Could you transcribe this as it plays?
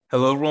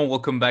Hello, everyone.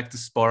 Welcome back to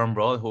Spar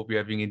Brawl. I hope you're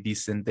having a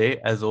decent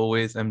day. As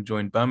always, I'm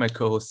joined by my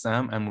co-host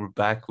Sam, and we're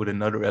back with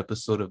another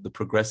episode of the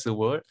Progressive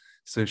War.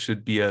 So it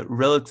should be a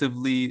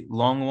relatively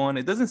long one.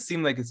 It doesn't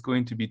seem like it's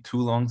going to be too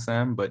long,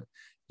 Sam, but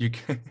you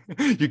can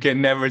you can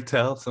never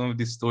tell. Some of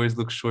these stories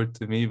look short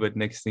to me, but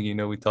next thing you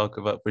know, we talk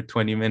about for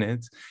 20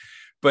 minutes.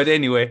 But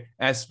anyway,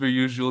 as per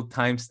usual,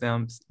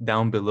 timestamps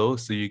down below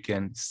so you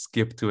can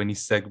skip to any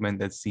segment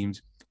that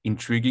seems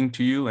intriguing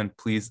to you. And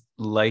please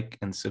like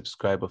and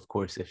subscribe, of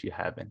course, if you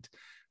haven't.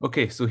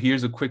 Okay, so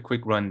here's a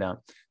quick rundown.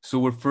 So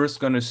we're first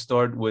going to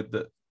start with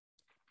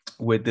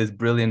this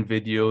brilliant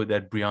video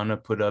that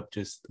Brianna put up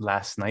just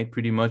last night,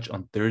 pretty much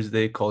on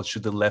Thursday, called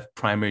 "Should the Left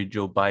Primary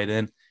Joe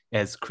Biden?"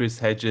 as Chris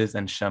Hedges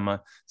and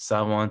Shama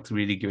Sawant.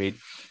 Really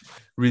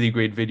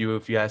great video,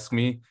 if you ask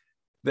me.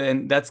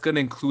 Then that's going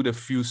to include a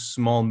few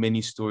small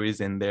mini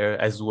stories in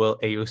there as well.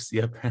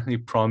 AOC apparently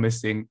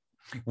promising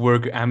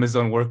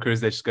Amazon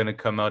workers that's going to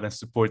come out and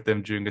support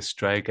them during a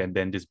strike and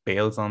then just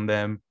bails on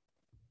them.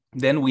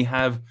 Then we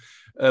have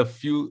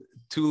two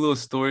little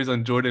stories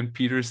on Jordan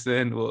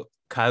Peterson. Well,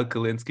 Kyle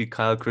Kalinske,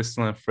 Kyle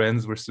Crystal and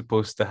friends were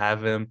supposed to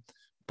have him,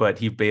 but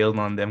he bailed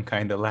on them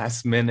kind of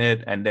last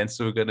minute. And then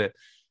so we're going to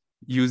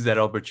use that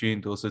opportunity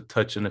to also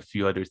touch on a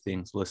few other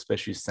things, well,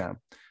 especially Sam,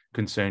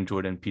 concerning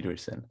Jordan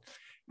Peterson.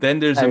 Then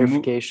there's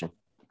clarifications.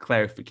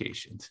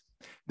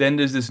 Then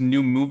there's this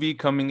new movie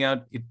coming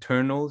out,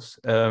 Eternals,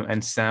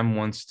 and Sam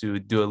wants to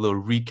do a little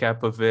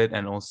recap of it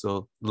and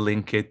also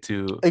link it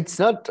to. It's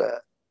not.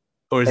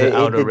 Or is it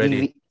out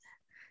already?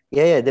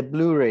 Yeah, the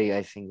Blu-ray,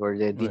 I think, or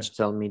the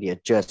digital media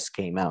just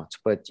came out.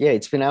 But yeah,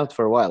 it's been out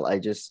for a while. I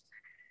just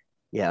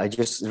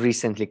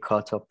recently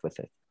caught up with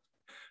it.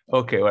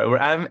 Okay, well,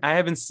 I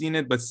haven't seen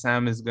it, but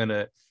Sam is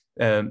gonna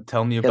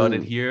tell me about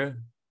it here.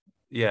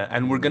 Yeah,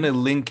 and we're gonna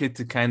link it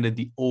to kind of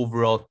the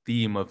overall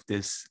theme of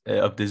this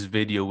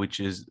video, which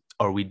is,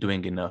 are we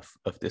doing enough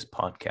of this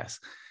podcast?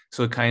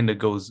 So it kind of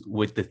goes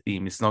with the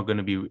theme. It's not going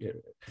to be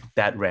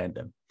that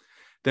random.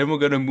 Then we're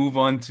going to move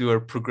on to our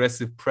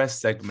progressive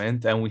press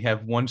segment, and we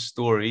have one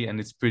story, and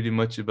it's pretty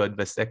much about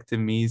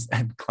vasectomies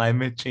and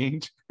climate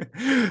change.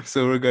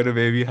 So we're going to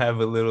maybe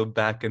have a little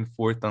back and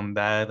forth on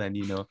that, and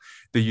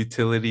the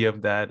utility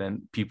of that,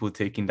 and people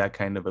taking that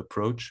kind of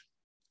approach.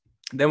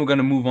 Then we're going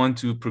to move on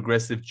to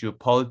progressive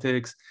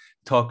geopolitics,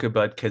 talk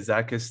about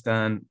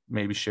Kazakhstan,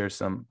 maybe share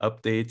some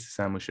updates.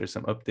 Sam will share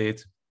some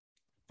updates.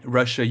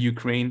 Russia,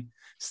 Ukraine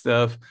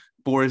stuff.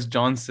 Boris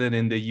Johnson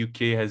in the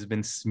UK has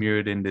been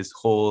smeared in this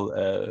whole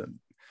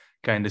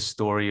kind of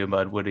story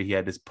about whether he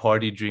had his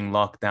party during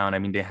lockdown. I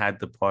mean, they had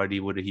the party,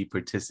 whether he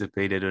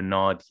participated or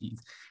not.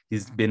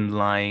 He's been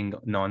lying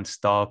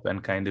nonstop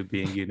and kind of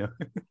being,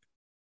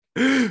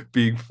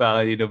 being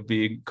found,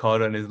 being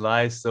caught on his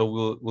lies.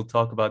 So we'll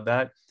talk about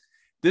that.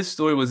 This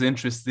story was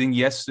interesting.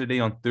 Yesterday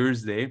on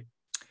Thursday,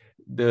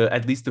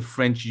 at least the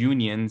French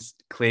unions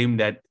claimed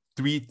that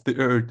three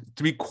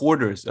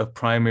quarters of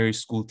primary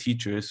school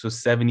teachers, so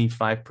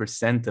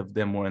 75% of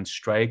them were on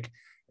strike.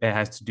 It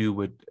has to do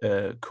with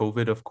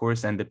COVID, of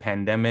course, and the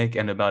pandemic,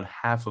 and about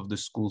half of the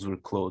schools were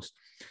closed.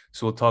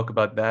 So we'll talk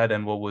about that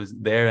and what was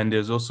there. And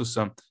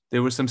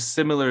there were some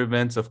similar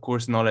events, of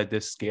course, not at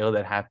this scale,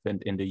 that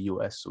happened in the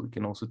US. So we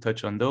can also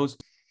touch on those.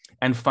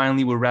 And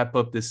finally, we'll wrap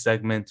up this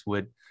segment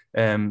with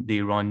the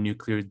Iran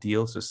nuclear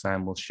deal. So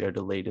Sam will share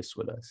the latest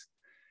with us.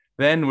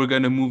 Then we're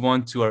going to move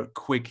on to our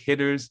quick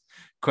hitters.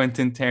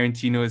 Quentin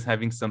Tarantino is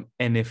having some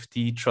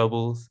NFT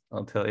troubles.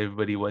 I'll tell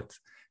everybody what's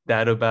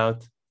that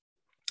about.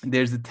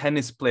 There's a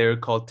tennis player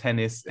called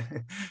Tennis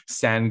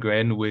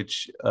Sandgren,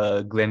 which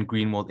Glenn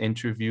Greenwald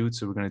interviewed.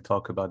 So we're going to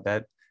talk about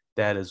that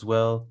as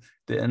well.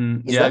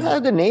 Then is that how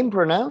the name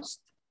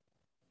pronounced?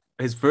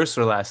 His first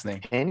or last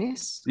name?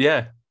 Tennis?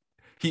 Yeah.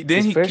 He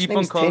keep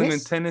on calling him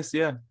Tennis.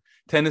 Yeah.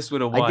 Tennis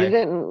with a Y. I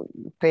didn't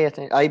pay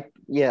attention.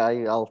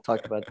 I'll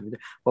talk about it.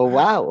 Oh,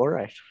 wow. All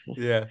right.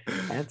 Yeah.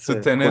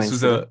 So Tennis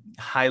was a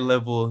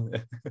high-level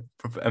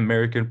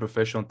American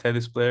professional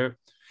tennis player.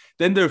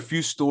 Then there are a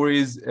few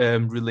stories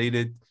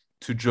related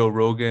to Joe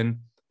Rogan,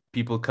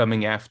 people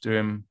coming after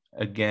him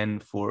again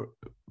for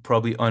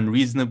probably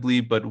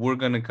unreasonably, but we're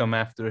going to come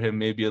after him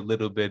maybe a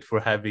little bit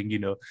for having,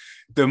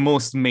 the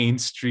most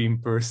mainstream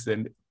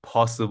person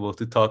possible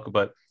to talk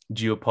about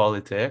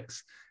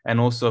geopolitics. And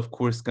also, of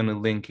course, going to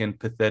link in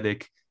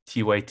pathetic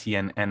TYT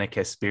and Anna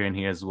Kasparian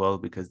here as well,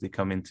 because they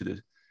come into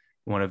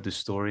one of the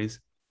stories.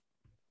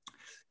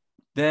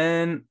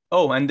 Then,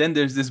 and then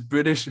there's this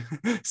British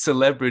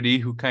celebrity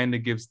who kind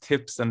of gives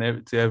tips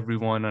to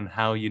everyone on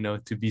how,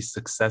 to be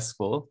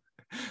successful.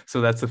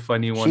 So that's a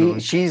funny one.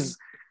 She's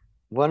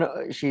one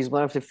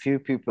of the few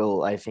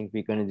people I think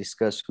we're going to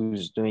discuss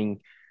who's doing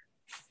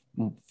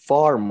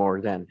far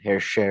more than her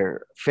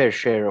fair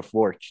share of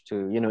work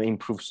to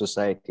improve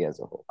society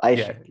as a whole.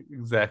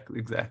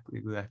 Exactly.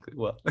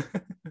 Well,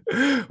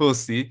 we'll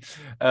see.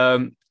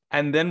 And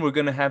then we're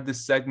going to have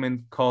this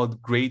segment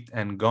called Great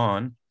and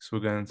Gone. So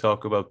we're going to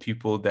talk about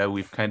people that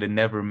we've kind of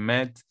never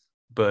met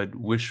but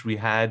wish we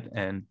had.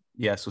 And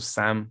yeah, so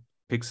Sam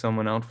picked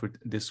someone out for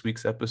this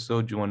week's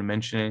episode. Do you want to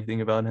mention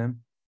anything about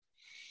him?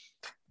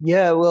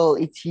 Yeah, well,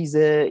 he's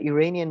a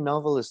Iranian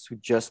novelist who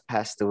just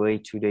passed away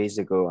 2 days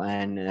ago,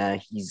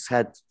 and he's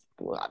had,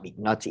 well, I mean,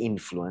 not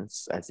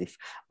influence as if,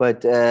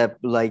 but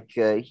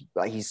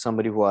he's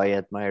somebody who I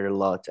admire a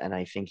lot, and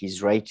I think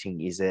his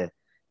writing is a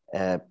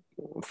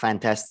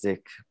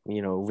fantastic,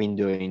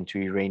 window into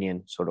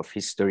Iranian sort of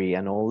history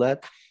and all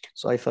that.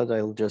 So I thought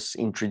I'll just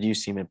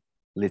introduce him a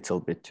little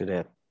bit to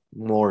the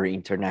more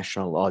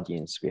international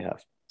audience we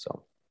have.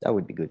 So that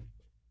would be good.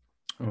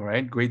 All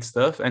right, great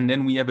stuff. And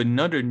then we have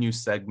another new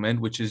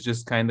segment, which is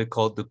just kind of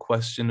called the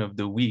question of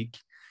the week.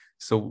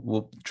 So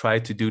we'll try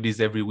to do these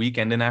every week.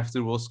 And then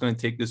after, we're also going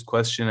to take this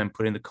question and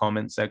put in the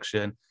comment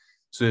section.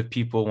 So if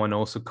people want to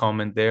also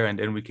comment there, and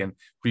then we can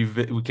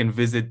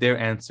visit their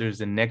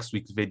answers in next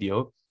week's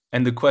video.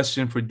 And the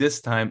question for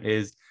this time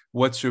is,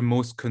 what's your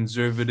most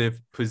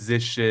conservative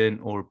position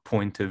or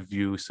point of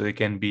view? So it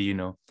can be,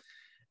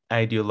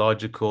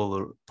 ideological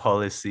or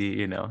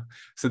policy,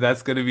 So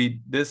that's going to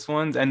be this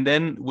one. And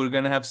then we're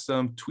going to have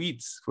some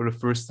tweets for the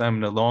first time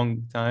in a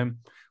long time.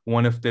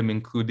 One of them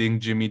including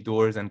Jimmy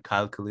Dores and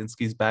Kyle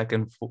Kalinski's back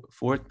and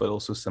forth, but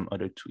also some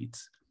other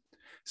tweets.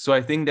 So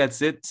I think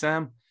that's it,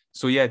 Sam.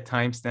 So yeah,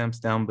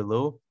 timestamps down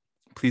below.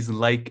 Please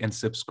like and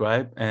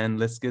subscribe, and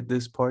let's get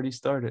this party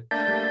started.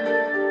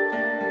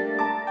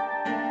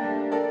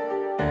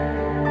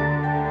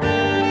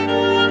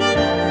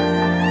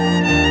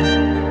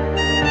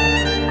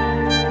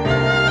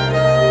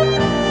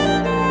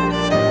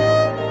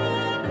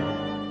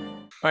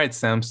 All right,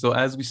 Sam. So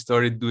as we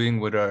started doing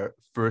with our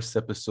first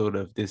episode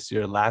of this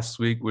year last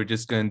week, we're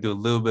just going to do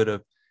a little bit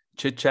of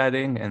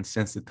chit-chatting. And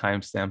since the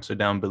timestamps are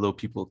down below,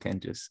 people can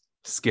just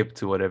skip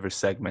to whatever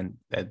segment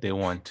that they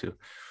want to.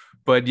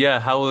 But yeah,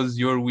 how was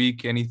your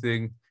week?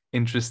 Anything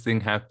interesting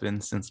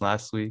happened since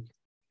last week?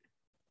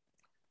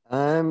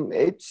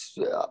 It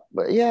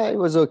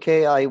was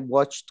okay. I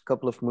watched a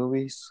couple of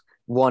movies.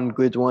 One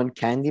good one,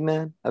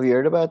 Candyman. Have you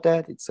heard about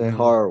that? It's a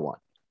horror one.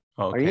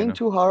 Okay, are you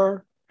into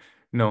horror?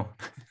 No.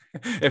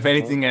 If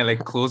anything, I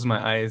close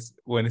my eyes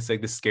when it's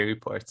the scary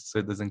parts, so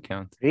it doesn't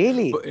count.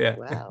 Really? But, yeah.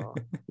 Wow.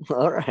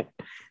 All right.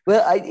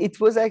 Well, it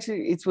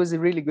was a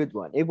really good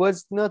one. It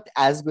was not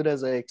as good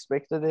as I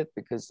expected it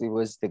because it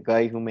was the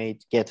guy who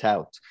made Get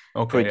Out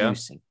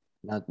producing,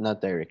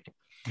 not directing.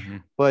 Mm-hmm.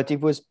 But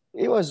it was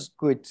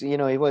good.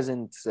 It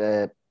wasn't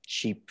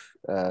cheap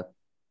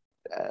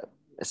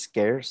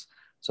scares,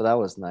 so that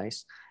was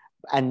nice.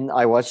 And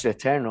I watched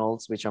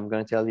Eternals, which I'm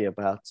going to tell you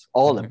about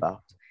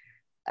about.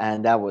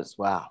 And that was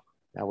wow.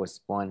 That was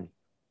one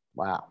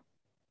wow.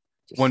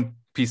 One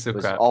piece of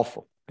crap.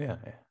 Awful. Yeah.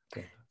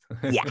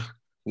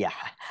 Yeah.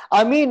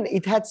 I mean,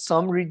 it had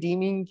some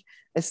redeeming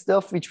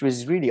stuff, which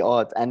was really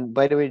odd. And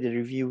by the way, the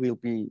review will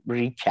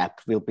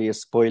be a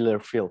spoiler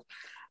filled.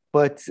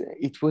 But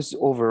it was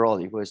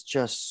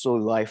just so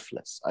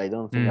lifeless. I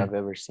don't think I've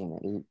ever seen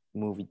a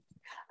movie.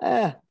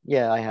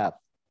 Yeah, I have.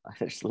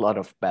 There's a lot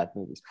of bad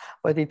movies,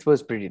 but it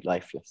was pretty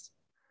lifeless.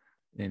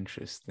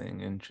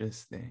 Interesting.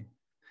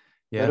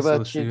 Yeah, what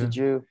about you? Did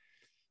you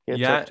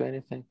get up to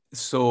anything?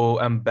 So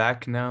I'm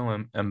back now.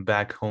 I'm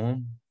back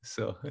home.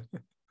 So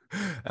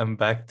I'm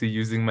back to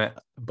using my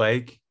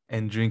bike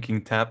and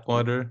drinking tap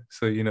water.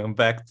 So I'm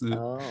back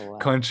to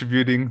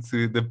contributing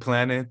to the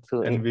planet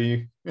and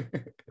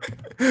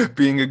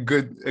being a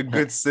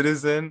good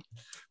citizen.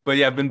 But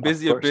yeah, I've been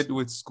busy a bit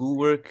with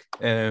schoolwork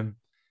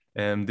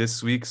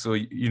this week. So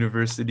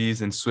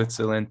universities in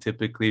Switzerland,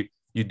 typically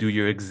you do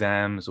your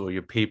exams or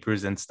your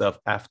papers and stuff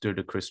after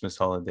the Christmas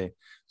holiday.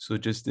 So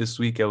just this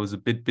week, I was a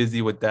bit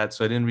busy with that.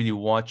 So I didn't really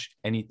watch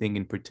anything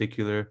in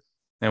particular.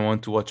 I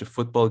wanted to watch a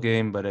football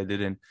game, but I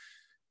didn't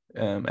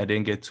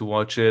get to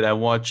watch it. I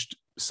watched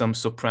some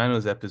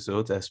Sopranos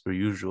episodes as per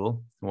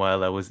usual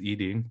while I was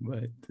eating,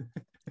 but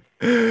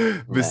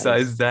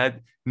besides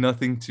that,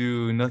 nothing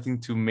too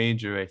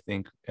major, I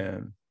think,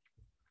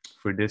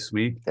 for this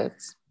week.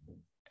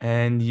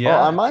 And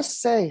yeah, I must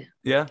say,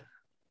 yeah,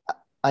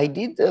 I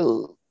did there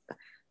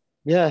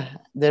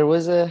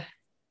was I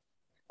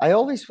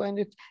always find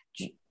it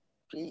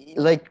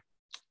like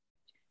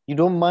you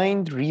don't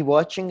mind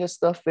rewatching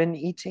stuff when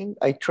eating.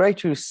 I try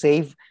to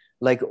save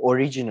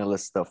original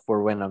stuff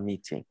for when I'm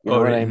eating. You know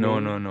what I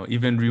mean? No.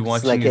 Even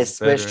rewatching it's a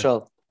special.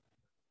 Better.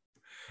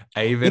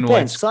 I even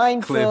watch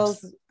Seinfeld.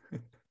 Clips.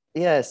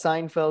 Yeah,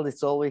 Seinfeld.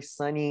 It's Always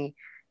Sunny.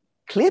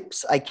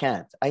 Clips, I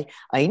can't. I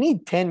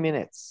need 10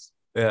 minutes.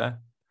 Yeah.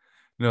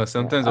 No,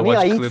 sometimes I watch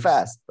I clips eat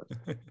fast.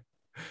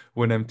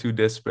 when I'm too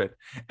desperate.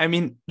 I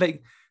mean,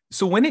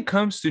 so when it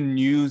comes to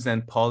news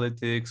and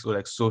politics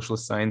or social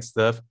science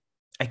stuff,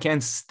 I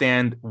can't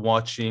stand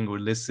watching or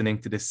listening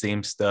to the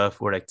same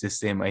stuff or the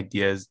same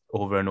ideas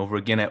over and over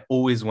again. I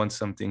always want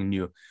something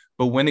new.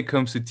 But when it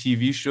comes to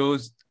TV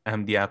shows,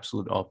 I'm the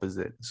absolute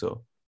opposite.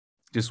 So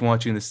just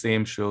watching the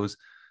same shows,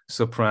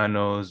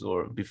 Sopranos,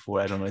 or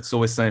before, I don't know, It's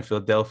Always Sunny in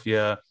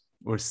Philadelphia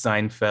or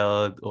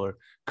Seinfeld or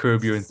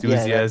Curb Your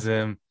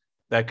Enthusiasm,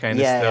 that kind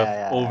of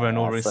stuff over and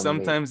over. And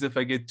sometimes if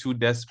I get too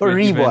desperate, for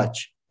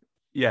rewatch.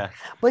 Yeah.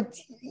 But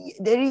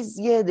there is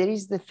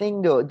the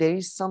thing though. There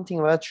is something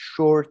about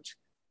short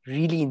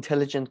really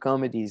intelligent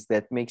comedies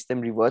that makes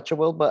them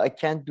rewatchable, but I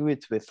can't do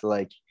it with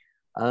like,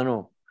 I don't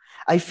know.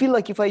 I feel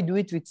like if I do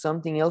it with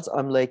something else,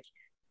 I'm like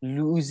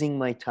losing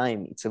my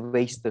time. It's a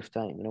waste of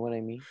time. You know what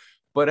I mean?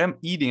 But I'm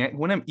eating.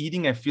 When I'm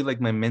eating, I feel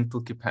like my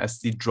mental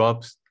capacity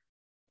drops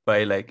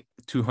by like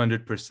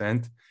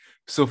 200%.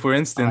 So, for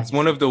instance, I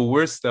one see. of the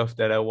worst stuff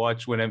that I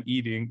watch when I'm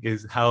eating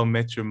is How I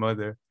Met Your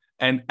Mother.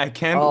 And I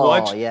can't Oh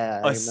watch yeah,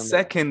 I a remember that.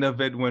 second of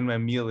it when my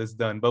meal is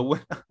done. But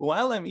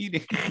while I'm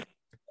eating,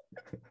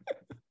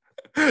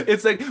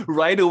 it's like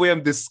right away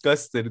I'm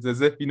disgusted. It's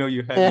as if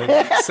you had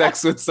like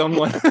sex with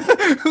someone.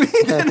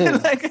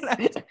 Like,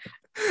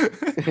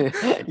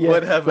 Yeah,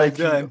 what have I like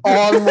you done?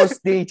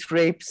 almost date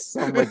rape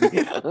somebody.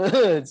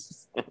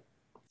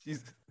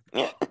 Jesus.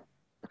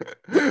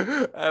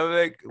 I'm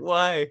like,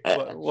 why?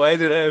 Why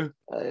did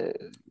I? Uh,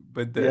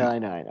 But yeah,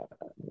 then I know.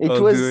 It I'll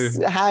do was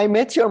it. How I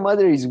Met Your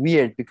Mother is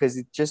weird because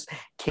it just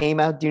came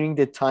out during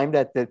the time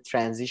that the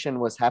transition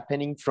was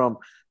happening from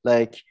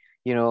like,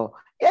 yeah,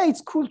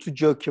 it's cool to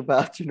joke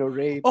about,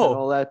 rape and Oh,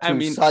 all that I to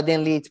mean,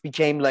 suddenly it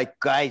became like,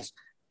 guys,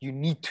 you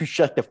need to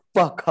shut the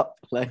fuck up.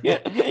 Like,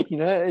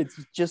 it's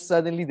just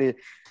suddenly the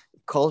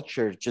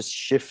culture just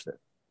shifted.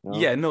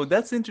 yeah, no,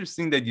 that's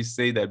interesting that you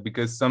say that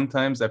because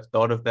sometimes I've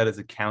thought of that as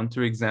a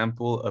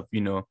counterexample of,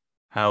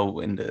 how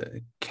in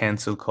the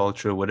cancel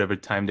culture, whatever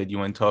time that you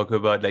want to talk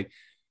about, like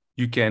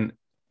you can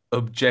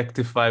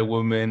objectify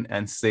women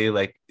and say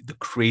like the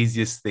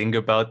craziest thing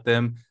about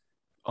them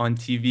on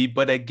TV.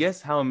 But I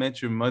guess How I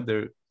Met Your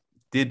Mother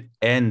did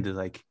end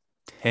like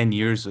 10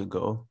 years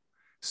ago.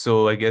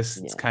 So I guess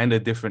it's Yeah. kind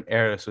of different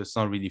era, so it's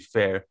not really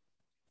fair.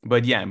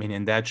 But yeah, I mean,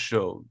 in that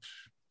show,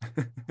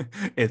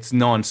 it's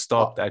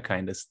nonstop, Oh, that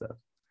kind of stuff.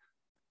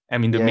 I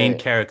mean, the main yeah.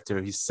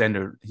 character, he's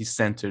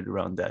centered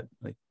around that,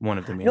 like one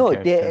of the main No,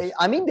 characters.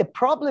 I mean, the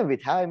problem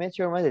with How I Met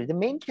Your Mother, the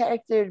main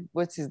character,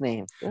 what's his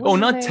name? What Oh, was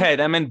his not name?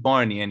 Ted. I meant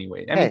Barney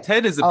anyway. I mean, Ted.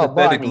 Ted is a Oh,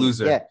 pathetic Barney.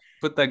 loser. Yeah.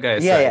 Put that guy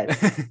Yeah,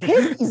 aside. yeah.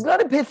 Ted is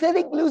not a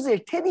pathetic loser.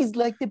 Ted is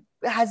like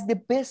has the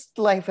best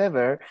life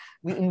ever,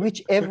 in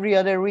which every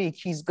other week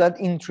he's got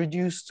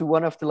introduced to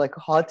one of the like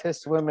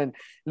hottest women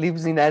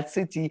lives in that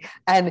city,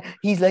 and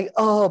he's like,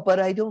 oh, but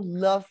I don't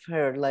love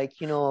her. Like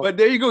But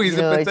there you go. He's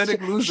a it's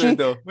pathetic loser, she.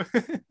 though.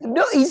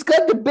 No, he's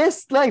got the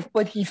best life,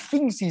 but he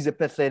thinks he's a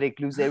pathetic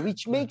loser,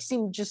 which makes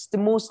him just the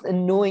most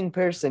annoying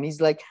person.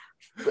 He's like,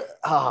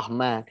 oh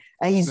man.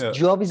 And his No.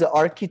 job is an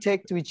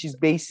architect, which is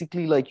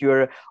basically like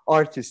you're an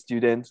art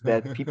student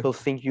that people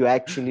think you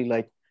actually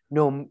like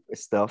know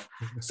stuff.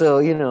 So,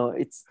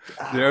 it's,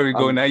 There we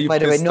go. Now you by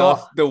the way, pissed no,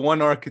 off the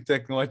one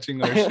architect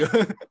watching our show.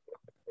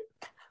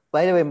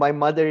 by the way, my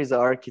mother is an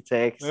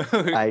architect.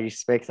 I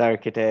respect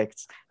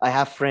architects. I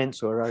have friends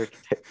who are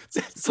architects.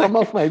 It's Some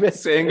like of my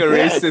best saying a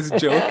racist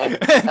joke.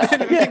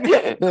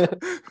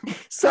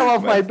 Some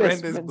of My my friend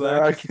best is friends are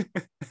black.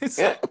 architects.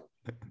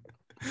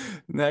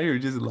 Now you're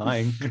just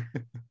lying.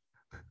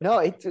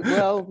 No,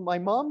 well, my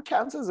mom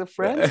counts as a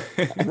friend.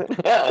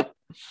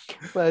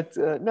 But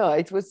no,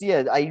 it was,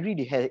 yeah, I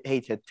really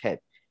hated Ted.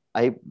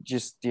 I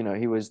just,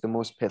 he was the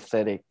most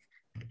pathetic.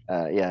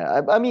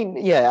 Yeah, I mean,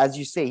 yeah, as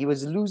you say, he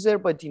was a loser,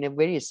 but in a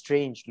very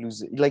strange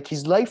loser. Like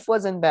his life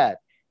wasn't bad.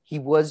 He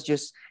was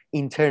just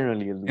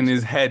internally a In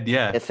his loser. head,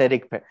 yeah.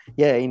 Pathetic.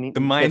 Yeah, in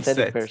The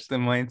pathetic mindset. person. The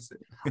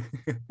mindset.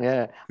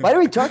 Yeah. By the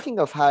way, talking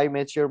of How I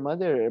Met Your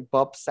Mother,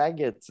 Bob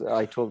Saget,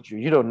 I told you,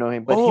 you don't know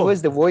him, but he was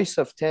Oh, the voice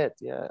of Ted.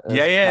 Yeah,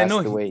 yeah, yeah. No,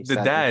 passed away, the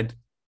sadly. dad.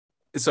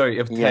 Sorry,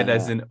 of Yeah, Ted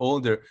as yeah. an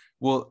older.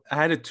 Well, I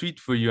had a tweet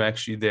for you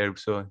actually there.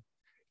 So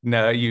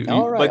no,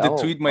 All right. but the Oh,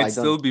 tweet might I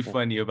still don't. be Yeah.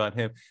 funny about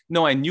him.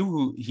 No, I knew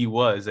who he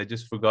was. I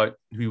just forgot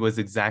who he was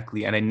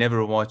exactly, and I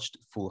never watched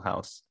Full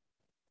House.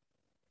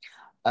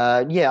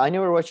 Yeah, I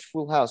never watched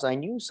Full House. I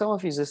knew some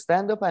of his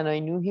stand-up, and I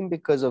knew him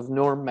because of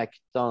Norm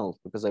Macdonald,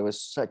 because I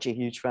was such a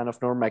huge fan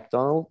of Norm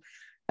Macdonald.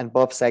 And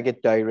Bob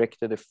Saget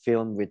directed a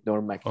film with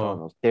Norm Oh,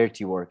 Macdonald,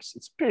 Dirty Works.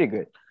 It's pretty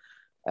good.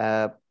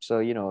 So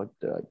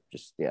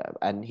just yeah,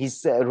 and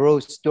his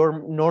roast,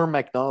 Norm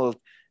Macdonald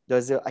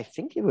does. I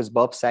think it was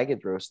Bob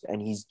Saget roast,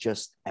 and he's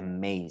just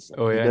amazing.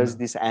 oh He yeah, does no.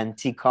 this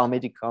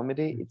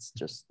anti-comedy. It's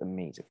just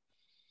amazing.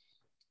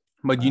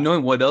 But you know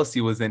what else he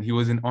was in? He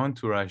was in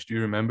Entourage. Do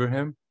you remember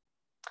him?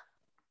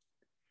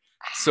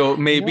 So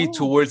maybe No,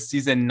 towards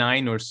season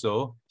 9 or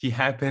so, he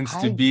happens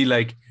to I. be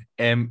like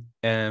Oh,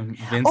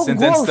 Vincent and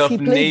golf. stuff He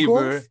played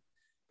neighbor. golf.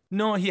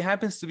 No, he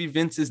happens to be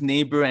Vince's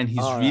neighbor, and he's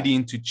All right. really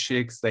into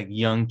chicks, like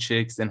young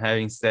chicks, and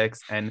having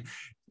sex. And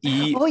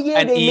Oh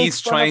yeah, they make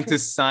E's fun of trying to him.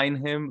 sign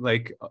him,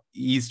 like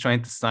E's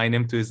trying to sign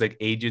him to his like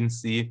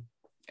agency,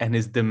 and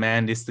his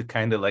demand is to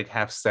kind of like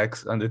have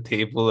sex on the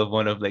table of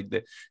one of like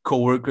the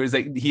coworkers.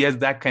 Like he has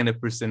that kind of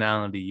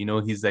personality,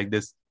 he's like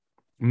this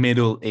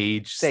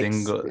middle-aged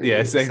single,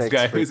 yeah, sex Sex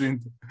guy freak.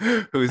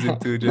 who's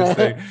into just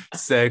like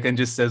sex and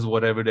just says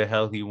whatever the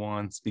hell he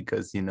wants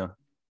because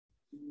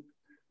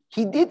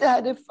He did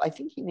had a. I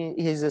think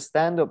his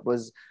stand-up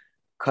was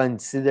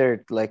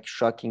considered like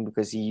shocking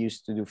because he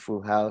used to do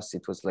Full House.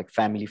 It was like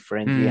family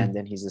friendly, and Mm.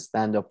 then his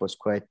stand-up was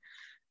quite,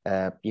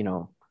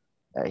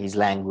 his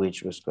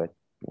language was quite,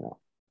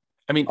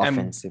 I mean,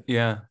 offensive.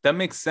 that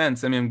makes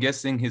sense. I mean, I'm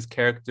guessing his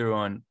character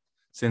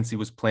since he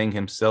was playing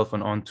himself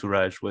on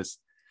Entourage, was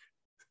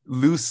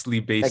loosely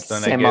Like based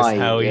on, I guess, semi,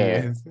 how he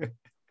yeah. is.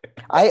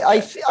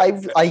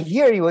 I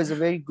hear he was a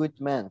very good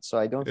man, so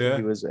I don't think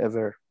he Yeah. was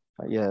ever,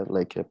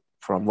 like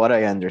from what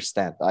I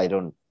understand. I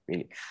don't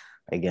really,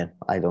 again,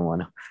 I don't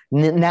want to.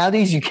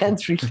 Nowadays, you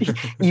can't really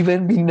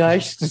even be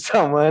nice to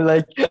someone.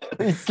 Like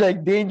it's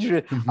like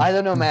dangerous. I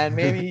don't know, man.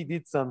 Maybe he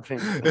did something.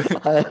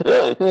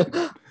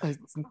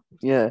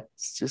 Yeah,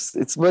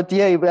 but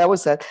yeah, that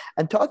was sad.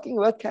 And talking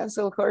about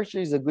cancel culture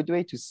is a good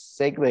way to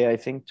segue, I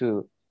think,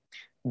 to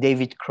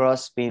David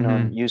Cross being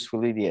on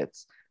Useful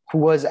Idiots, who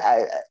was.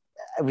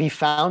 We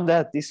found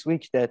out this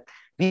week that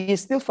we are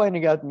still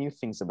finding out new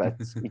things about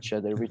each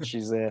other, which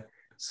is a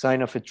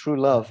sign of a true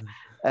love.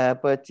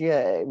 But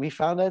yeah, we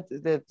found out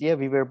that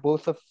we were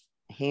both of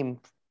him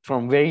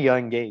from very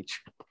young age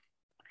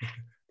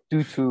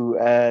due to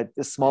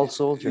the Small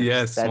Soldiers.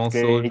 Yeah, That Small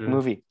great Soldiers.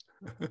 movie.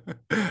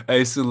 I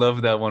used to love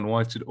that one.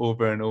 Watch it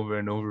over and over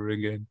and over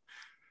again.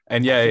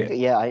 And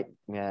I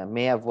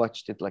may have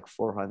watched it like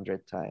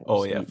 400 times.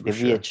 Oh yeah, the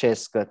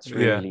VHS got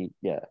really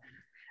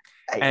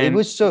it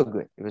was so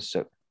good. It was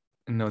so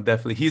good. No,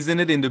 definitely. He's in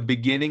it in the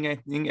beginning, I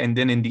think, and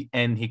then in the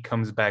end he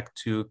comes back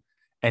to,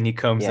 and he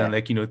comes and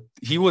like,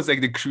 he was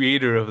like the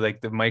creator of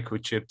like the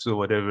microchips or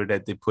whatever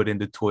that they put in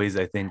the toys,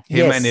 I think.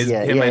 Him and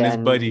his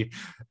buddy,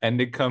 and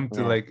they come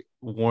to like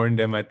warn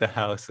them at the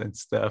house and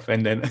stuff,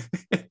 and then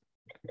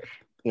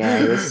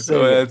it was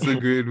so that's a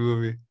great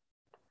movie.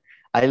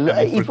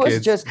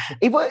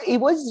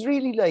 It was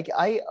really like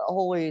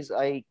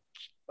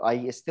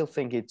I still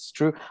think it's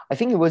true. I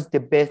think it was the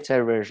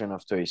better version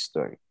of Toy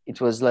Story. It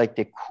was like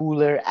the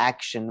cooler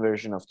action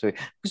version of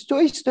because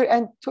Toy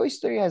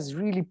Story has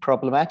really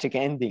problematic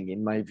ending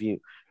in my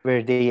view,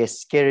 where they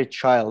scare a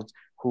child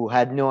who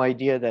had no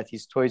idea that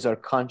his toys are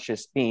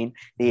conscious being.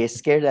 They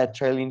scare that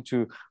child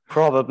into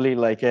probably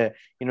like a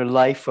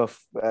life of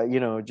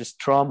just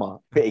trauma,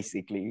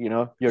 basically.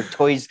 Your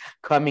toys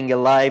coming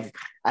alive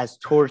as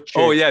torture.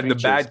 Oh yeah,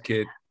 creatures.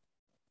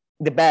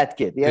 The bad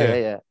kid.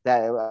 Yeah.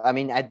 I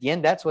mean, at the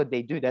end, that's what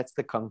they do. That's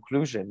the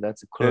conclusion. That's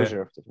the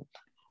closure of the film.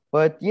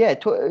 But yeah,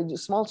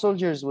 Small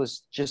Soldiers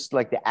was just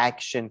like the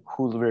action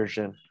cool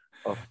version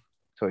of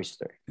Toy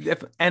Story.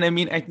 And I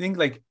mean, I think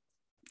like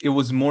it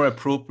was more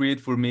appropriate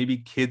for maybe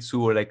kids who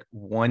were like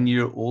 1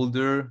 year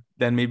older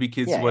than maybe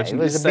kids watching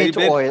this. It was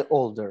a bit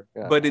older.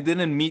 Yeah. But it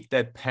didn't meet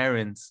that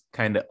parents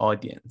kind of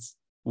audience,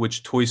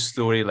 which Toy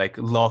Story like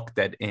locked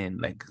that in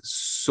like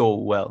so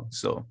well.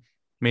 So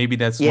maybe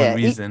that's one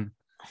reason.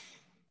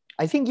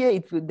 I think,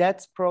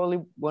 that's probably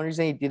one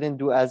reason it didn't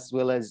do as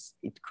well as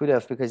it could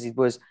have, because it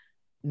was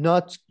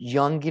not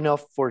young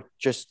enough for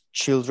just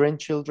children,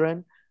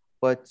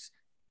 but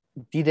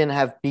didn't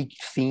have big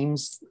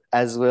themes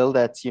as well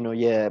that,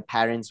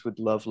 parents would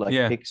love, like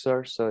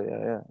Pixar.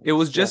 So, It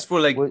was just for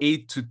like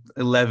 8 to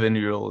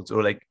 11-year-olds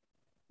or like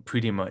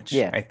pretty much,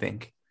 I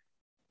think.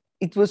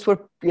 It was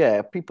for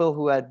people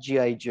who had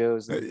G.I.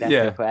 Joes and that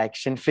type of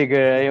action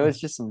figure. It was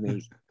just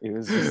amazing. It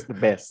was just the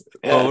best.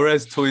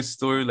 Whereas Toy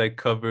Story like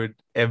covered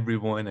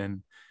everyone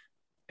and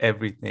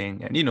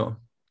everything, and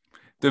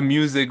the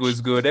music was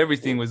good,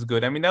 everything was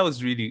good. I mean, that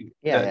was really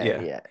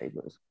it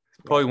was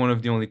probably one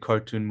of the only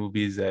cartoon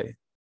movies I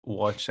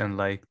watched and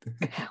liked.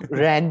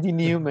 Randy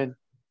Newman.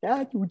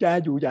 Yeah,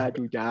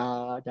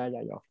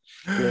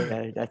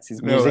 that's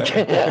his music.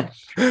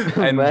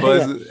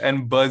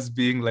 And Buzz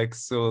being like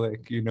so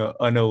like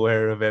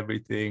unaware of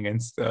everything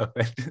and stuff,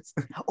 and just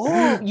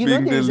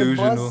being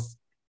delusional.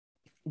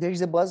 There's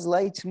a Buzz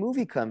Lightyear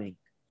movie coming.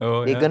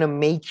 They're gonna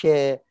make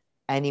a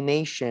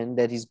animation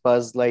that is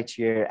Buzz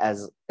Lightyear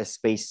as a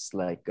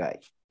space-like guy.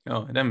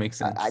 Oh, that makes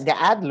sense. The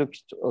ad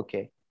looked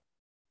okay.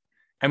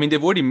 I mean,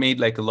 they've already made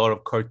like a lot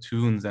of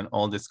cartoons and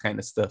all this kind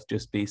of stuff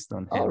just based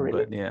on him. Oh,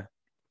 really? But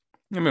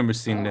I remember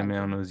seeing them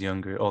when I was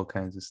younger, all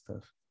kinds of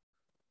stuff.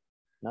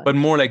 Nice. But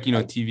more like,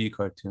 TV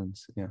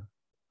cartoons,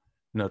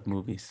 not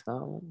movies.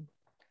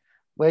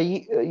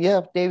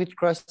 Well, David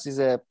Cross is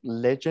a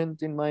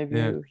legend in my view.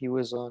 Yeah. He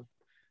was on.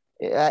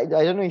 I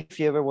don't know if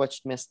you ever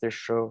watched Mr.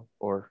 Show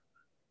or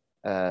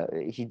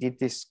he did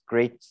this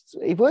great.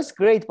 It was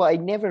great, but I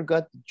never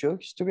got the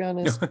jokes, to be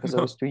honest, because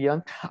I was too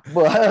young.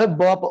 But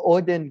Bob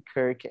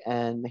Odenkirk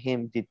and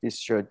him did this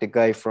show. The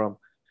guy from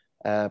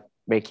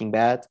Breaking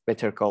Bad,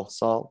 Better Call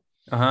Saul.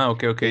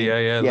 Okay.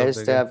 He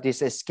used to have this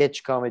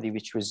sketch comedy,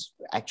 which was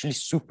actually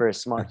super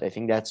smart. I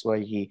think that's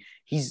why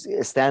he's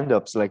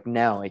stand-ups like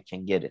now I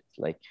can get it.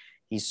 Like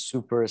he's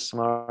super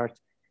smart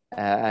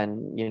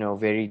and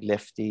very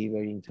lefty,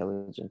 very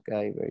intelligent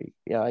guy.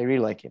 I really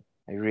like him.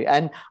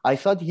 And I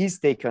thought his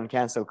take on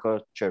cancel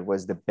culture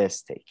was the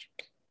best take.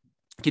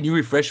 Can you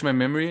refresh my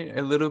memory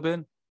a little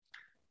bit?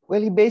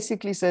 Well, he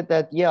basically said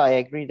that, I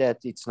agree that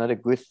it's not a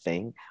good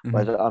thing,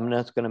 but I'm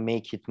not going to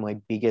make it my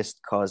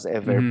biggest cause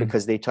ever,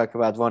 because they talk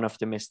about one of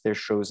the Mr.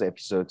 Show's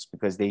episodes,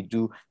 because they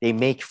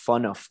make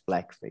fun of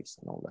blackface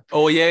and all that.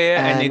 Oh,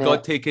 yeah. And it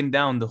got taken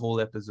down the whole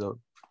episode.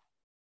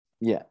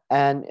 Yeah,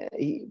 and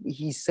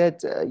he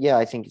said, yeah,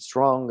 I think it's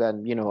wrong,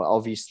 and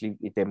obviously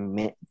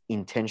the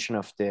intention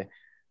of the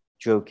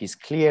joke is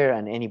clear,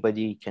 and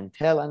anybody can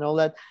tell, and all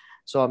that.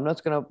 So I'm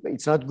not gonna.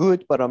 It's not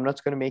good, but I'm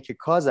not gonna make a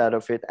cause out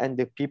of it. And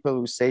the people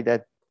who say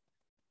that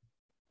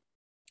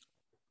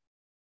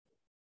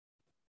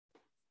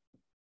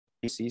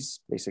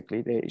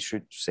basically they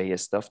should say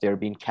stuff. They're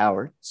being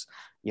cowards.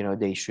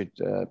 They should.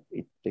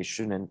 They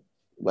shouldn't.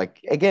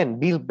 Like again,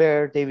 Bill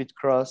Burr, David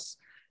Cross,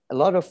 a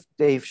lot of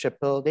Dave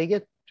Chappelle. They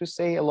get to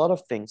say a lot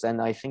of things, and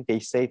I think they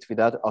say it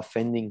without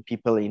offending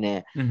people in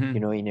a,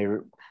 in a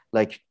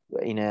like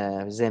in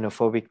a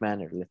xenophobic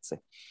manner, let's say.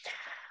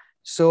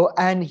 So,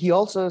 and he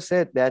also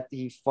said that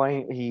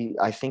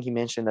I think he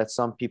mentioned that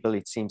some people,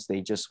 it seems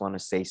they just want to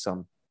say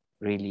some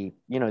really,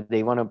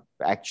 they want to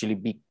actually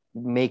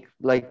make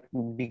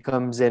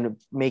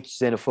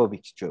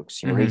xenophobic jokes,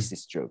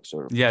 racist jokes,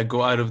 or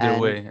go out of their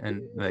way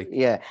and like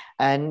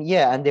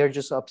and they're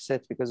just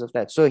upset because of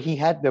that. So he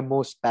had the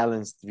most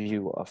balanced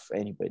view of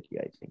anybody.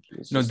 I think he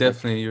was just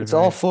definitely it's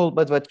awful,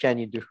 but what can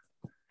you do?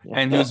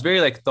 And he was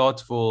very like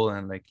thoughtful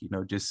and like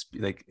just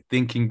like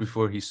thinking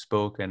before he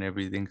spoke and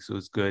everything, so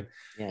it's good.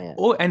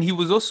 Oh, and he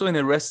was also in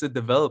Arrested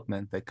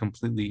Development. I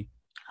completely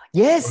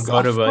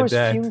forgot of about course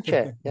that.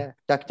 Funke.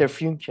 Dr.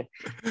 Funke.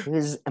 He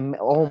was,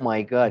 oh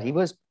my god, he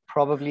was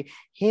probably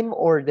him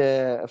or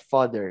the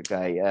father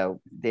guy,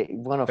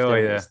 one of them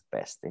was the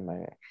best in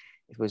my.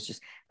 It was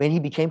just when he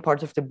became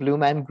part of the Blue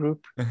Man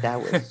Group, that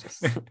was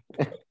just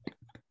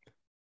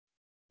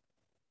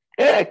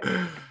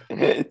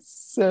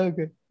it's so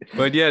good.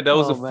 But yeah, that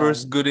was the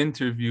first good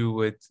interview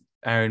with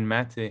Aaron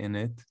Mate in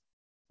it.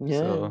 Yeah,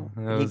 so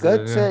he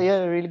got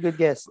a really good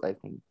guest, I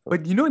think.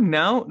 But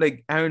now,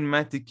 like Aaron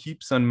Mate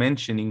keeps on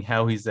mentioning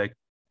how he's like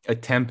a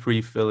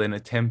temporary fill-in, a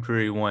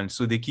temporary one.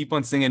 So they keep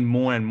on singing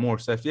more and more.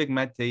 So I feel like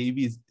Matt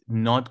Taibbi is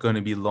not going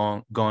to be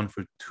gone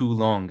for too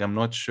long. I'm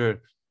not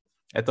sure.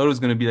 I thought it was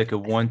going to be like a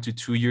 1 to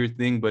 2 year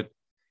thing, but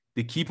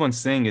they keep on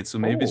saying it. So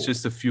maybe it's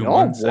just a few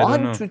months. I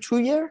don't know. 1 to 2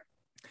 year?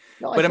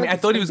 No, but I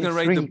thought he was going to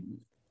write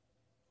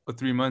the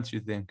 3 months, you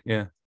think?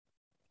 Yeah.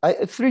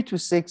 3 to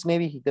 6,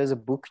 maybe he does a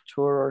book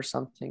tour or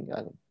something.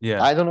 I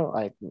don't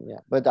know.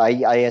 But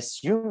I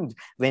assumed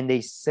when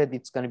they said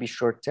it's going to be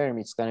short term,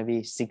 it's going to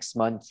be 6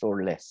 months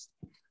or less.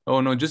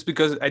 Oh no, just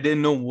because I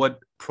didn't know what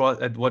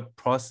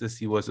process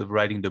he was of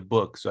writing the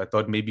book, so I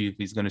thought maybe if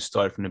he's going to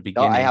start from the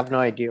beginning. I have no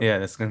idea. Yeah,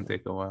 that's going to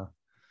take a while.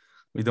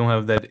 We don't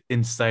have that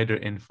insider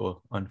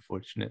info,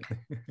 unfortunately.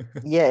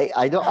 Yeah,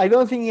 I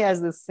don't think he has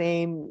the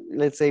same,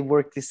 let's say,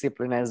 work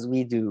discipline as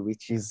we do,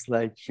 which is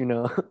like,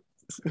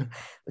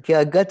 okay,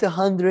 I got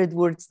 100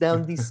 words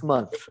down this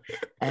month,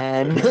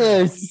 and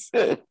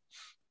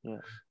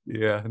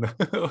yeah.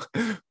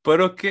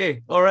 But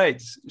okay, all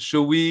right.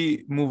 Shall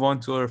we move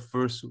on to our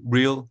first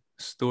real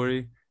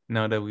story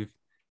now that we've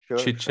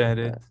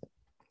chit-chatted?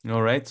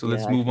 All right, so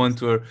let's move on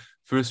to our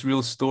first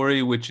real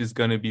story, which is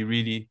going to be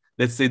really,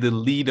 let's say the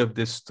lead of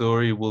this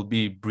story will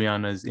be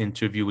Brianna's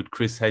interview with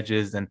Chris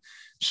Hedges and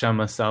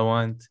Shama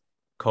Sawant,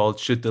 called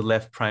Should the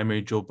Left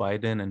Primary Joe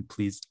Biden? And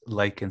please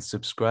like and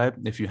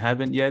subscribe if you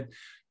haven't yet.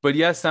 But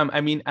yeah, Sam,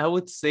 I mean, I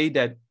would say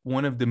that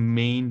one of the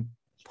main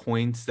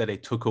points that I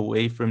took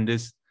away from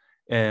this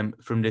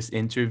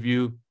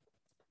interview,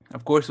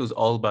 of course, it was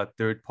all about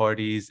third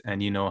parties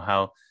and,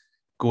 how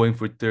going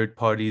for third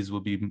parties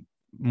will be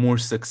more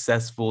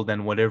successful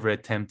than whatever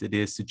attempt it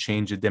is to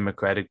change the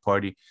Democratic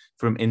Party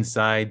from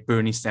inside.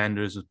 Bernie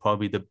Sanders was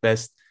probably the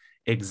best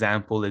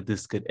example that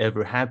this could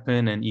ever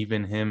happen. And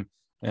even him,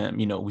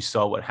 we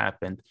saw what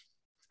happened.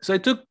 So I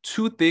took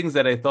two things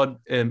that I thought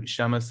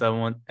Shama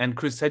Sawant and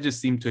Chris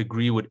Hedges seemed to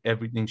agree with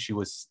everything she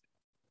was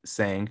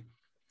saying.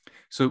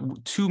 So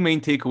two main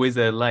takeaways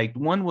that I liked.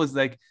 One was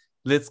like,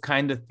 let's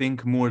kind of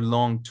think more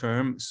long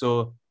term.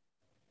 So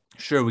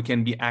sure, we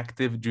can be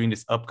active during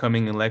this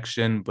upcoming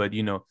election, but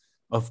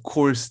of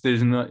course,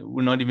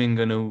 we're not even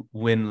going to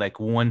win like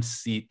one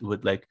seat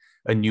with like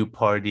a new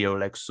party or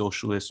like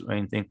socialist or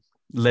anything,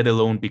 let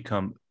alone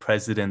become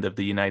president of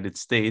the United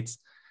States.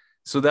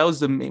 So that was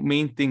the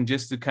main thing,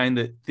 just to kind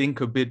of think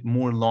a bit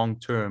more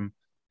long term.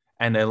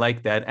 And I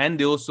like that. And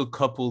they also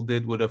coupled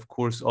it with, of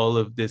course, all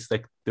of this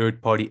like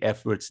third party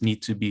efforts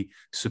need to be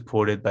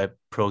supported by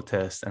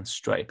protests and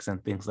strikes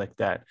and things like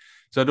that.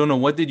 So I don't know,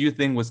 what did you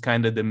think was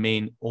kind of the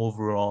main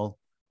overall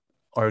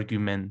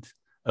argument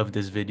of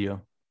this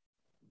video?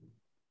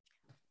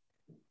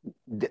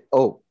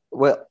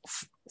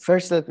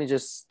 First, let me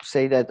just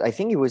say that I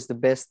think it was the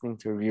best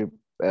interview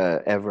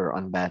ever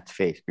on Bad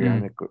Faith.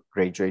 Brianna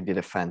Greyjoy did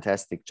a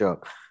fantastic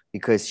job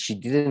because she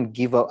didn't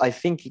give up. I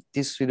think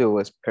this video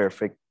was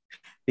perfect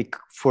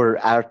for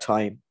our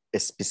time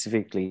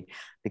specifically,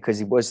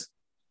 because it was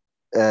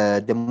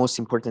the most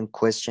important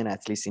question,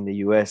 at least in the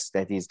US,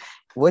 that is,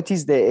 what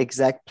is the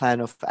exact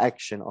plan of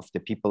action of the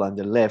people on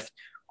the left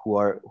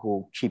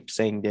who keep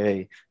saying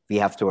we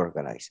have to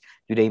organize.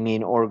 Do they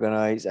mean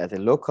organize at a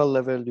local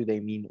level? Do they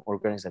mean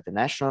organize at the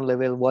national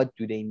level? What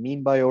do they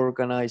mean by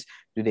organize?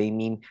 Do they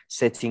mean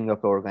setting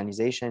up an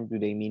organization? Do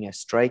they mean a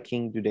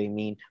striking? Do they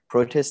mean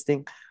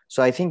protesting?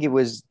 So I think it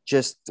was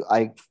just,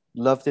 I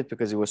loved it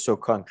because it was so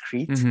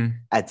concrete,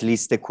 at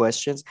least the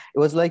questions. It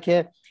was like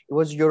it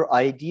was your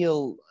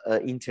ideal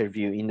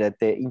interview, in that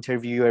the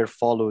interviewer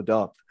followed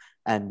up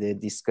and the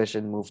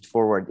discussion moved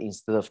forward,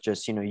 instead of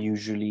just,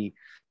 usually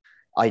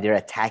either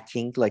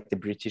attacking like the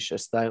British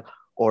style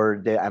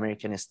or the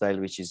American style,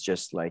 which is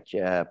just like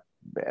a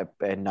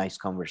nice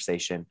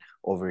conversation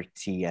over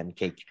tea and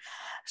cake.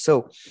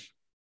 So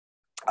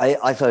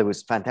I thought it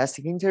was a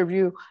fantastic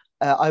interview.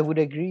 I would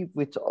agree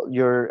with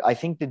I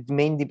think the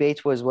main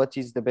debate was what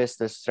is the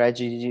best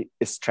strategy,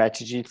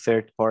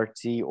 third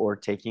party or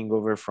taking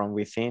over from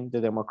within the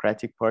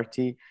Democratic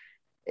Party.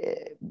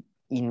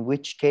 In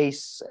which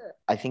case,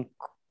 I think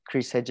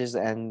Chris Hedges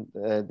and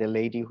the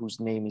lady whose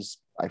name is,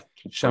 I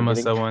keep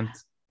forgetting,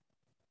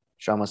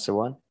 Shama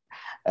Sawant,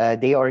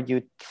 they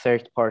argued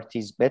third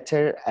parties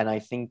better. And I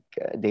think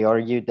they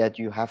argued that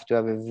you have to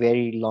have a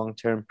very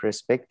long-term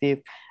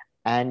perspective,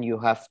 and you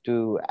have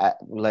to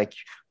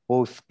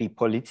both be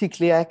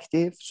politically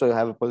active, so you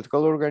have a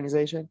political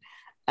organization,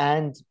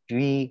 and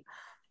be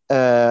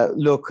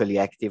locally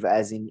active,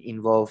 as in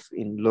involved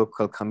in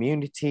local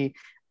community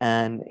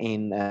and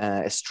in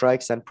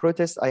strikes and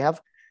protests.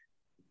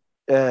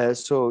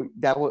 So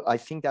I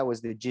think that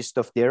was the gist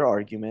of their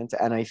argument.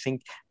 And I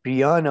think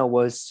Brianna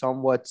was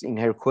somewhat, in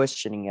her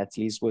questioning at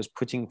least, was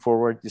putting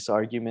forward this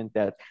argument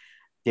that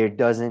there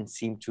doesn't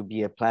seem to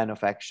be a plan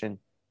of action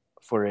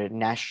for a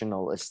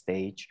national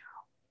stage,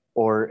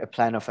 or a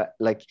plan of,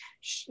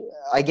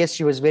 I guess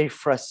she was very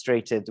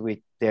frustrated with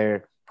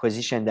their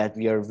position that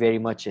we are very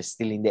much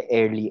still in the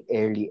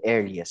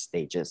earliest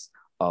stages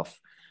of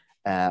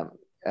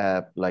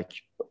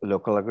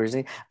local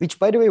organizing, which,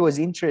 by the way, was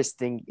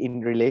interesting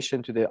in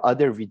relation to the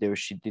other video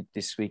she did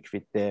this week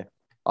with the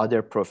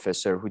other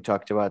professor who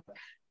talked about,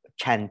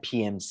 can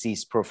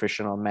PMC's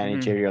professional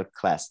managerial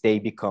class, they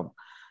become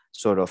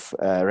sort of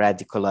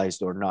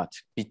radicalized or not?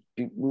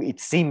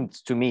 It seemed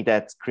to me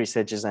that Chris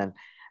Hedges and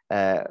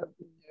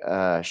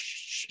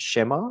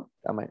Shema,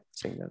 am I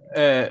saying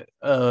that?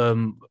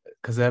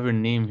 Because I have her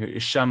name here,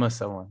 is Shama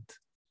Sawant.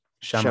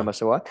 Shama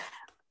Sawant.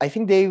 I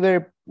think they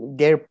were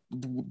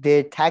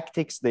their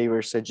tactics they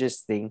were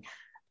suggesting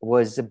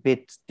was a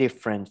bit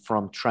different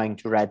from trying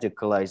to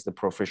radicalize the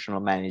professional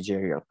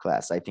managerial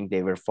class. I think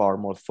they were far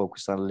more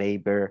focused on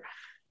labor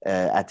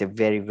at a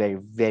very, very,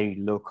 very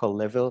local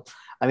level.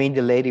 I mean,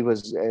 the lady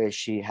was,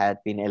 she had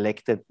been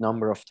elected a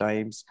number of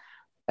times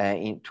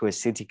into a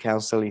city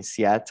council in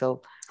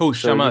Seattle. Oh,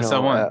 so, Shama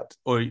Sawant,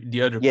 or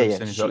the other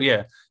person. Shama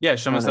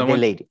Sawant. The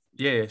lady.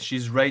 Yeah,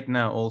 she's right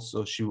now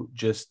also. She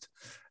just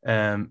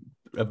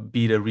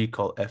beat a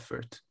recall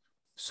effort.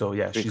 So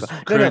yeah, she's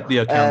currently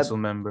a council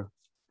member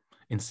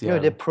in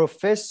Seattle. The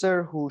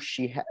professor who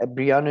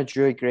Brianna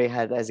Joy Gray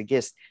had as a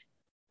guest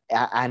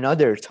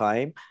another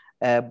time,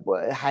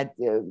 had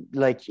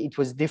it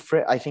was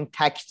different. I think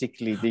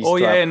tactically these two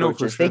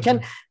approaches, for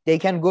sure. They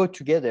can go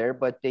together,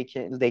 but they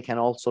can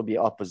also be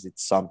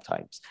opposites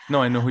sometimes.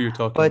 No, I know who you're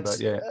talking about.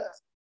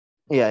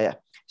 Yeah.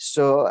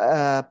 So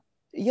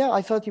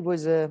I thought it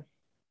was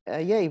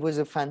it was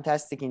a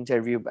fantastic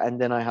interview.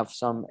 And then I have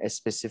some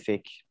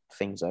specific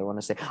things I want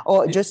to say.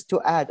 Oh, just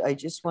to add, I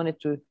just wanted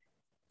to.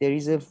 There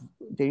is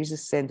a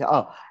center.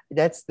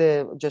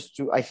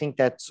 I think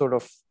that sort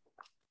of.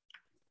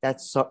 That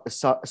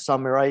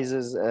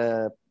summarizes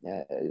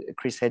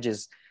Chris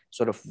Hedges'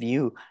 sort of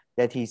view,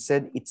 that he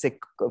said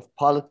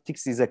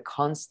politics is a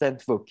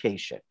constant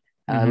vocation.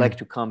 And I'd like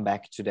to come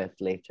back to that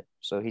later.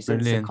 So he said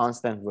It's a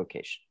constant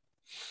vocation.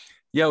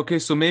 Yeah, okay.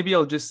 So maybe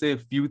I'll just say a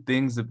few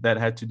things that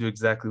had to do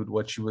exactly with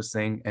what she was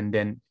saying, and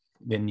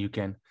then you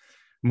can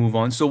move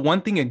on. So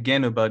one thing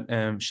again about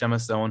Shama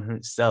Sawant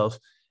herself,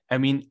 I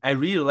mean, I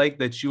really like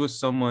that she was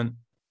someone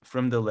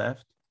from the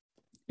left.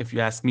 If you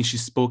ask me, she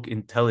spoke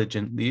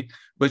intelligently,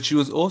 but she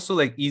was also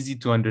easy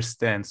to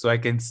understand. So I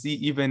can see,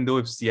 even though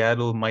if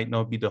Seattle might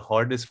not be the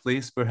hardest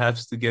place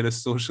perhaps to get a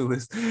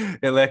socialist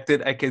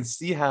elected, I can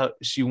see how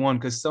she won.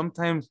 Because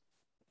sometimes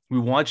we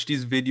watch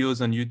these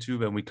videos on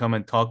YouTube and we come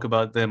and talk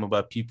about them,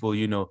 about people,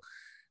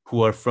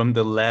 who are from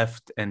the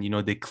left, and,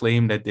 they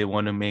claim that they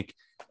want to make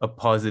a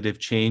positive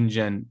change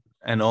and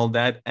all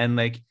that. And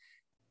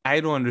I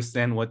don't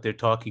understand what they're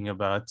talking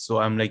about. So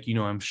I'm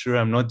I'm sure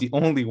I'm not the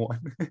only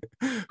one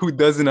who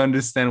doesn't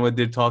understand what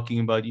they're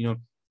talking about,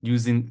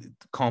 using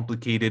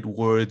complicated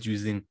words,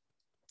 using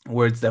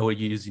words that were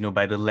used,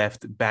 by the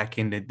left back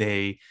in the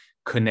day,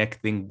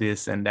 connecting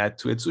this and that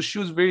to it. So she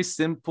was very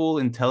simple,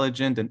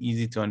 intelligent, and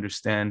easy to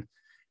understand.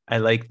 I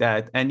like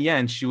that.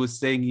 And she was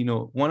saying,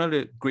 one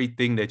other great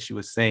thing that she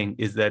was saying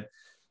is that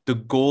the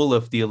goal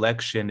of the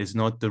election is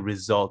not the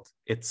result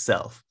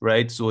itself,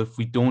 right? So if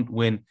we don't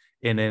win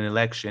in an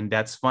election,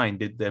 that's fine.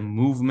 Did the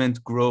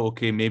movement grow?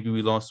 Okay, maybe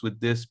we lost with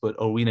this, but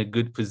are we in a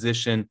good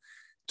position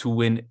to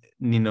win,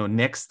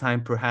 next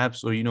time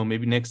perhaps? Or,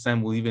 maybe next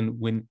time we'll even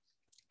win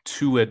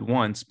two at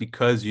once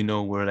because, you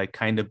know, we're like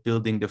kind of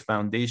building the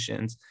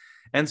foundations.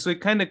 And so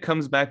it kind of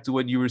comes back to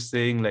what you were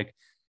saying, like,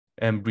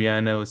 and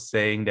Brianna was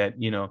saying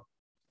that, you know,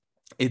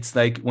 it's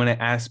like when I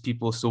ask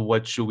people, so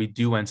what should we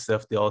do and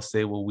stuff, they all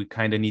say, well, we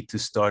kind of need to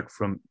start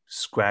from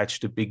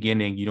scratch, the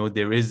beginning. You know,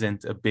 there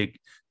isn't a big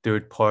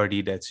third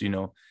party that's, you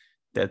know,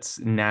 that's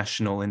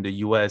national in the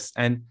US.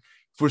 And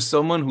for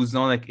someone who's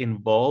not like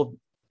involved,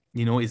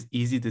 you know, it's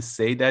easy to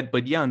say that.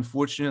 But yeah,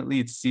 unfortunately,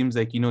 it seems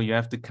like, you know, you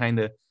have to kind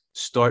of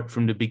start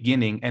from the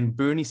beginning. And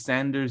Bernie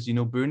Sanders, you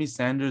know, Bernie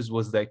Sanders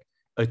was like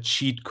a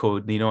cheat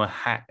code, you know, a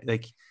hack,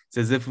 like it's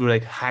as if we're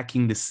like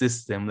hacking the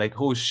system. Like,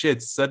 oh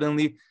shit,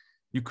 suddenly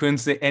you couldn't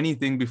say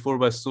anything before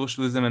about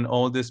socialism and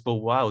all this, but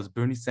wow, is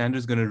Bernie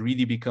Sanders going to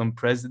really become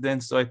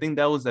president? So I think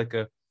that was like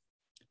a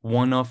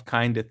one-off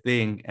kind of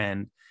thing,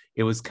 and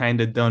it was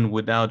kind of done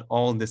without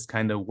all this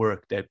kind of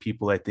work that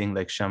people, I think,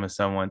 like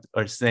Shama-san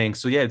are saying.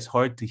 So yeah, it's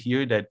hard to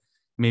hear that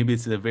maybe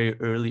it's in the very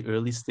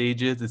early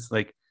stages. It's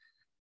like,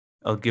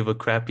 I'll give a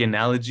crappy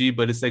analogy,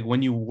 but it's like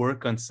when you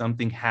work on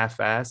something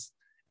half-ass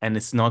and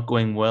it's not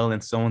going well,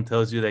 and someone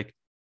tells you like,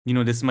 you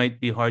know, this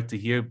might be hard to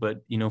hear, but,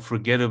 you know,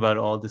 forget about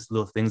all these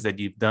little things that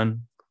you've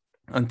done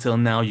until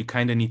now. You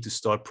kind of need to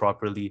start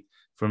properly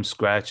from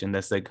scratch. And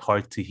that's like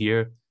hard to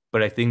hear.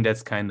 But I think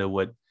that's kind of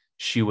what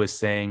she was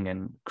saying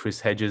and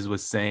Chris Hedges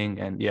was saying.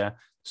 And yeah,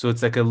 so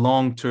it's like a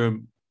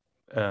long-term,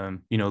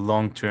 you know,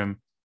 long-term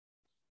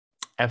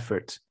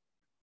effort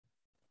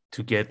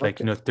to get like,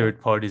 you know, third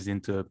parties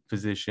into a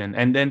position.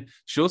 And then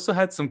she also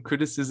had some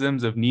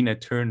criticisms of Nina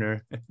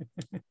Turner,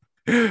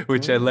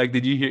 which I like.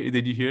 Did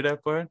you hear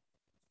that part?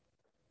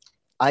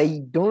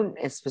 I don't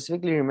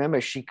specifically remember.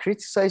 She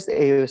criticized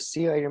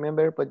AOC, I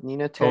remember, but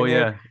Nina Turner. Oh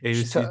yeah,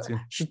 AOC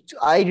too.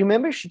 I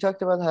remember she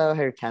talked about how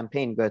her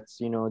campaign got,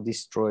 you know,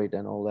 destroyed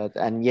and all that.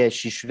 And yeah,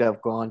 she should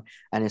have gone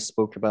and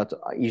spoke about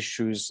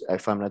issues,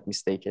 if I'm not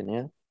mistaken.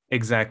 Yeah.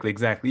 Exactly.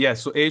 Yeah.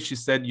 So she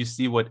said, you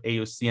see what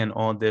AOC and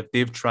all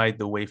they've tried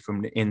the way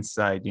from the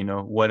inside. You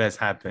know what has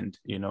happened.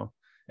 You know,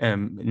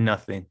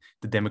 nothing.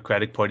 The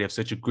Democratic Party have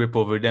such a grip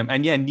over them.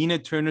 And yeah, Nina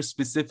Turner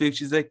specific.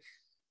 She's like,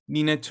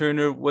 Nina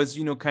Turner was,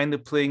 you know, kind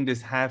of playing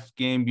this half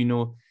game, you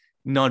know,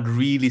 not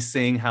really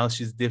saying how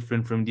she's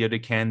different from the other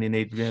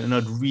candidate,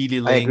 not really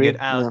laying it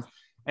out.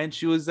 Yeah. And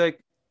she was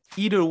like,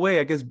 either way,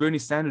 I guess Bernie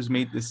Sanders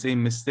made the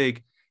same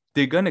mistake.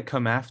 They're going to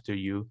come after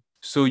you.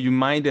 So you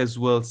might as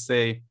well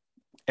say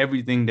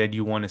everything that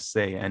you want to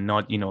say and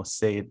not, you know,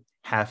 say it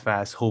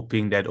half-ass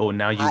hoping that, oh,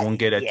 now you won't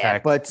get attacked. Yeah,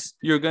 but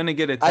you're going to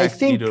get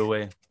attacked either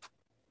way.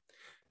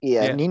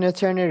 Yeah, Nina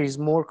Turner is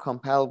more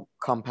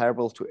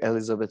comparable to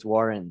Elizabeth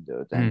Warren,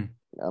 though.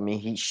 I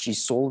mean, she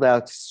sold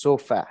out so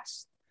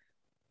fast.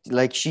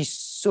 Like, she's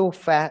so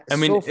fast. I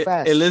mean, so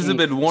fast.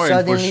 Elizabeth Warren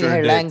suddenly for sure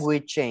her did.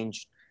 language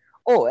changed.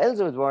 Oh,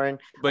 Elizabeth Warren.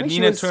 But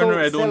Nina Turner,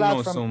 I don't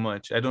know so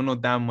much. I don't know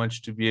that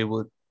much to be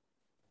able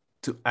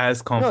to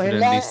as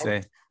confidently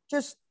say.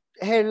 Just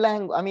her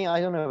language. I mean,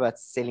 I don't know about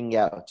selling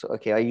out.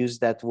 Okay, I use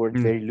that word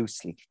very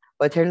loosely.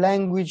 But her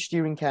language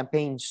during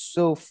campaign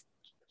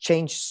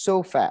changed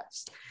so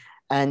fast.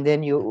 And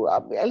then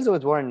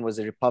Elizabeth Warren was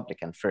a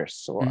Republican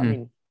first. So, I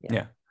mean,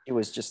 it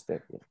was just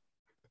there.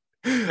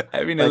 Yeah.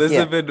 I mean, but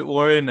Elizabeth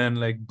Warren and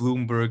like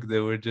Bloomberg, they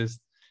were just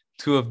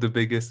two of the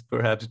biggest,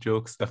 perhaps,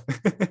 jokes of,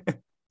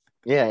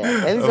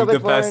 Elizabeth of the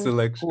Warren, past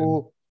election.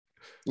 Who,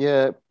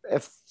 a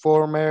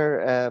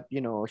former,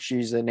 you know,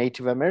 she's a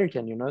Native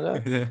American, you know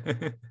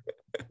that?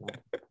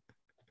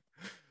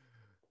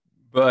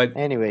 But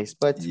anyways,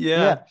 let's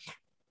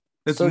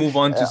move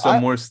on to some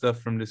more stuff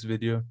from this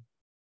video.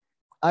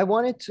 I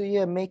wanted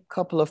to make a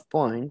couple of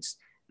points.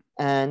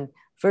 And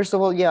first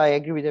of all, I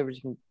agree with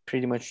everything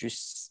pretty much.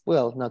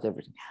 Well, not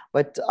everything,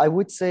 but I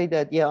would say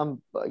that,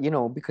 you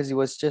know, because it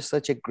was just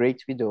such a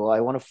great video, I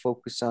want to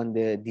focus on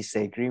the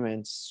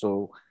disagreements.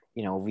 So,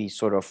 you know, we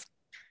sort of,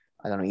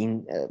 I don't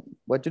know,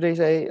 what do they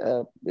say?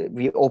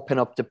 We open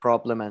up the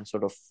problem and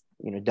sort of,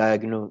 you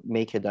know,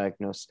 make a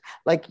diagnosis,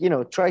 like, you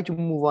know, try to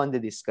move on the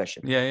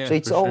discussion. So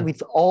it's all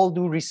with all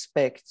due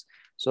respect.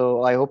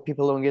 So I hope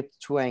people don't get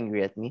too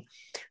angry at me.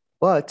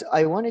 But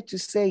I wanted to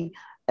say,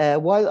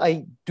 while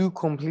I do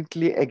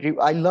completely agree,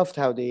 I loved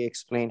how they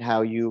explained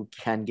how you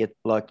can get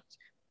blocked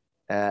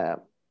from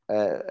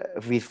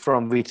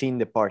within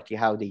the party,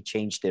 how they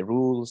change the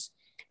rules,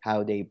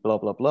 how they blah,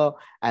 blah, blah.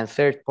 And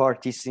third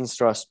party, since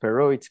Ross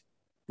Perot, it's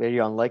very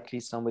unlikely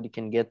somebody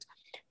can get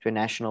to a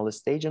national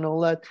stage and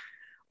all that.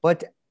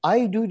 But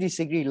I do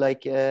disagree.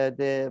 Like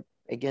the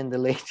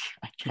lady,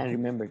 I can't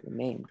remember the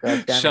name.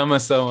 Shama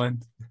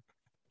Sawant.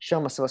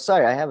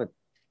 Sorry, I have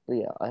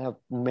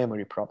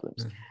memory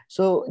problems.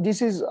 So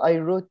I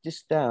wrote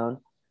this down.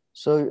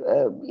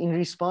 So in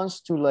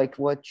response to like,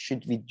 what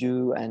should we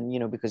do? And, you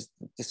know, because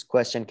this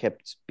question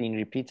kept being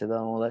repeated and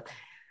all that.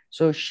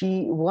 So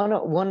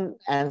one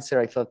answer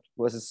I thought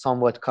was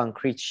somewhat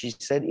concrete. She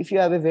said, if you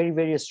have a very,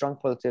 very strong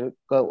political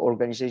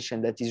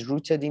organization that is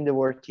rooted in the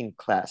working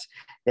class,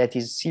 that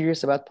is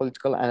serious about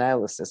political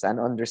analysis and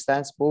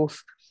understands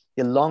both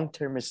the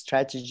long-term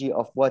strategy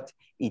of what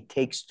it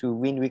takes to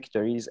win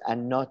victories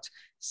and not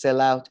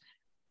sell out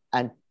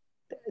and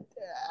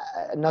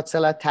not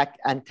sell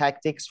and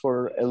tactics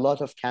for a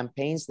lot of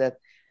campaigns that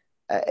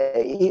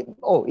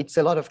it's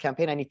a lot of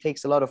campaign and it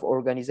takes a lot of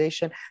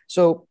organization.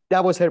 So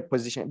that was her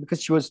position,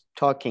 because she was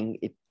talking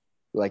it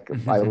like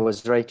I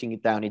was writing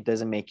it down. It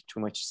doesn't make too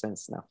much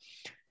sense now.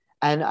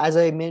 And as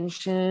I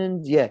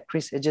mentioned,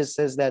 Chris Hedges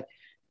says that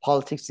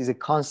politics is a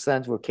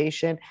constant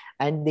vocation,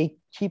 and they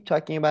keep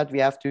talking about we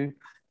have to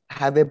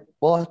have a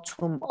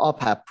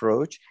bottom-up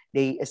approach.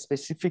 They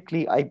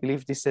specifically, I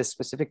believe this is a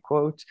specific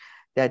quote,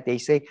 that they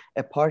say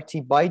a party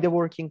by the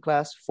working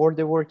class, for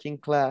the working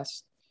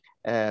class,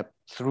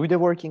 through the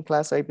working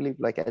class, I believe,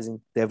 like as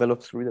in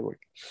developed through the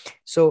work.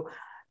 So,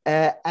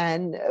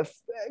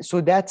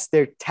 so that's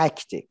their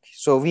tactic.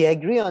 So we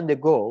agree on the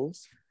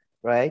goals,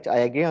 right? I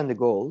agree on the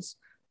goals,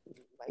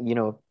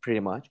 pretty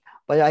much,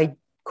 but I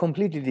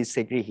completely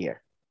disagree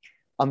here.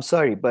 I'm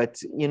sorry,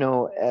 but,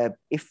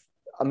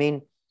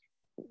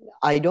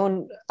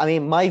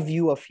 my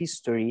view of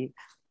history,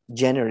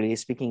 generally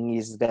speaking,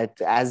 is that,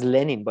 as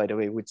Lenin, by the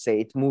way, would say,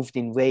 it moved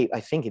in wave.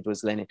 I think it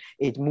was Lenin.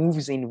 It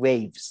moves in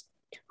waves,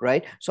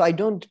 right? So I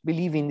don't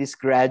believe in this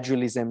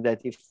gradualism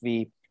that if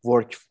we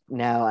work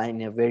now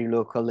in a very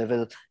local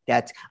level,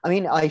 that,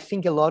 I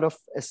think a lot of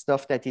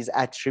stuff that is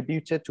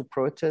attributed to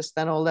protest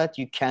and all that,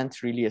 you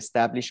can't really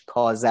establish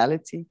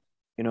causality.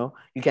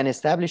 You can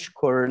establish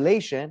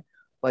correlation,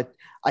 but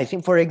I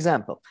think, for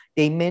example,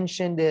 they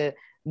mentioned the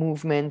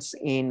movements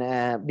in,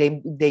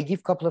 they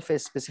give a couple of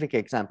specific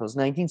examples,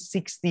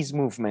 1960s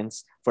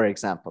movements, for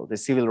example, the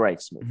civil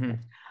rights movement.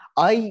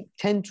 I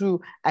tend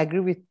to agree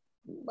with,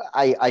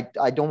 I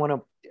don't want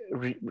to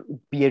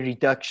be a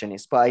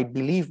reductionist, but I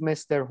believe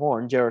Mr.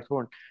 Horn, Gerard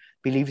Horn,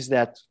 believes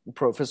that,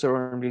 Professor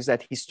Horn believes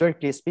that,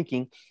 historically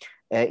speaking,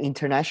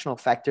 international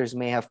factors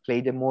may have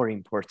played a more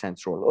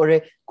important role, or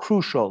a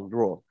crucial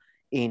role,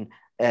 in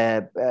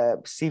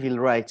civil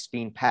rights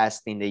being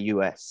passed in the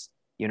US,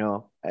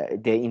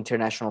 the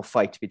international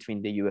fight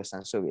between the US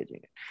and Soviet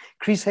Union.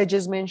 Chris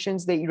Hedges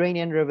mentions the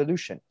Iranian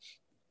Revolution.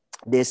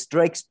 The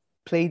strikes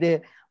played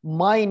a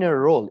minor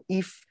role,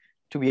 if,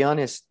 to be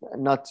honest,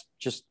 not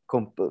just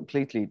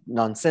completely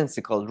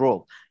nonsensical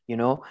role, in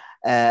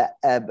the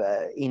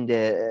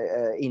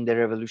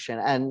revolution.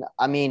 And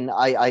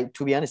I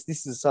to be honest,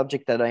 this is a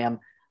subject that I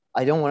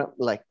don't want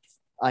to,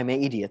 I'm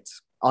an idiot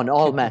on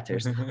all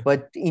matters,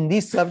 but in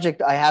this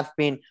subject, I have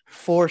been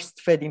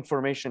force-fed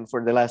information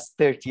for the last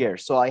 30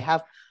 years. So I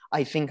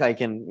think I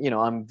can,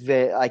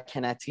 I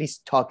can at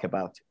least talk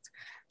about it.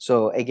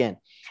 So again,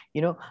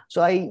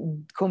 so I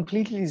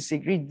completely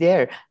disagree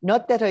there.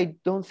 Not that I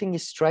don't think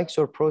strikes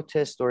or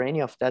protests or any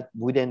of that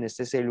wouldn't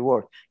necessarily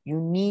work. You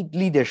need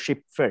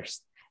leadership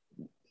first.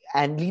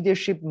 And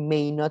leadership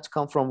may not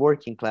come from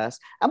working class.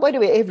 And by the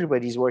way,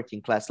 everybody's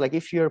working class. Like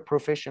if you're a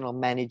professional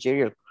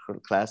managerial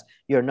class,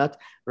 you're not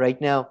right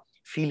now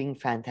feeling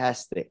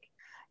fantastic.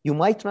 You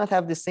might not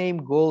have the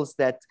same goals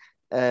that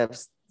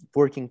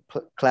working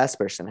class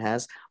person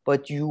has,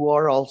 but you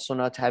are also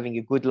not having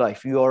a good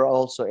life. You are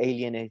also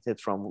alienated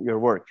from your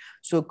work.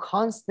 So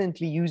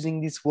constantly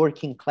using this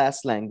working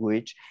class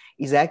language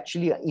is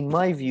actually, in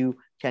my view,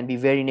 can be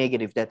very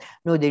negative. That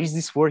no, there is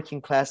this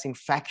working class in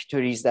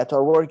factories that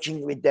are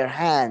working with their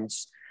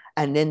hands,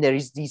 and then there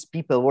is these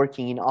people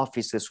working in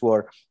offices who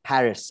are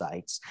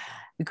parasites.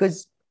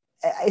 Because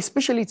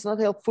especially it's not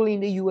helpful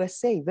in the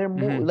USA, where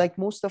like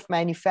most of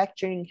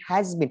manufacturing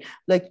has been,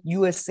 like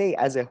USA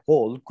as a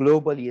whole,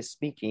 globally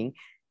speaking,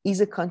 is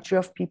a country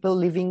of people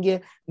living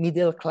a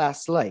middle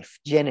class life,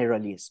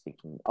 generally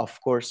speaking. Of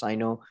course, I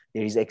know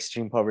there is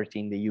extreme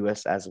poverty in the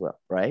US as well,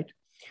 right?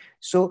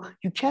 So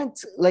you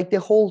can't, like the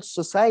whole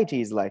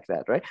society is like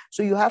that, right?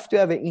 So you have to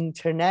have an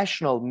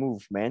international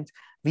movement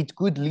with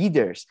good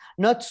leaders,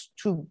 not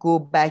to go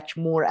back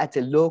more at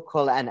a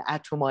local and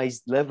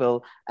atomized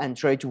level and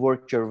try to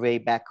work your way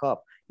back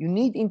up. You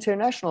need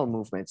international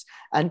movements.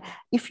 And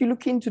if you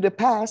look into the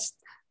past,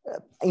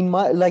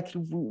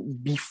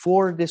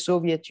 before the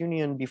Soviet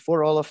Union,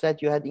 before all of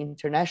that, you had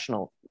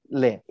international,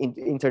 the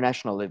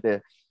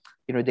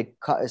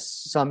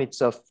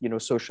summits of,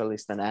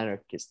 socialist and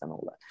anarchist and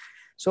all that.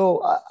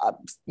 So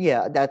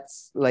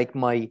that's like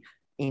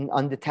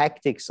on the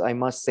tactics, I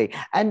must say.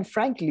 And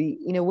frankly,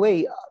 in a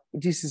way,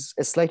 this is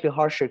a slightly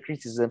harsher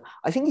criticism.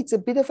 I think it's a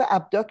bit of an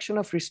abduction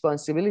of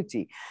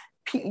responsibility.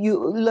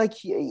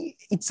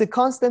 It's a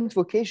constant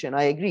vocation,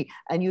 I agree.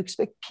 And you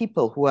expect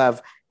people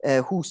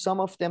who some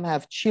of them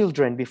have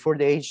children before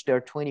the age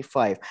they're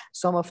 25,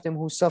 some of them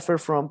who suffer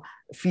from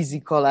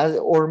physical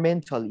or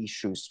mental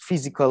issues,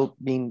 physical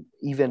being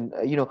even,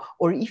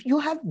 or if you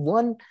have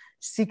one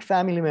sick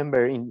family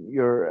member in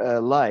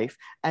your life,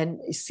 and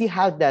see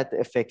how that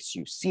affects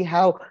you, see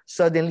how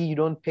suddenly you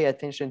don't pay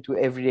attention to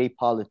everyday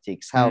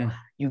politics, how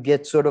you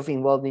get sort of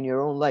involved in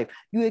your own life.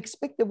 You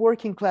expect the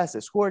working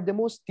classes, who are the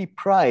most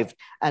deprived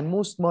and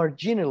most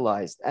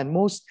marginalized and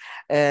most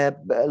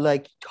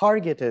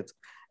targeted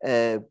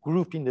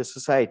group in the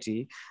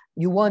society,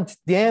 you want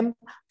them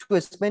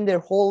to spend their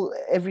whole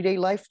everyday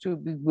life to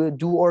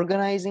do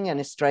organizing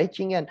and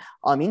striking. And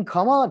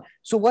come on.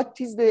 So what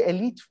are the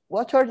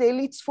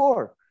elites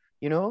for?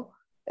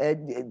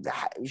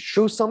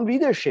 show some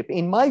leadership.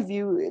 In my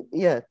view,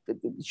 yeah,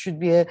 it should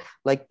be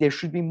there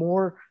should be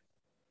more.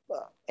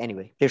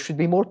 Anyway, there should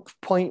be more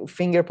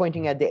finger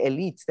pointing at the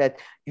elites that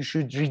you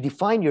should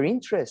redefine your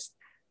interest.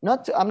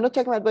 I'm not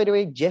talking about, by the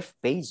way, Jeff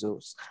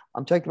Bezos.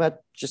 I'm talking about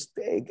just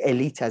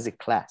elite as a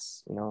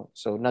class,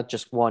 so not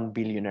just one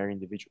billionaire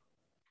individual.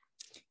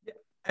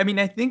 I mean,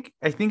 I think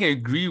I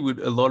agree with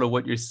a lot of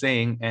what you're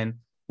saying, and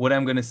what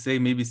I'm gonna say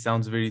maybe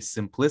sounds very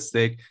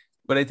simplistic,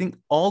 but I think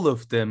all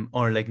of them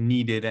are like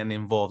needed and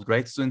involved,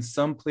 right? So in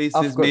some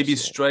places, maybe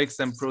strikes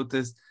and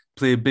protests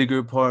play a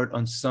bigger part.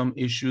 On some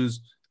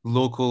issues,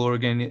 local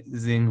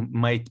organizing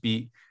might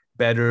be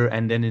better,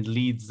 and then it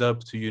leads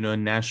up to a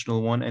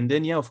national one, and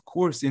then of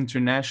course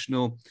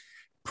international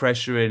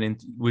pressure,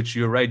 and which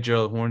you're right,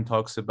 Gerald Horne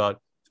talks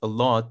about a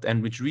lot,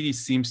 and which really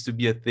seems to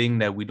be a thing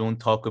that we don't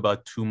talk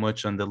about too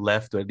much on the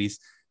left, or at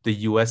least the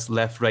US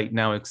left right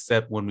now,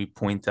 except when we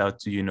point out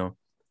to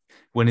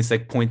when it's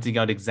like pointing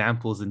out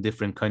examples in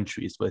different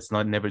countries, but it's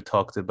not never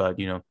talked about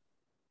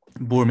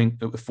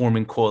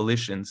forming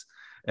coalitions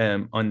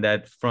on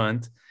that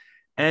front.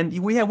 And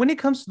when it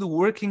comes to the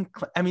working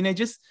I mean,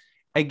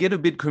 I get a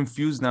bit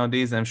confused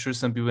nowadays. I'm sure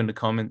some people in the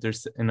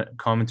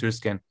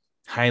commenters can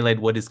highlight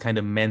what is kind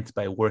of meant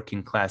by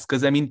working class,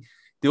 because I mean,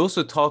 they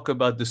also talk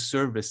about the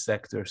service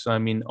sector. So I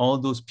mean, all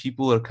those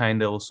people are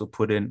kind of also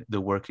put in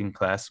the working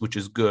class, which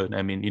is good.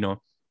 I mean,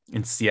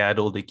 in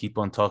Seattle, they keep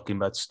on talking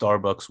about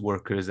Starbucks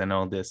workers and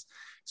all this.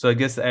 So I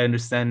guess I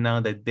understand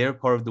now that they're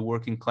part of the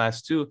working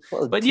class too.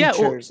 Well, but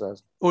teachers,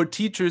 or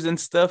teachers and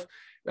stuff.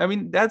 I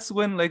mean, that's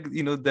when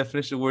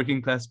definition of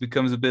working class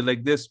becomes a bit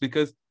like this,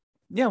 because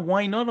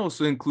why not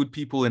also include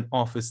people in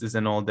offices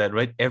and all that,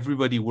 right?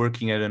 Everybody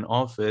working at an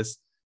office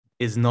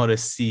is not a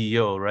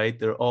CEO, right?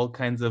 There are all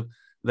kinds of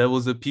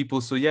levels of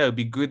people. So it'd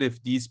be good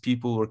if these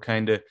people were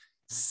kind of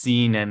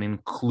seen and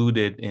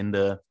included in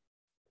the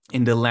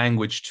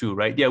language too,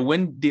 right?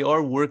 When they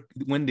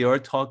are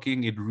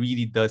talking, it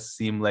really does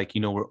seem like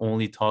we're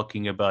only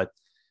talking about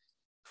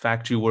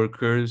factory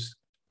workers,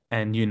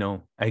 and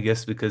I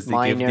guess because they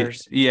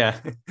miners.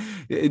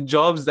 give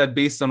jobs that,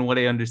 based on what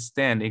I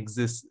understand,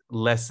 exist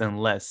less and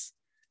less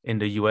in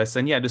the US.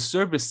 And the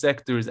service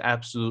sector is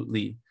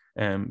absolutely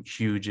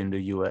huge in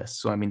the US.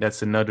 So I mean,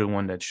 that's another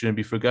one that shouldn't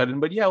be forgotten.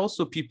 But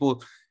also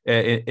people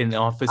in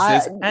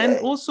offices, and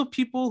also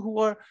people who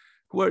are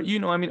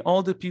I mean,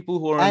 all the people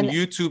who are on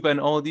YouTube,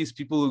 and all these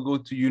people who go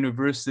to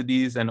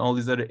universities and all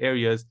these other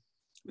areas.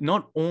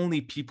 Not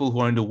only people who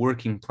are in the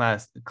working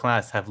class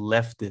have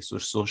leftist or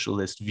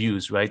socialist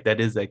views, right? That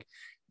is like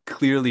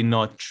clearly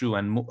not true.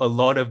 And a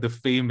lot of the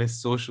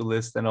famous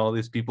socialists and all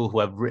these people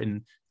who have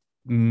written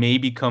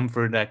maybe come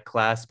from that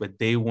class, but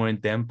they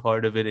weren't them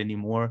part of it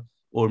anymore,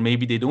 or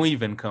maybe they don't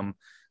even come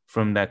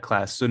from that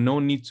class. So no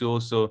need to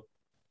also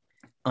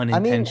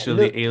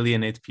unintentionally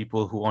alienate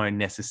people who aren't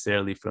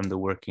necessarily from the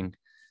working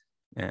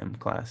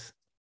class.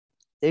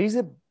 There is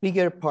a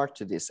bigger part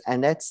to this,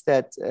 and that's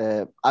that.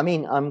 I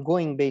mean, I'm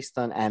going based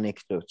on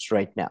anecdotes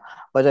right now,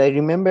 but I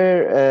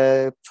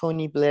remember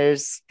Tony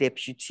Blair's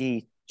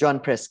deputy, John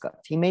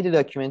Prescott. He made a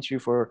documentary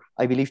for,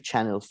 I believe,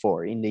 Channel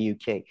 4 in the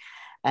UK,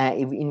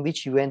 in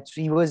which he was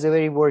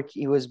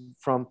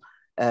from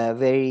a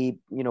very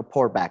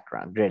poor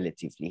background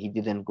relatively. He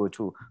didn't go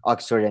to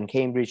Oxford and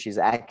Cambridge. His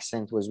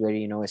accent was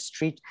very a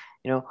street,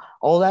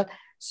 all that.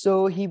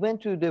 So he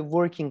went to the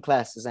working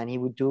classes and he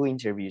would do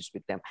interviews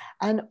with them.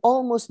 And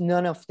almost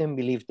none of them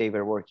believed they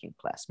were working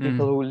class.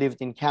 People who lived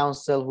in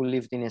council, who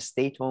lived in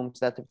estate homes,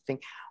 that type of thing.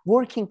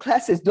 Working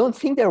classes don't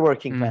think they're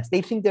working class.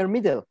 They think they're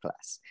middle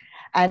class.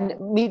 And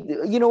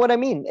you know what I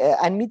mean?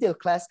 And middle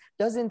class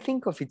doesn't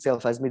think of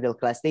itself as middle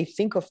class. They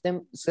think of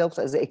themselves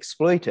as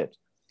exploited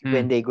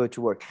when they go to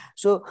work.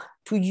 So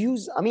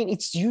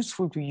it's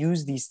useful to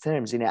use these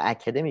terms in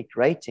academic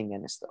writing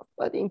and stuff.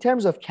 But in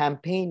terms of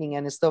campaigning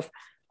and stuff,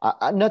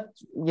 I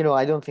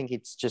don't think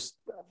it's just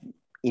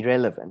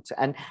irrelevant.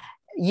 And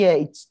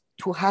it's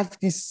to have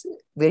this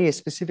very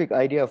specific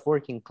idea of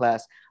working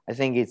class. I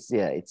think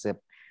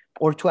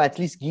or to at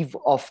least give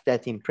off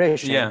that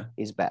impression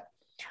is bad.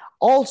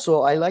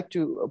 Also, I like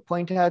to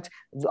point out,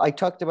 I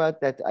talked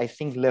about that. I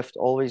think left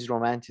always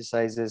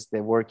romanticizes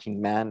the working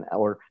man,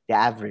 or the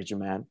average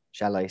man,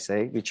 shall I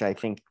say, which I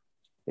think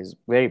is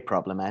very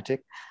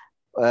problematic.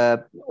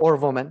 Or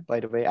woman,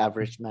 by the way,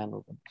 average man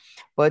or woman.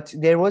 But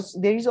there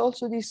is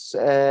also this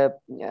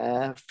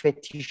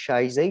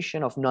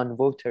fetishization of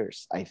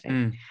non-voters. I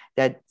think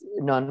that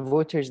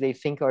non-voters, they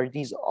think are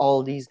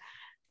all these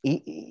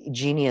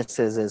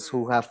geniuses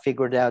who have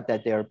figured out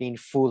that they are being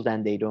fooled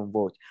and they don't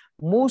vote.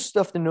 Most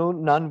of the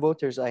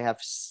non-voters I have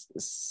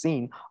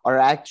seen are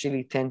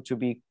actually tend to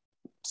be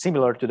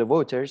similar to the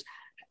voters,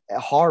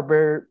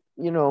 harbor,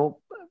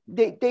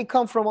 they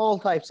come from all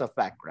types of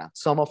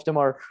backgrounds. Some of them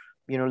are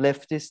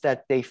leftists,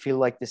 that they feel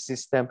like the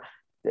system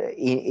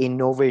in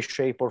no way,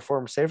 shape or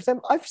form serves them.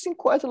 I've seen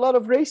quite a lot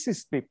of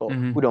racist people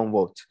who don't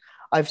vote.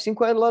 I've seen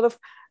quite a lot of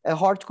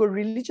hardcore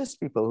religious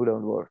people who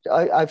don't vote.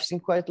 I've seen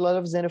quite a lot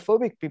of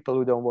xenophobic people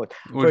who don't vote.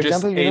 Or For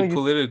just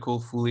example,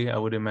 apolitical fully, I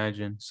would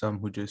imagine. Some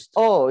who just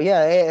oh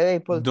yeah,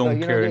 apolitical.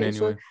 don't care in any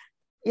So way.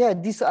 yeah,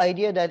 this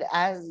idea that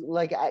as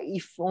like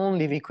if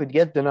only we could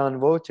get the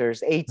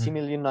non-voters, 80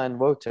 million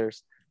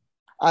non-voters.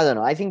 I don't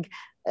know. I think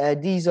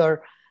these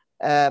are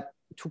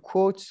to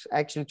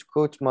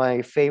quote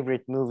my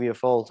favorite movie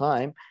of all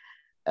time,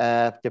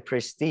 The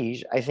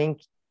Prestige. I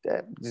think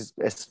this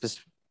is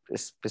a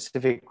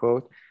specific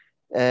quote.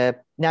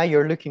 Now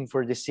you're looking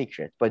for the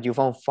secret, but you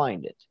won't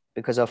find it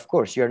because, of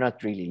course, you're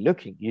not really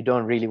looking. You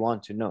don't really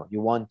want to know.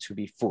 You want to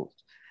be fooled.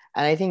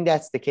 And I think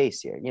that's the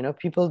case here.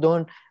 People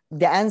don't,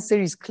 the answer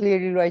is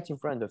clearly right in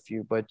front of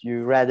you, but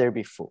you rather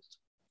be fooled.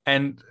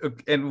 And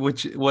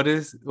what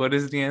is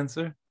the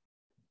answer?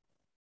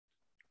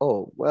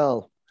 Oh,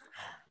 well,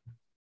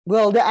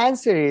 the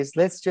answer is,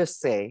 let's just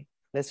say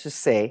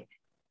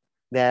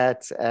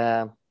that,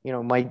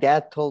 my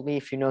dad told me,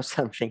 if you know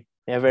something,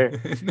 never,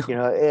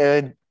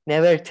 no.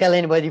 Never tell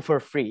anybody for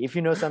free. If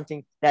you know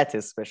something, that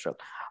is special.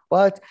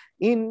 But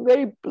in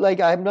very,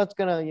 I'm not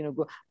gonna,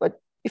 go,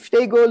 but if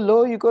they go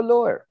low, you go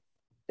lower.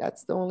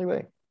 That's the only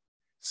way.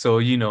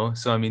 So,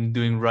 I mean,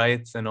 doing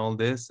riots and all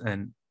this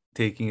and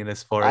taking it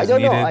as far as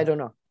needed.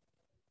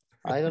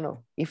 I don't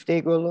know if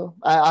they go low.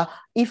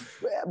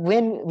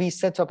 When we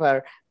set up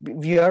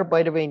we are,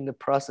 by the way, in the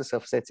process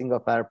of setting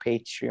up our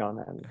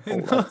Patreon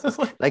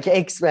and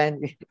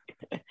expand.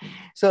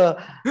 So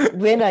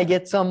when I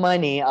get some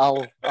money,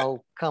 I'll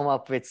come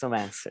up with some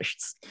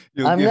answers.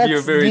 I'm not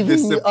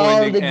giving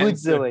all the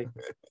goods away.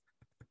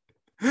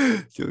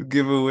 You'll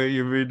give away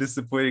your very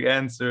disappointing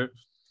answer.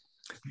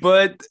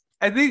 But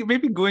I think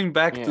maybe going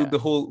back to the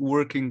whole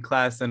working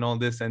class and all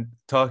this and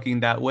talking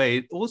that way,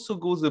 it also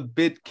goes a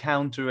bit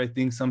counter, I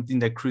think, something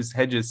that Chris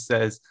Hedges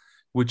says,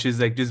 which is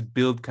just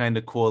build kind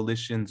of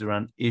coalitions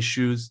around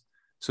issues.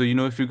 So,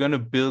 if you're going to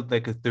build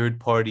a third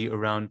party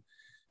around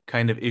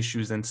kind of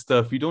issues and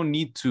stuff, you don't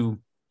need to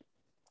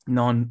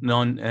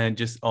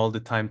just all the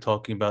time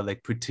talking about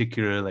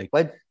particular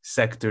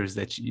sectors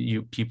that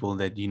people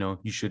that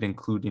you should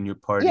include in your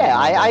party.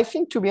 I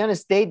think, to be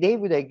honest, they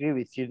would agree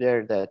with you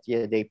there that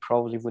they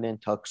probably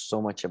wouldn't talk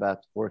so much about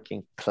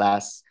working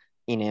class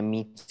in a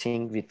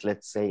meeting with,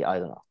 let's say, I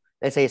don't know,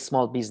 let's say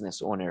small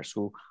business owners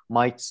who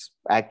might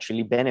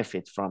actually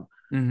benefit from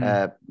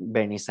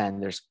Bernie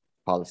Sanders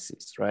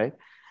policies, right?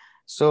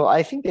 So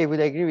I think they would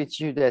agree with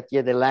you that,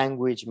 the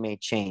language may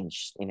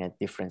change in a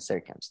different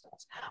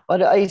circumstance.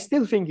 But I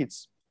still think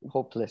it's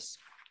hopeless.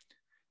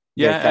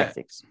 Yeah.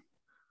 Tactics.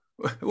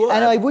 Well,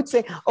 and I would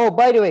say, oh,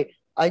 by the way,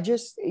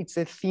 it's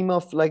a theme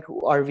of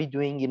are we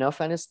doing enough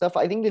and stuff?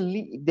 I think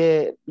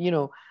the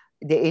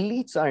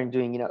elites aren't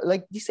doing enough.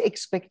 This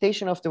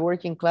expectation of the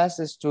working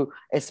classes to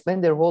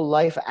spend their whole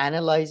life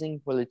analyzing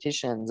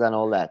politicians and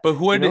all that. But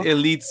who are the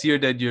elites here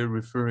that you're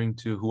referring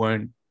to who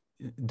aren't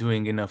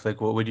doing enough?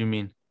 What do you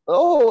mean?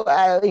 Oh,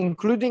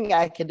 including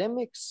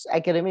academics,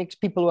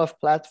 people who have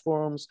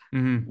platforms,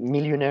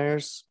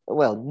 millionaires,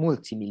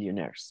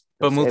 multimillionaires.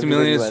 But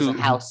multimillionaires who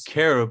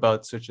care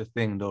about such a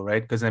thing, though,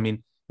 right? Because, I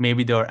mean,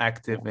 maybe they're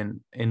active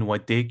in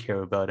what they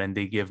care about and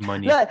they give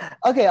money.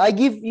 Okay, I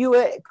give you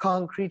a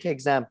concrete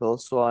example,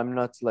 so I'm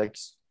not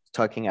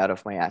talking out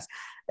of my ass.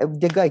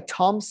 The guy,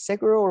 Tom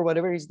Segura or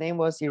whatever his name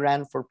was, he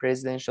ran for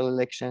presidential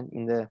election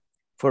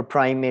for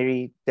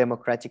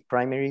Democratic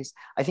primaries.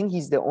 I think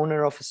he's the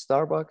owner of a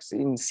Starbucks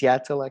in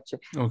Seattle, actually.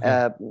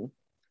 Okay.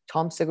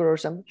 Tom Segura or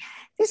something.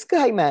 This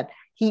guy, man,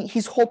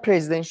 his whole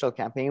presidential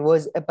campaign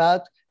was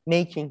about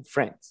making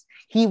friends.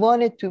 He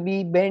wanted to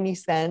be Bernie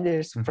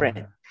Sanders'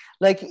 friend.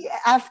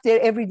 After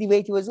every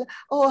debate, he was like,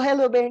 oh,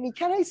 hello, Bernie,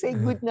 can I say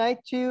good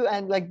night to you?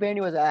 And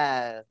Bernie was,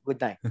 good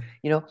night,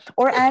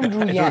 or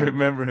Andrew Yang. I don't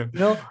remember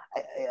him.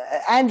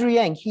 Andrew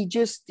Yang, he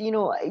just,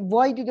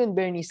 why didn't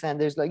Bernie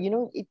Sanders,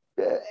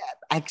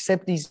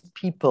 accept these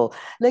people?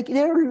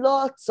 There are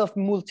lots of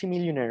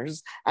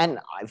multimillionaires, and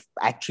I've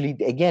actually,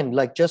 again,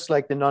 just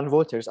like the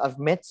non-voters, I've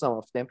met some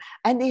of them,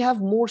 and they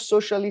have more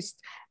socialist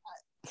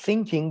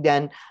thinking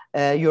than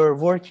your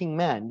working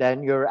man,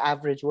 than your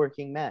average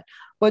working man.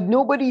 But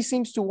nobody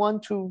seems to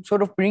want to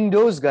sort of bring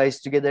those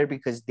guys together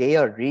because they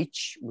are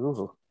rich.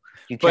 Ooh,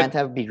 you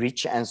can't be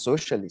rich and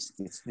socialist.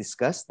 It's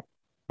disgusting.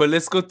 But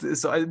let's go to,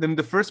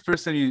 the first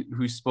person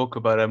who spoke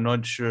about, I'm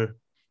not sure.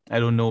 I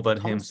don't know about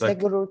him.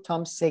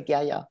 Tom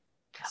Segura.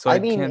 So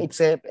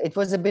it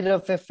was a bit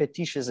of a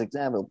fictitious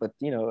example, but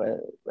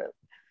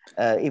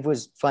it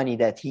was funny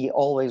that he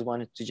always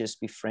wanted to just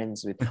be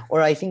friends with,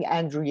 or I think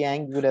Andrew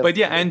Yang would have. But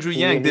Andrew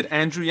Yang, did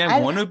Andrew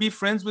Yang want to be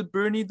friends with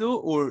Bernie though,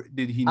 or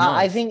did he not?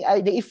 I think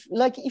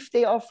if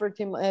they offered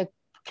him a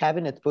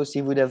cabinet post,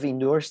 he would have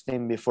endorsed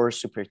him before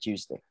Super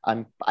Tuesday.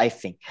 I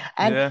think.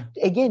 And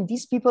again,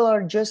 these people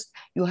are just,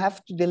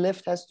 the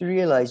left has to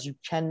realize you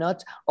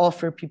cannot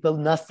offer people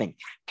nothing.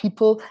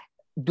 People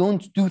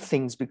don't do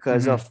things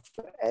because of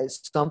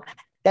some.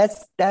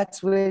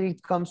 That's where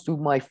it comes to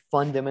my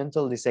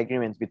fundamental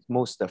disagreement with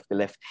most of the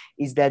left,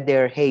 is that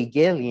they're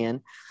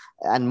Hegelian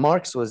and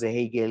Marx was a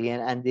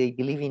Hegelian, and they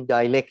believe in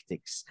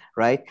dialectics,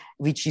 right?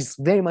 Which is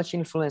very much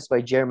influenced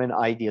by German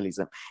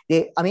idealism.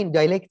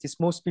 Dialectics,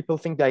 most people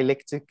think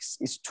dialectics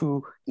is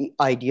two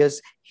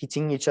ideas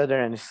hitting each other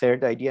and a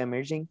third idea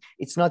emerging.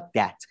 It's not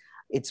that.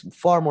 It's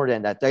far more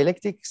than that.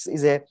 Dialectics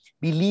is a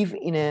belief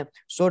in a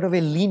sort of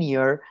a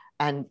linear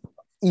and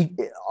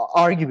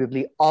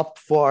arguably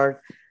upward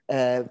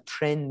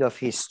trend of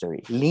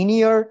history.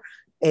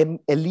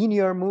 A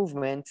linear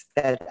movement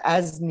that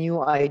as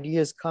new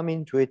ideas come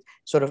into it,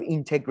 sort of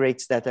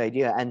integrates that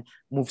idea and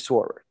moves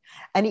forward.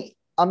 And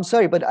I'm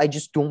sorry, but I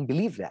just don't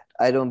believe that.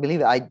 I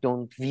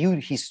don't view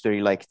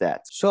history like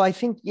that. So I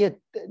think,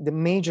 the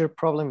major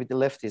problem with the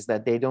left is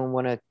that they don't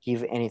want to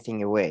give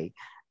anything away.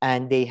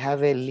 And they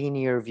have a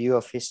linear view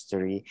of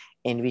history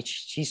in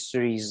which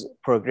history is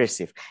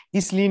progressive.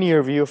 This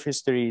linear view of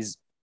history is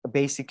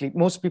basically,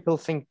 most people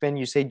think when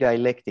you say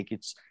dialectic,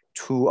 it's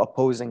two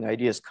opposing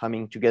ideas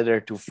coming together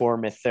to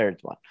form a third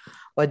one.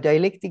 But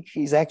dialectic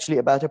is actually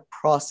about a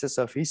process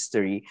of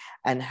history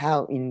and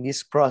how in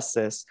this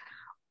process,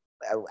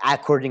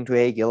 according to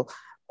Hegel,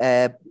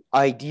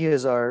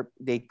 ideas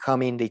they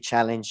come in, they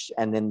challenge,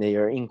 and then they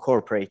are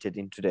incorporated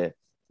into the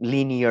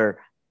linear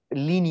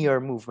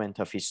movement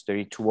of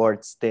history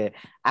towards the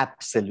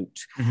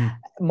absolute. Mm-hmm.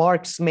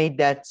 Marx made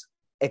that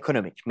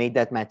economic, made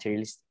that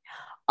materialist.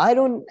 I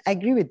don't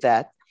agree with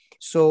that.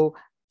 So,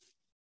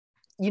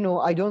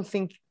 I don't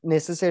think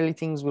necessarily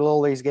things will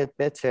always get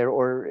better,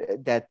 or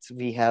that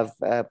we have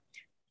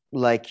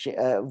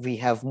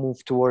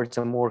moved towards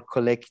a more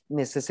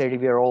necessarily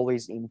we are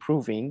always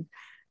improving,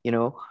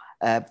 and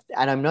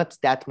I'm not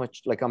that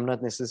much, I'm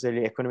not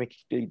necessarily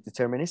economically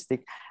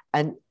deterministic.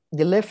 And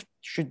the left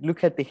should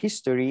look at the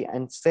history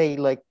and say,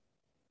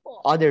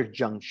 other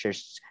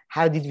junctures,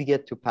 how did we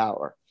get to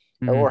power?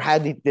 Mm-hmm. Or how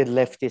did the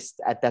leftists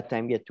at that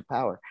time get to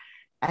power?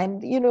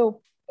 And,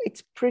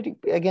 it's pretty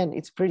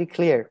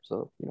clear.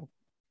 So,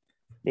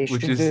 they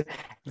should,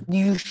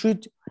 you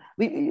should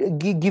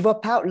give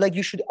up power.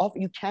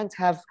 You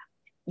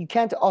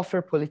can't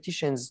offer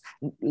politicians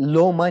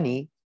low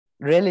money,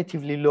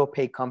 relatively low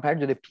pay compared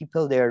to the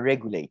people they are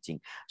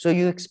regulating. So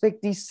you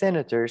expect these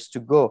senators to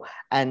go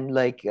and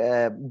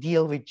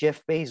deal with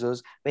Jeff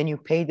Bezos when you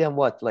pay them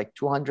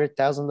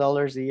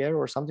 $200,000 a year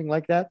or something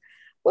like that?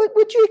 What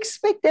would you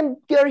expect them?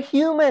 They're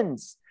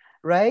humans,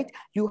 right?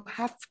 You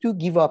have to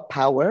give up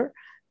power,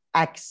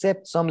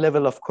 accept some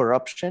level of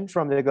corruption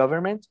from the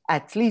government,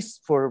 at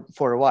least for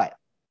a while.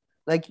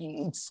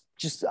 It's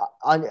just,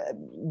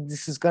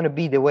 this is going to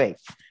be the way.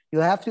 You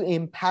have to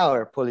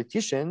empower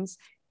politicians.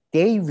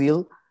 They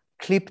will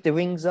clip the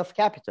wings of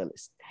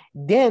capitalists.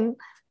 Then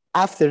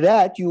after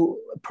that,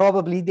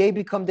 they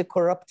become the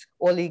corrupt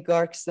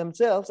oligarchs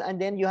themselves, and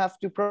then you have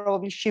to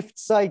probably shift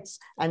sides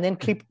and then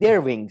clip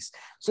their wings.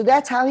 So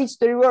that's how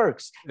history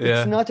works. Yeah.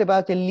 It's not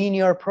about a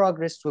linear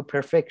progress to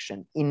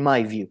perfection, in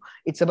my view.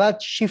 It's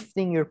about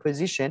shifting your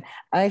position.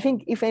 And I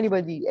think if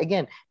anybody,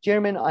 again,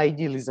 German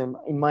idealism,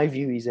 in my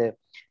view,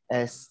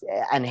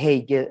 and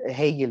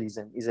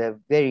Hegelism is a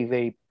very,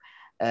 very,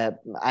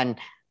 and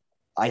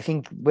I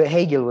think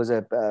Hegel was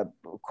a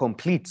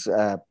complete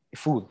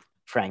fool,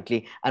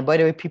 frankly. And by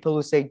the way, people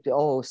who say,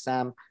 oh,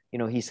 Sam,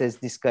 he says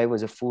this guy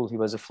was a fool, he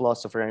was a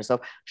philosopher and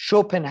stuff.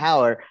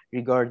 Schopenhauer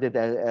regarded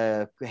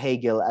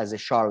Hegel as a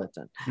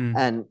charlatan. Mm.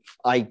 And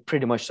I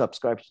pretty much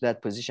subscribe to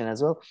that position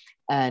as well.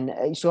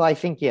 And so I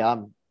think,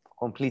 I'm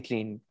completely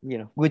in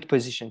good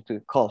position to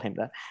call him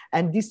that.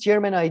 And this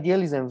German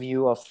idealism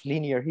view of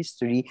linear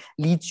history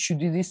leads to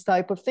this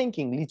type of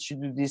thinking, leads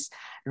to this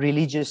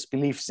religious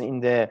beliefs in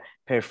the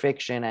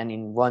perfection and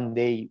in one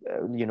day,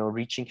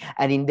 reaching,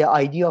 and in the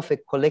idea of a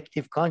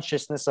collective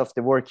consciousness of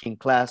the working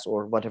class,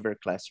 or whatever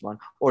class you want,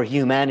 or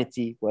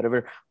humanity,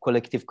 whatever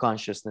collective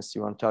consciousness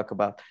you want to talk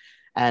about.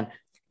 And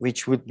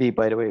which would be,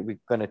 by the way, we're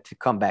going to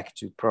come back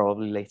to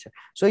probably later.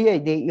 So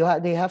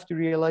they have to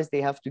realize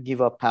they have to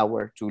give up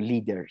power to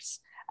leaders.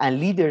 And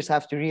leaders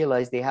have to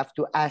realize they have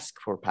to ask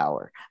for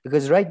power.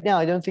 Because right now,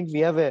 I don't think we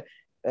have a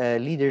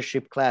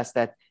leadership class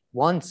that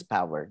wants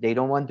power. They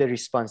don't want the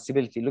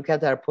responsibility. Look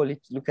at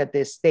look at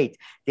the state.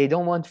 They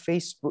don't want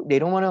Facebook. They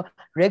don't want to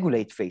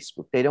regulate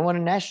Facebook. They don't want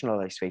to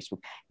nationalize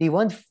Facebook. They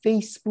want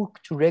Facebook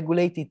to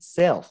regulate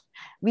itself.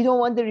 We don't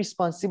want the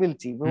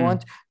responsibility. We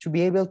want to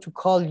be able to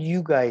call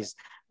you guys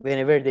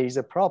whenever there is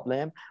a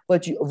problem,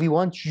 but we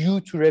want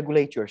you to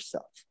regulate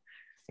yourself.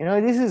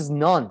 This is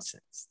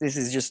nonsense. This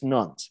is just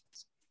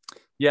nonsense.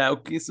 Yeah,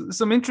 okay. So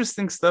some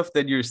interesting stuff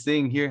that you're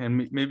saying here,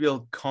 and maybe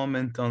I'll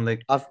comment on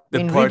I've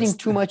been reading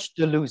too much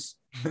to lose.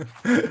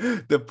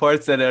 The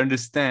parts that I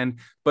understand.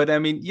 But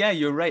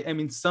you're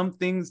right. Some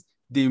things,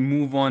 they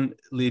move on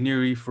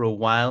linearly for a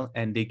while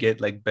and they get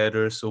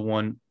better. So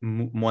one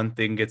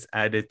thing gets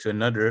added to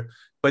another.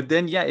 But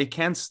then, it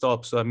can't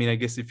stop. So, I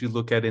guess if you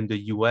look at in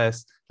the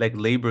US,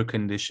 labor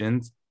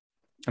conditions,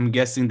 I'm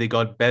guessing they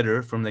got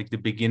better from the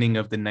beginning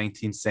of the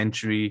 19th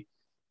century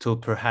till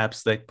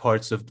perhaps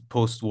parts of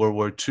post-World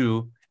War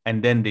II.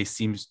 And then they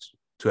seem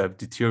to have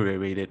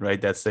deteriorated, right?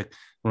 That's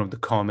one of the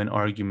common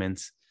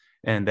arguments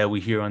and that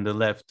we hear on the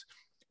left.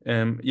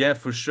 Yeah,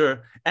 for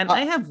sure. And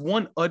I have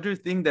one other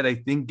thing that I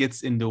think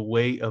gets in the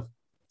way of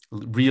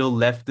real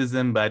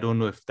leftism, but I don't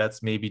know if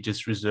that's maybe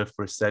just reserved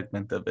for a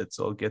segment of it.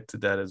 So I'll get to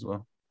that as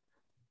well.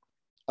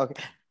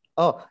 Okay.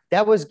 Oh,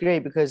 that was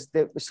great because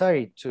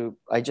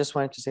I just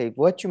wanted to say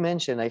what you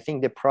mentioned. I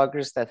think the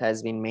progress that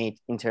has been made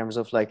in terms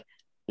of like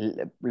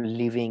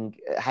living,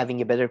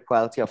 having a better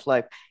quality of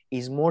life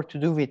is more to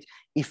do with,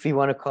 if we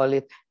want to call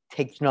it,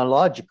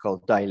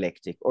 technological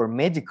dialectic or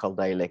medical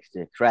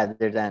dialectic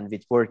rather than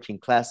with working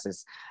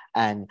classes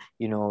and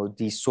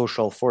these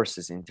social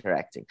forces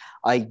interacting.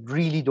 I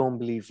really don't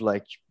believe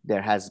like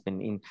there has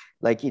been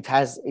it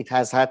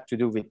has had to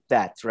do with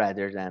that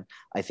rather than,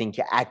 I think,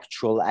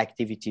 actual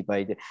activity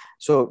by the.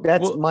 So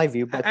that's my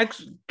view. But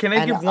actually, can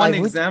I give one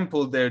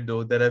example there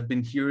though that I've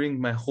been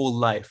hearing my whole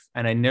life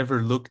and I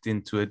never looked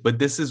into it, but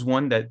this is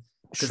one that,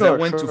 because I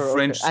went to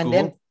French school. And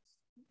then,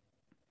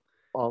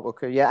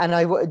 okay, yeah,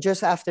 and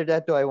just after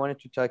that though, I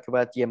wanted to talk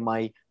about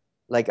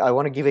I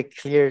want to give a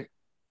clear,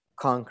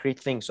 concrete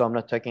thing. So I'm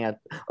not talking about.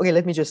 Okay,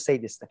 let me just say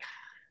this thing.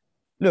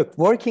 Look,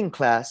 working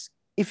class.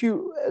 If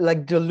you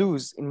like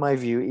Deleuze, in my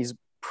view, is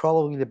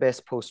probably the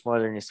best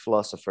postmodernist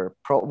philosopher,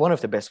 one of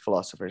the best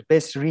philosophers,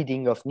 best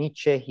reading of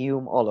Nietzsche,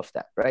 Hume, all of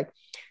that, right?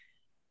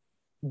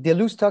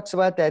 Deleuze talks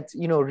about that,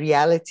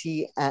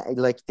 reality,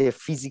 like the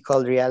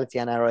physical reality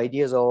and our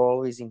ideas are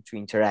always into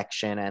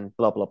interaction and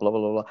blah, blah, blah, blah,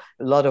 blah, blah.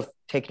 A lot of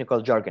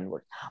technical jargon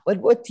words. But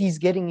what he's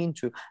getting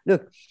into,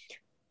 look,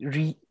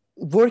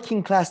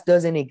 working class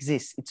doesn't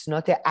exist. It's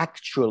not an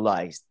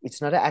actualized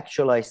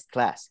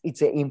class.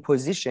 It's an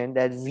imposition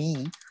that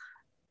we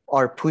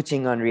are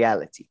putting on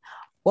reality.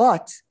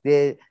 But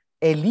the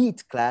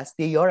elite class,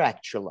 they are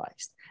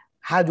actualized.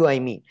 How do I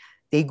mean?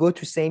 They go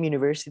to same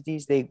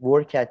universities, they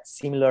work at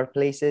similar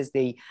places,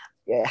 they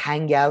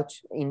hang out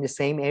in the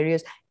same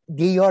areas.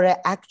 They are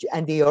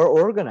and they are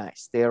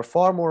organized. They are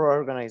far more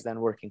organized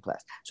than working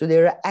class. So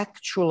they're an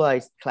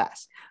actualized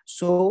class.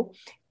 So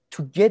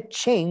to get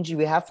change,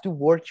 we have to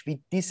work with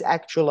this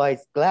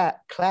actualized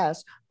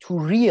class to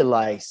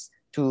realize,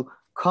 to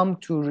come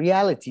to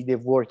reality, the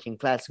working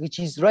class, which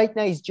is right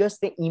now is just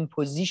the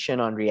imposition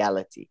on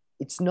reality.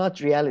 It's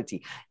not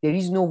reality. There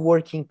is no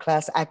working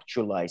class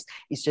actualized.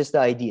 It's just the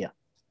idea.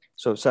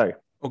 So sorry.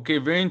 Okay,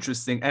 very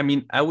interesting. I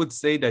mean, I would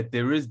say that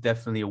there is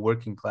definitely a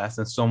working class,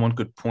 and someone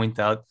could point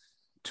out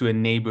to a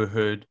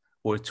neighborhood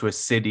or to a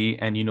city,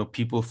 and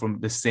people from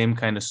the same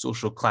kind of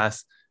social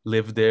class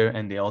live there,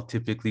 and they all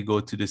typically go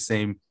to the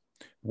same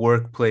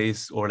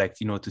workplace or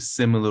to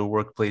similar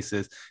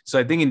workplaces. So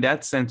I think in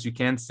that sense, you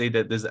can't say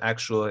that there's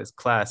actualized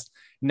class.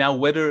 Now,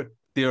 whether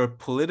they are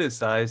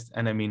politicized,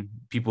 and I mean,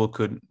 people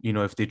could,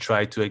 if they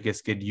try to, I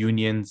guess, get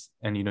unions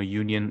and,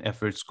 union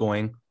efforts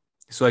going.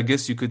 So I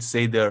guess you could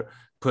say they're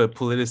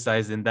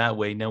politicized in that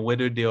way. Now,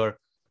 whether they are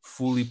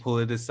fully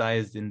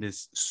politicized in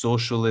this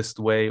socialist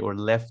way or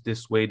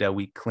leftist way that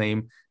we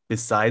claim,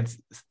 besides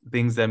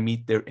things that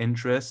meet their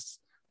interests,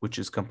 which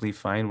is completely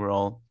fine.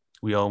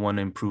 We all want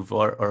to improve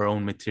our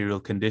own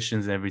material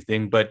conditions and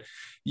everything. But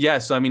yeah,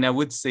 so I mean, I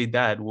would say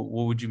that.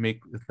 What would you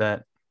make with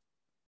that?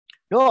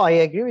 No, I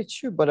agree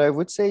with you, but I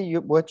would say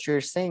what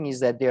you're saying is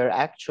that they are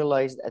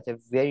actualized at a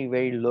very,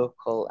 very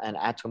local and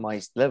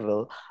atomized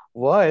level,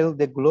 while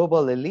the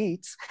global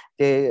elites,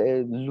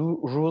 the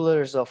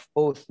rulers of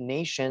both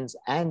nations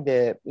and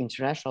the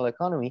international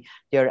economy,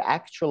 they are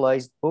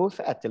actualized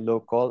both at the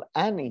local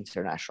and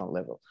international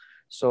level.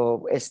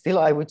 So still,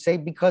 I would say,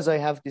 because I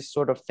have this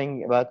sort of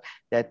thing about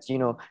that,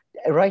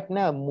 right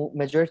now,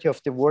 majority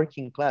of the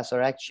working class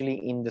are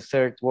actually in the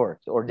third world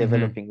or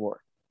developing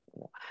world.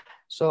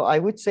 So I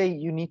would say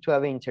you need to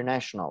have an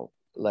international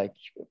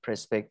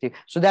perspective.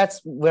 So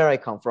that's where I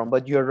come from.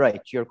 But you're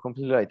right. You're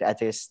completely right.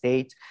 At a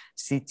state,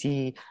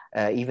 city,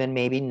 even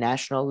maybe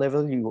national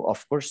level,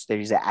 of course, there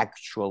is an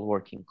actual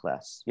working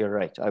class. You're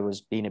right. I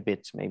was being a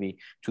bit maybe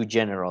too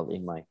general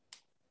in my.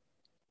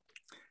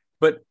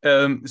 But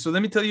so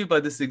let me tell you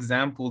about this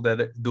example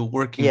that the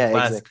working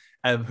class, exactly.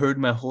 I've heard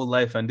my whole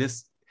life on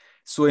this.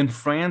 So in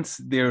France,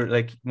 they're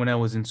when I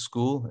was in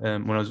school,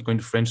 when I was going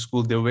to French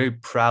school, they're very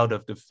proud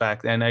of the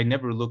fact, and I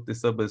never looked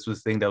this up, but this was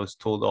a thing that was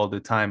told all the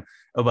time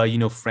about,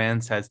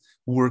 France has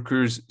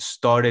workers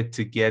started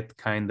to get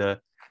kind of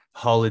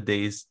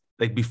holidays,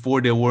 before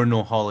there were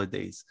no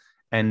holidays.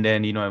 And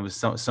then, it was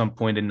some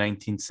point in the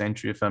 19th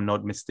century, if I'm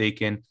not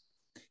mistaken,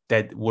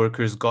 that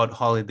workers got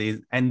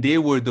holidays, and they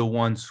were the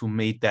ones who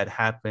made that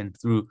happen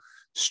through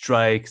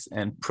strikes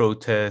and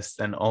protests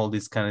and all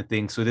these kind of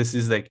things. So this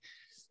is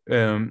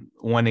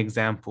one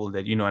example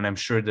that, and I'm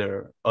sure there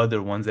are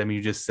other ones. I mean,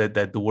 you just said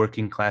that the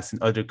working class in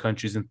other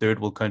countries, in third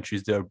world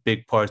countries, there are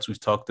big parts we've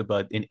talked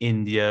about in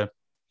India,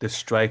 the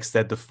strikes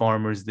that the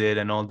farmers did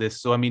and all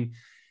this. So, I mean,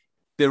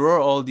 there are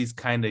all these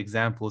kind of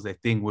examples, I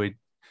think,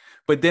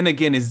 but then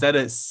again, is that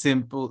a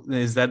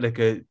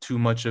too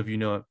much of,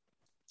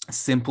 a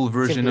simple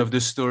version of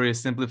the story, a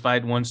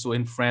simplified one? So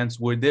in France,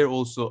 were there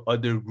also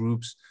other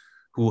groups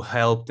who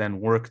helped and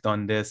worked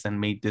on this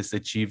and made this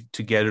achieved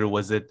together?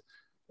 Was it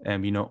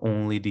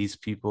only these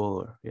people?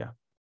 Or yeah.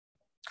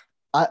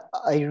 I,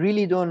 I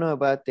really don't know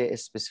about the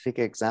specific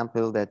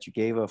example that you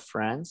gave of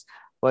France,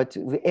 but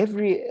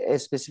every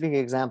specific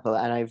example,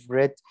 and I've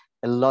read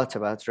a lot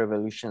about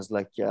revolutions,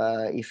 like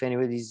if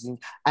anybody's in,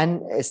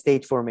 and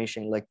state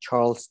formation, like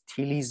Charles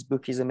Tilly's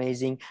book is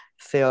amazing.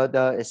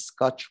 Theoda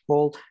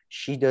Skocpol,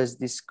 she does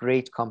this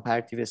great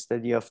comparative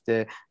study of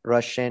the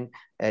Russian,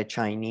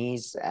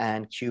 Chinese,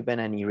 and Cuban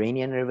and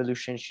Iranian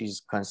revolution.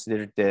 She's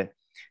considered the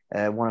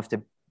one of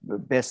the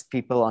best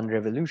people on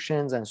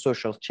revolutions and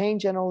social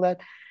change and all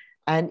that.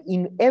 And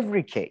in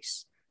every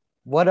case,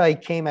 what I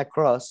came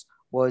across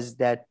was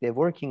that the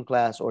working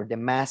class or the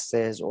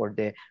masses or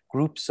the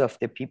groups of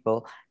the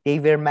people, they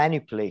were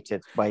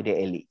manipulated by the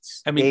elites.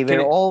 I mean, They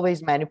were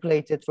always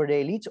manipulated for the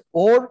elites,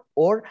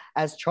 or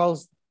as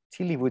Charles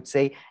Tilly would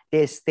say,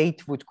 the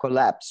state would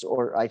collapse.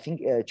 Or I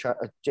think,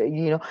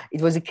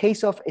 it was a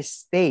case of a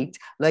state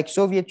like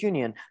Soviet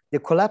Union. The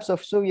collapse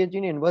of Soviet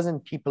Union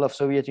wasn't people of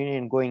Soviet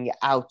Union going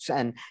out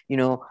and,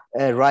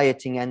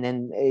 rioting. And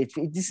then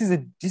this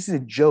is a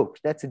joke.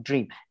 That's a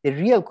dream. The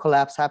real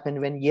collapse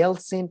happened when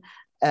Yeltsin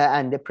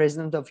and the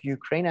president of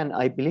Ukraine, and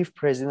I believe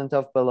president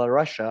of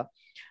Belarus,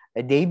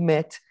 they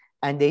met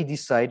and they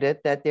decided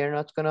that they're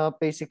not going to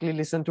basically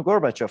listen to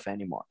Gorbachev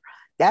anymore.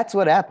 That's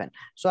what happened.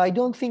 So I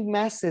don't think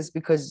masses,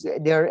 because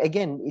they're,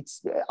 again,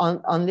 it's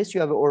unless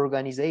you have an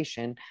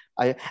organization.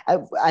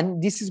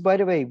 And this is, by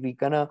the way, we're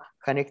gonna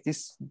connect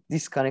this.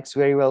 This connects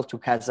very well to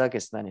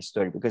Kazakhstan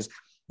story, because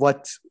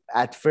what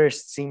at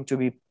first seemed to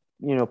be,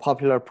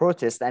 popular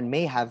protest and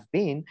may have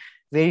been,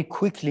 very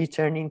quickly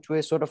turned into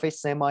a sort of a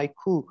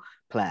semi-coup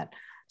plan.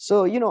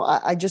 So,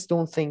 I just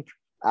don't think,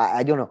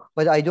 I don't know,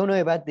 but I don't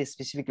know about the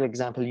specific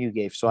example you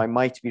gave. So I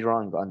might be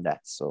wrong on that.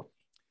 So.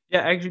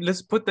 Yeah, actually,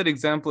 let's put that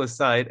example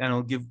aside and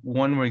I'll give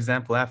one more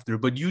example after.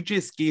 But you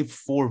just gave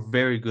 4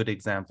 very good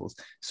examples.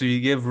 So you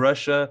give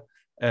Russia,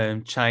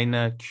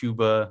 China,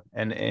 Cuba,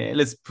 and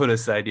let's put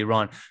aside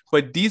Iran.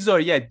 But these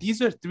are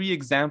 3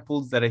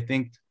 examples that I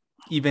think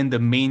even the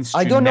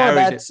mainstream I don't know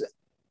narrative...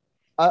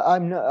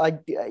 I'm not,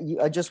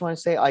 I just want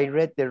to say I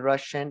read the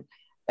Russian,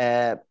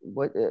 the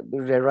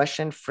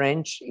Russian,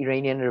 French,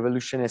 Iranian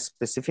revolution,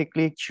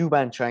 specifically Cuba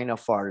and China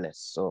far less.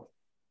 So.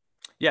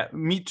 Yeah,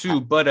 me too.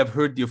 But I've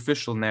heard the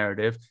official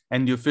narrative,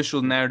 and the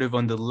official narrative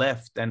on the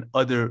left and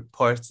other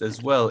parts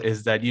as well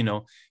is that,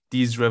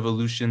 these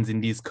revolutions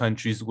in these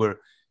countries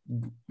were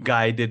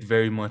guided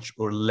very much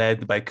or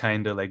led by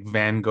kind of like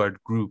vanguard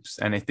groups.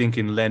 And I think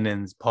in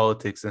Lenin's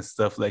politics and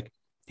stuff, like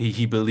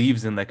he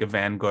believes in like a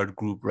vanguard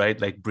group, right?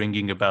 Like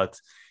bringing about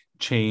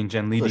change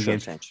and leading it.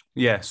 Change.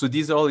 Yeah. So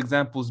these are all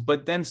examples.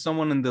 But then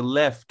someone on the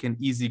left can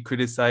easily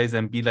criticize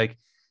and be like,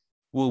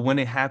 well, when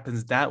it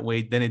happens that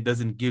way, then it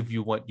doesn't give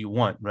you what you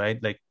want,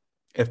 right? Like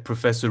if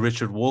Professor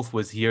Richard Wolff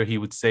was here, he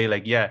would say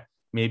like, yeah,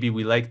 maybe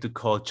we like to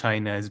call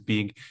China as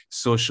being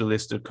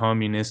socialist or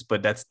communist,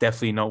 but that's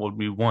definitely not what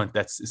we want.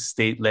 That's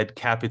state-led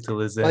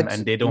capitalism, but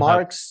and they don't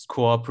have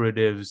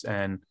cooperatives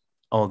and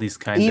all these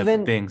kinds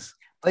of things.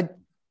 But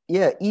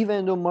yeah,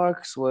 even though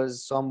Marx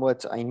was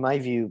somewhat, in my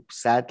view,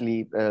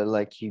 sadly,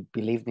 like he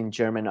believed in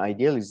German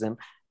idealism,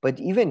 but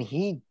even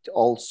he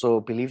also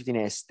believed in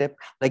a step,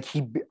 like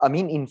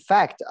in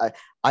fact,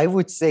 I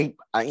would say,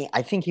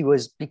 I think he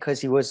was,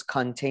 because he was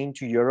contained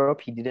to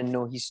Europe, he didn't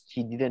know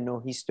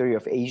history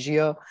of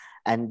Asia.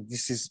 And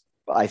this is,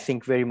 I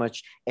think, very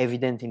much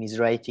evident in his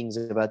writings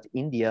about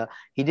India.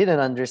 He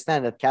didn't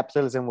understand that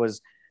capitalism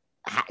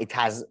it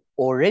has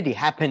already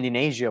happened in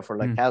Asia for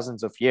like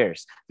thousands of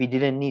years. We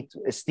didn't need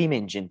a steam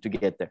engine to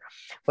get there.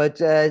 But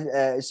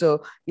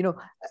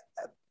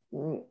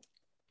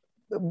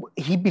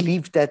he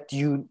believed that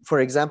for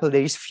example,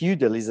 there is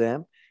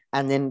feudalism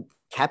and then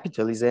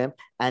capitalism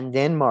and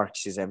then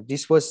Marxism.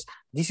 This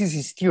is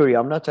his theory.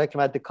 I'm not talking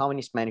about the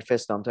Communist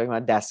Manifesto. I'm talking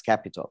about Das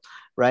Kapital,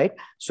 right?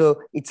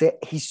 So it's a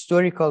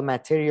historical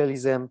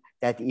materialism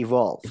that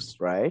evolves,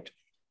 right?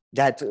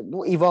 That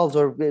evolves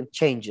or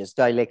changes,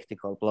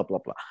 dialectical, blah, blah,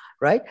 blah,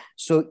 right?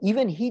 So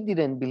even he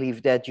didn't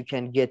believe that you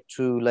can get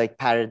to like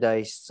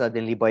paradise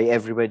suddenly by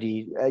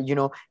everybody,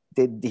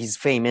 his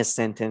famous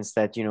sentence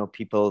that,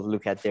 people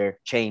look at their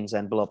chains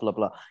and blah, blah,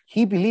 blah.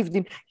 He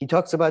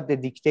talks about the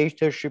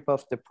dictatorship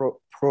of the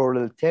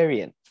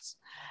proletarians.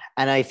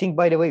 And I think,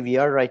 by the way, we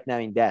are right now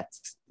in that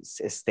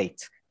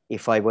state.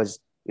 If I was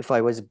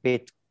a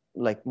bit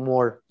like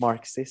more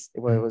Marxist,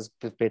 if I was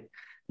a bit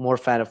more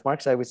fan of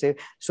Marx, I would say.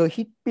 So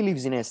he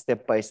believes in a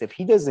step by step.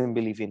 He doesn't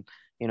believe in,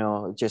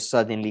 just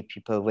suddenly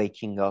people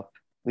waking up,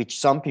 which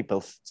some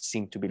people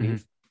seem to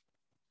believe.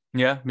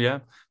 Yeah.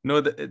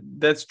 No,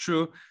 that's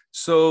true.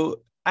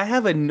 So I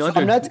have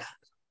another.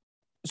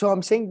 So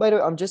I'm saying, by the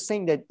way, I'm just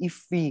saying that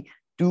if we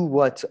do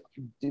what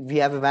we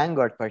have a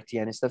vanguard party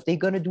and stuff, they're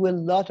going to do a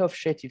lot of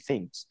shitty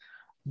things,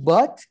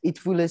 but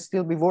it will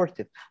still be worth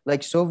it.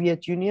 Like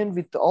Soviet Union,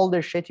 with all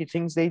their shitty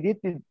things they did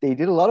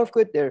a lot of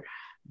good. Their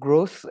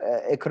growth,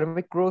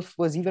 economic growth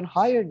was even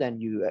higher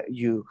than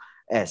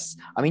US.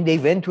 I mean, they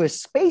went to a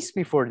space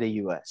before the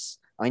US.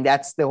 I mean,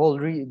 that's the whole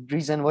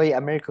reason why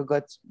America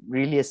got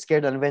really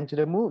scared and went to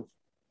the moon.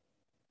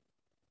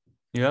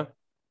 Yeah.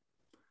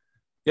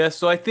 Yeah,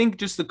 so I think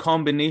just the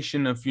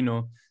combination of,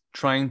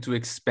 trying to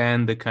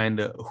expand the kind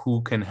of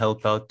who can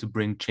help out to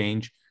bring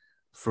change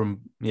from,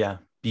 yeah,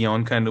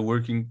 beyond kind of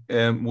working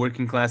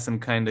class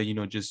and kind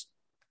of, just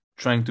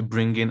trying to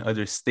bring in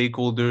other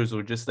stakeholders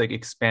or just like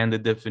expand the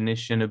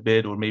definition a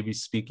bit or maybe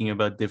speaking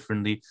about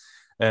differently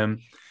um,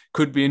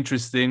 could be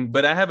interesting.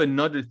 But I have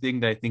another thing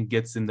that I think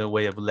gets in the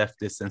way of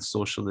leftists and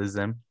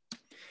socialism.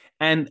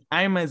 And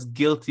I'm as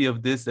guilty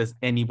of this as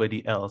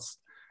anybody else.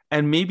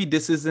 And maybe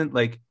this isn't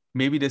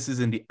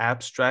the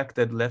abstract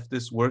that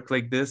leftists work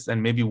like this.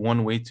 And maybe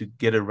one way to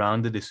get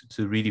around it is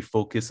to really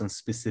focus on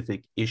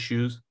specific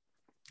issues,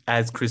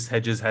 as Chris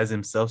Hedges has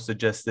himself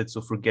suggested.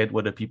 So forget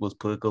what are people's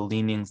political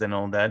leanings and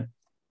all that,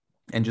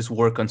 and just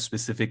work on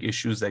specific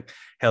issues like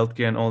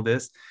healthcare and all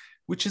this,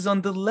 which is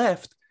on the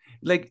left.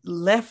 Like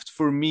left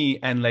for me,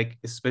 and like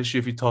especially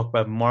if you talk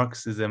about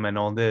Marxism and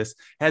all this,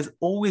 has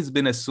always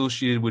been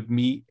associated with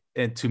me,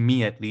 and to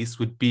me at least,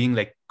 with being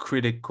like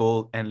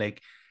critical and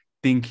like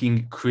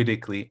thinking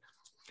critically.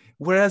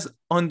 Whereas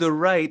on the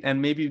right,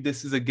 and maybe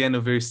this is again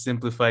a very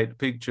simplified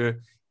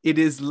picture, it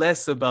is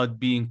less about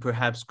being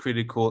perhaps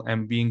critical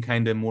and being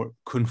kind of more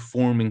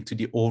conforming to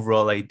the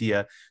overall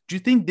idea. Do you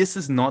think this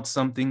is not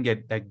something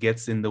that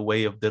gets in the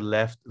way of the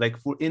left? Like,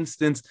 for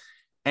instance,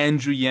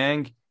 Andrew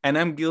Yang, and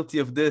I'm guilty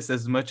of this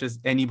as much as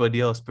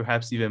anybody else,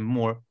 perhaps even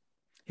more.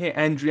 Hey,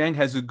 Andrew Yang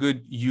has a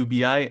good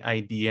UBI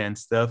idea and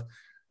stuff,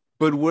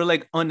 but we're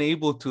like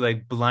unable to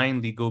like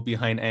blindly go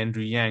behind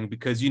Andrew Yang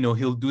because,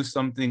 he'll do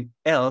something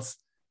else.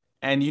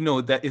 And,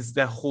 that is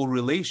that whole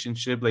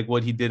relationship, like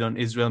what he did on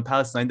Israel and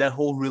Palestine, that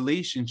whole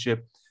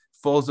relationship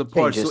falls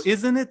apart. So Changes.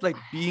 isn't it like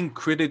being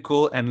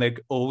critical and like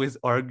always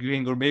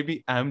arguing, or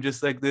maybe I'm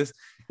just like this?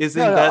 No,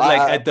 Isn't no, that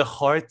like at the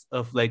heart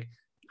of like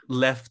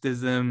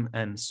leftism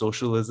and I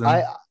socialism?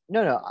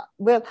 no.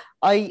 Well,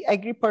 I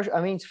agree. I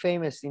mean, it's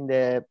famous in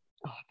the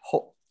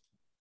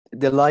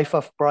life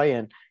of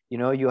Brian.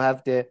 You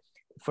have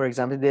for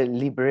example, the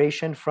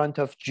Liberation Front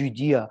of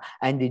Judea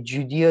and the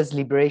Judea's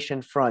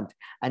Liberation Front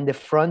and the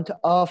front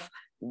of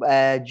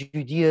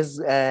Judea's,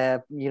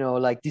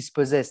 like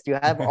dispossessed. You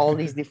have all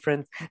these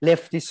different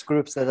leftist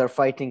groups that are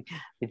fighting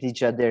with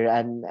each other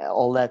and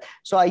all that.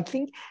 So I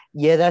think,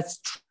 yeah,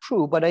 that's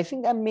true. But I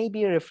think that may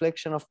be a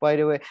reflection of, by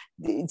the way,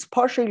 it's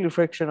partially a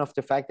reflection of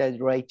the fact that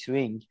right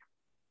wing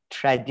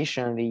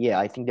traditionally, yeah,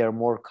 I think they're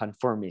more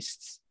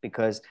conformists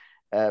because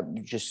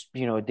just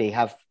they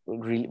have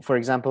for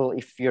example,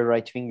 if you're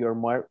right wing, you're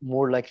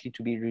more likely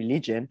to be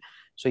religion,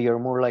 so you're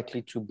more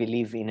likely to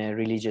believe in a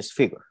religious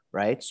figure,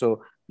 right?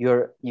 So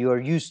you're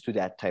used to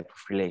that type of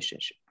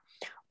relationship.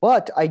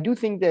 But I do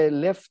think the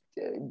left,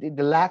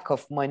 the lack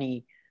of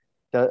money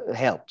that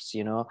helps.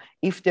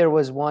 If there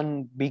was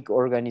one big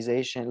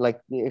organization, like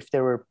if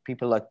there were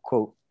people like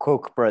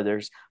Koch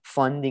brothers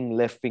funding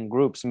left-wing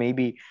groups,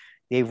 maybe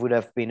they would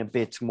have been a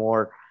bit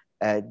more,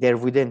 there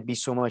wouldn't be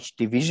so much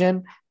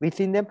division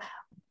within them.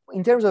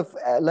 In terms of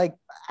like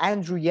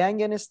Andrew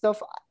Yang and stuff,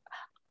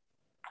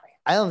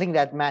 I don't think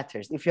that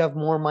matters. If you have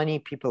more money,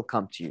 people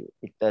come to you.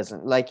 It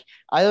doesn't, like,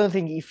 I don't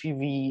think if you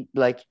be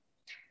like,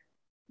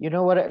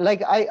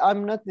 like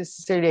I'm not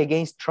necessarily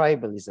against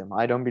tribalism.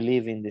 I don't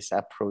believe in this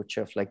approach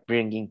of like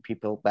bringing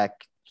people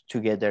back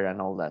together and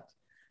all that,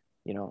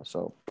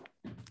 so.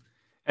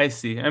 I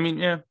see. I mean,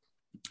 yeah,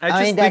 I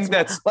I mean, just think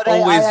that's but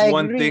always I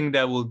one agree. thing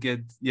that will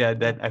get, yeah,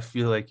 that I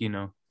feel like,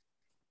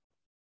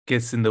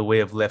 gets in the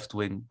way of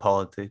left-wing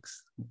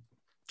politics,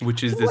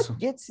 which I is think this. what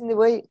gets in the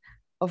way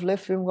of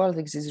left-wing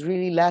politics is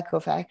really lack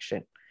of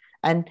action.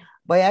 And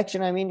by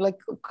action, I mean, like,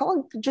 come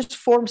on, just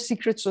form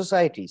secret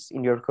societies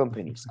in your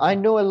companies. I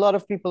know a lot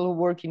of people who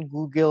work in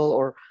Google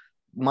or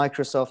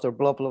Microsoft or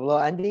blah, blah,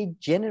 blah, and they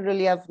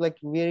generally have like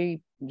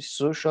very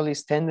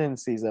socialist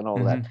tendencies and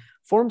all that. Mhm.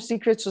 Form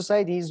secret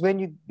societies. When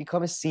you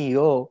become a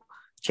CEO,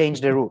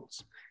 change the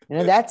rules.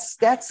 That's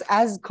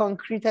as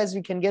concrete as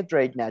we can get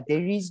right now.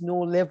 There is no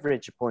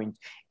leverage point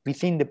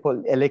within the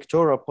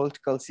electoral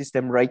political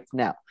system right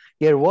now.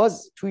 There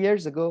was 2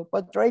 years ago,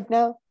 but right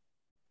now,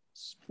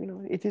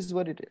 it is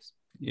what it is.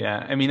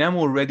 Yeah, I mean, I'm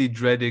already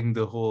dreading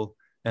the whole,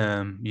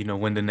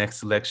 when the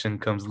next election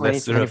comes,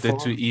 lesser of the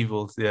two 2024.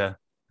 evils. Yeah.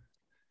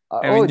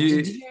 I Oh, mean,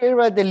 did you hear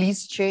about the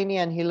Liz Cheney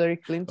and Hillary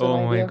Clinton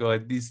oh my idea?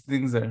 God, these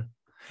things are.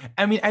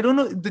 I mean, I don't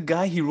know the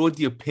guy he wrote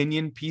the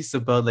opinion piece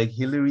about like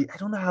Hillary. I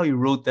don't know how he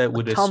wrote that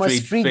with a Thomas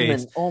straight face.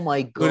 Friedman. Oh my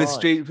With a God.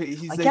 straight face,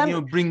 he's I like,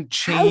 can't. bring How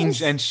change,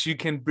 is and she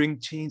can bring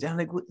change. I'm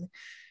like,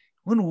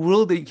 what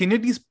world? Can you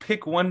at least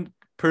pick one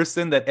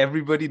person that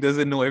everybody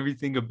doesn't know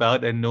everything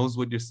about and knows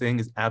what you're saying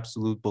is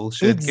absolute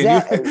bullshit? Can you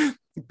exactly?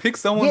 pick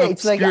someone Yeah,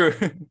 it's like,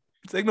 obscure?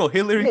 It's like, no,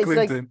 Hillary yeah, it's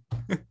like, Clinton.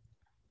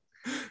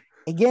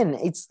 again,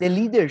 it's the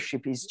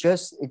leadership is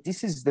just,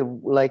 this is the,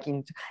 like,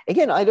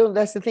 again, I don't,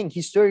 that's the thing,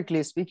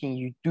 historically speaking,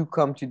 you do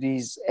come to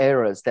these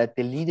eras that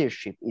the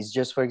leadership is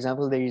just, for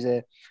example, there is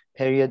a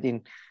period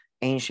in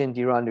ancient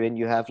Iran when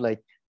you have like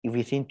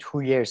within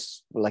 2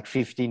 years like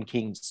 15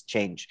 kings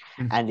change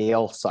and they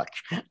all suck.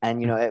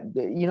 And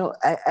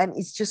and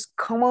it's just,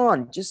 come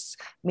on, just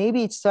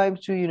maybe it's time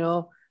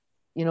to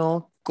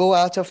go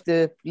out of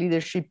the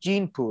leadership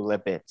gene pool a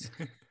bit.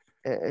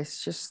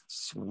 It's just,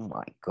 oh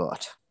my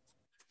God.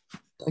 I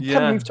can't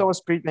Yeah. believe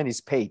Thomas Friedman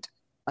is paid.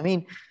 I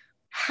mean,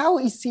 how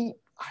is he?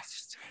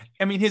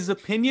 I mean, his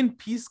opinion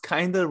piece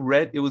kind of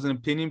read, it was an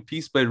opinion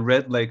piece, but it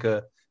read like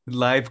a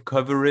live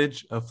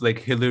coverage of like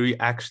Hillary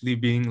actually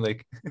being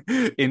like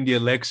in the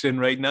election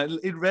right now.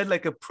 It read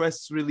like a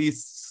press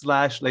release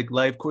slash like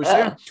live course.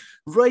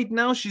 Right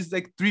now, she's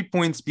like 3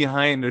 points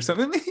behind or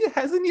something. It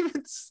hasn't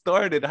even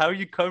started. How are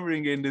you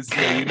covering it in this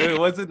way? You know, it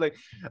wasn't like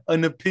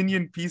an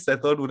opinion piece. I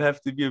thought would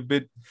have to be a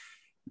bit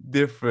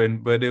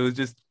different, but it was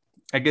just,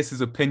 I guess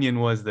his opinion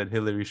was that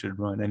Hillary should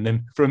run. And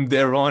then from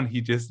there on,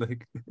 he just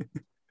like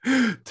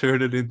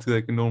turned it into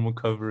like a normal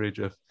coverage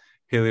of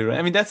Hillary.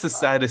 I mean, that's the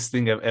saddest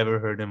thing I've ever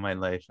heard in my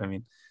life. I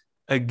mean,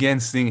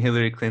 again, seeing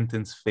Hillary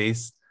Clinton's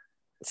face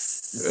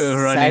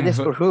running.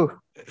 Saddest for who?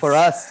 For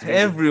us.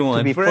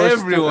 Everyone. For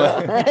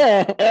everyone.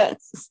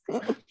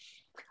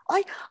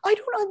 I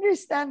don't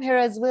understand her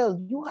as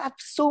well. You have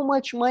so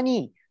much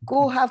money.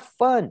 Go have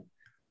fun.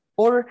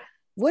 Or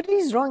what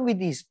is wrong with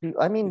these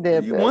people? I mean,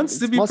 he wants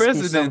to be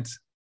president.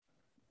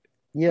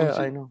 Yeah,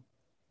 I know.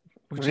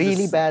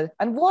 Really bad.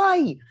 And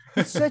why?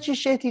 It's such a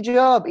shitty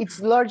job. It's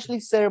largely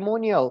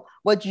ceremonial.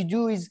 What you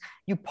do is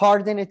you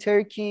pardon a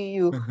turkey,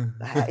 you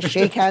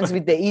shake hands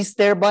with the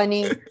Easter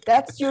bunny.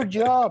 That's your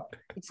job.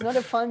 It's not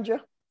a fun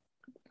job.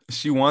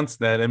 She wants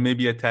that, and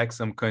maybe attack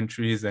some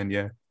countries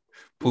and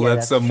pull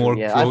out some more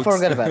quotes. I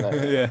forgot about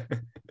that.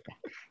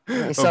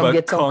 Some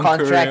get some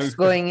contracts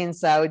going in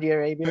Saudi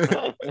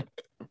Arabia.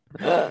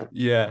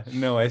 Yeah,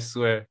 no, I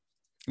swear.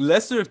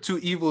 Lesser of two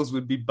evils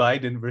would be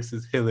Biden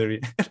versus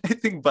Hillary. I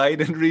think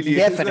Biden really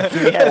definitely,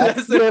 is.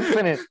 That's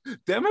definite.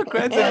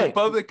 Democrats and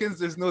Republicans,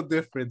 there's no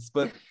difference.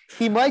 But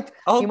he might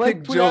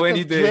pick pull Joe out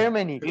any of day.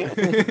 Germany.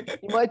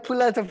 He might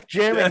pull out of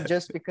Germany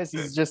just because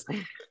he's just.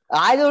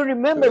 I don't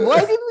remember.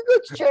 Why did we go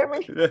to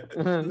Germany?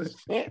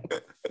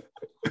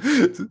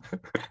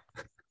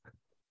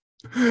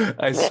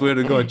 I swear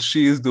to God,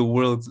 she is the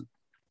world's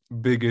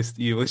biggest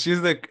evil.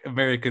 She's like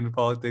American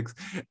politics.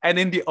 And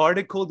in the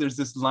article, there's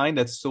this line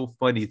that's so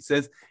funny. It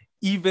says,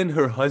 even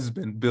her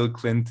husband, Bill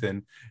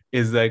Clinton,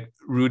 is like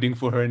rooting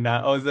for her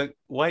now. I was like,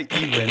 why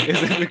even?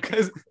 Is it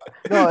because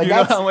you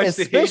know how much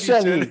they hate each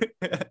other?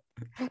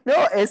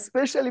 No,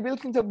 especially Bill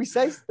Clinton,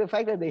 besides the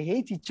fact that they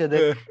hate each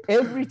other,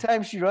 every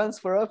time she runs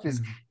for office,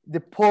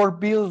 the poor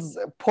Bill's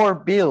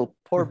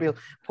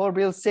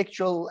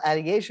sexual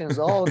allegations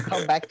all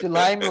come back to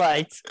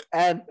limelight.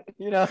 And,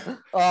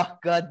 oh,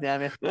 God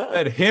damn it.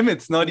 At him,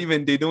 it's not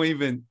even, they don't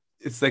even,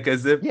 it's like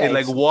as if it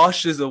like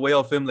washes away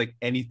of him like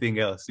anything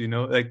else,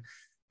 like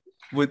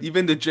with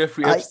even the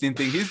Jeffrey Epstein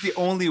thing, he's the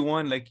only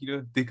one, like,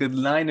 they could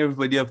line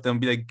everybody up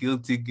and be like,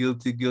 guilty,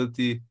 guilty,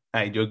 guilty.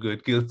 Hey, you're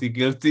good. Guilty,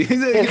 guilty.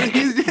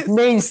 He's just,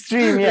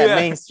 mainstream,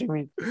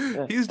 mainstream.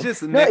 Yeah. He's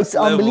just next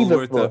level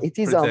worth of it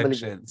is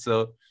protection. Unbelievable.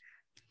 So,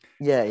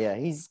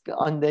 he's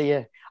on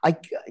the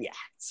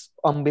it's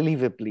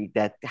unbelievably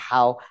that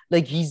how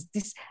like he's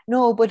this.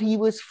 No, but he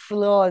was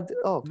flawed.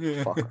 Oh,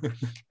 fuck.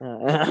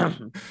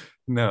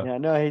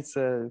 No, it's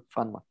a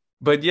fun one.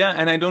 But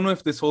and I don't know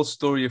if this whole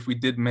story, if we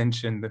did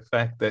mention the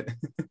fact that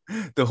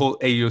the whole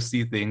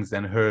AOC things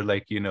and her,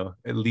 like,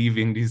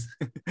 leaving these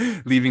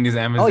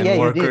Amazon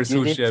workers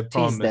who she had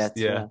promised.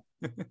 That,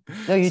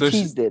 No, you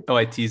teased it. Oh,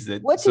 I teased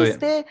it. What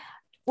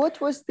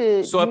was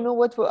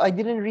the, I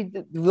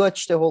didn't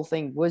watch the whole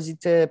thing. Was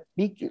it a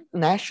big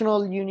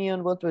national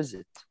union? What was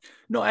it?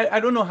 No,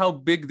 I don't know how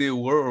big they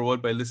were or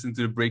what, but I listened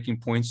to the Breaking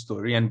Point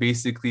story, and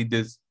basically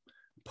this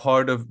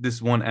part of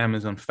this one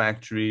Amazon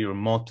factory or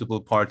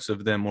multiple parts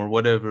of them or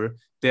whatever,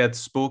 they had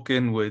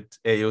spoken with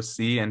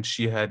AOC and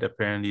she had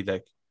apparently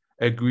like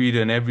agreed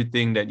on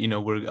everything that,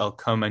 I'll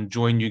come and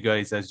join you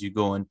guys as you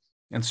go and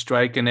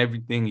strike and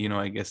everything,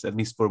 I guess at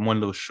least for one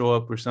little show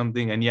up or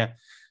something. And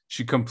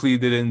she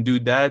completed and do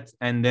that.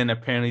 And then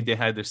apparently they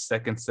had their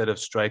second set of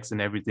strikes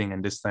and everything.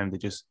 And this time they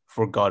just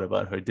forgot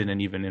about her, didn't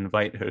even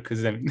invite her.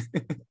 Because I mean,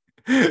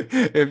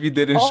 if you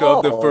didn't show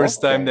up the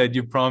first time that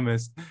you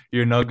promised,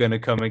 you're not going to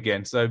come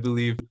again. So I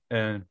believe.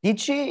 Did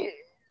she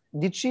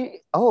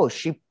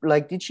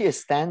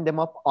stand them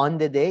up on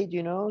the day,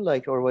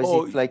 or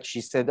was it like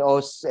she said,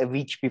 a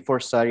week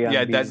before, sorry,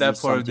 I'm busy, that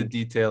part of the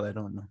detail, I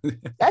don't know.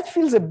 That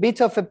feels a bit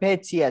of a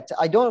pet yet.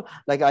 I don't,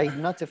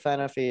 I'm not a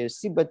fan of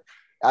AOC, but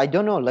I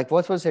don't know,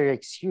 what was her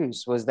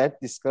excuse? Was that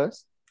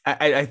discussed?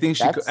 I think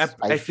she could.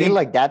 I feel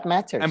like that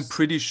matters. I'm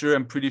pretty sure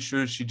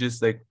she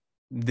just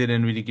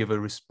didn't really give a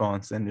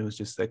response, and it was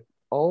just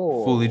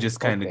fully just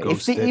kind of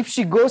ghosted. If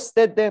she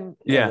ghosted them,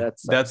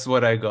 that's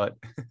what I got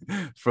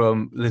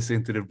from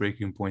listening to the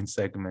Breaking Point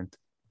segment.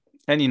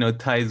 And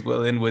ties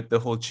well in with the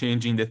whole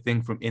changing the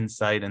thing from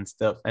inside and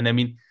stuff. And I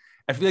mean,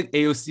 I feel like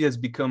AOC has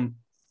become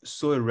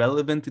so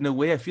irrelevant in a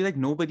way. I feel like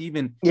nobody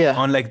even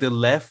on the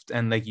left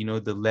and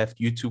the left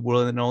YouTube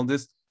world and all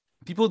this,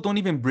 people don't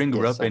even bring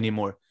her up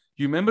anymore.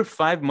 You remember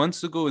 5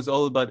 months ago, it was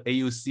all about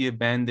AOC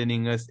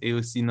abandoning us,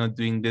 AOC not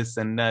doing this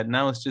and that.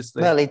 Now it's just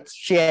like... Well,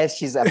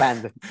 she's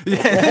abandoned.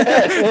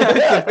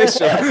 It's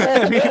official.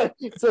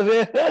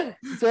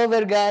 It's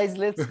over, guys.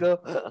 Let's go.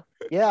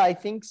 Yeah, I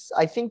think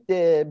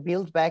the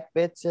Build Back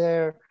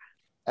Better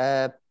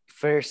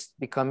first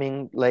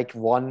becoming like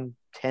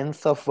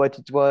 1/10 of what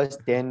it was,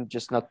 then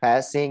just not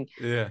passing.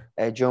 Yeah.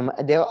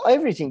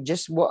 Everything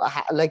just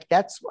like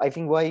that's I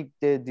think why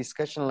the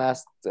discussion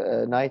last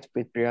night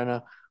with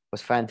Brianna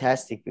was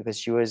fantastic, because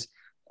she was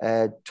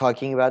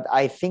talking about,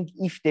 I think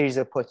if there is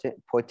a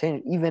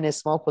potential, even a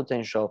small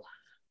potential,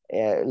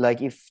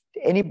 like if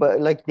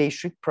anybody, like they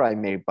should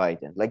primary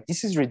Biden. Like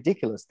this is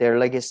ridiculous. They're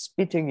like a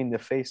spitting in the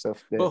face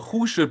of the, But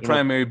who should you know,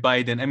 primary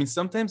Biden? I mean,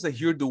 sometimes I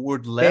hear the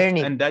word left,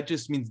 Bernie. and that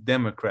just means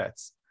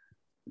Democrats.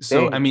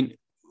 So, I Bernie. mean,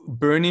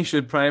 Bernie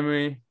should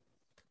primary.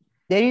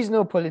 There is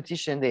no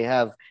politician they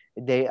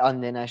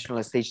on the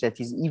national stage that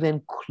is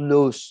even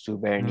close to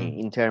Bernie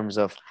in terms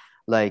of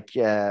like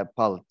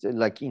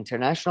like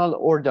international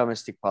or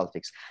domestic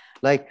politics.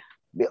 Like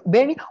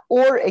Bernie,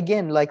 or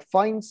again, like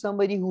find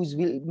somebody who's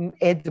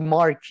Ed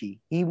Markey.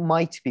 He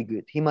might be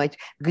good. He might,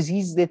 because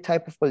he's the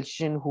type of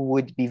politician who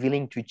would be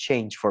willing to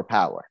change for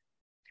power.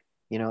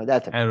 You know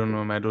that. I don't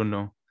know. I don't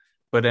know.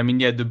 But I mean,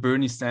 yeah, the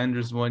Bernie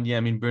Sanders one. Yeah,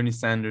 I mean, Bernie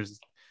Sanders,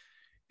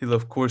 he'll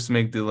of course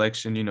make the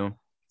election,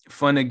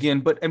 fun again.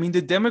 But I mean,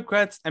 the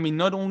Democrats, I mean,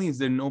 not only is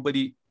there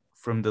nobody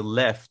from the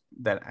left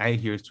that I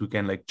hear who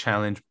can like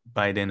challenge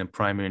Biden and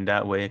primary in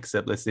that way,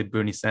 except let's say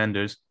Bernie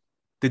Sanders.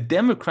 The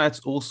Democrats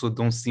also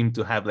don't seem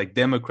to have like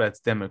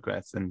Democrats,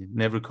 and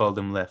never call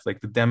them left.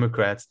 Like the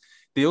Democrats,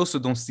 they also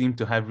don't seem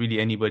to have really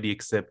anybody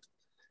except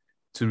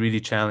to really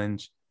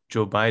challenge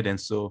Joe Biden.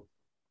 So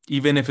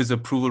even if his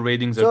approval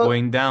ratings are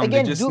going down,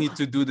 again, they just need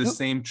to do the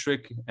same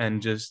trick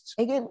and just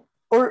again.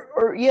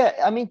 Or yeah,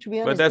 I mean, to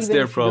be honest, but that's even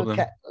their if you problem.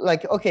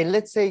 like, okay,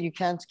 let's say you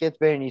can't get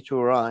Bernie to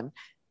run,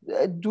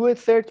 do a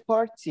third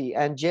party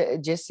and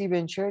Jesse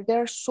Ventura.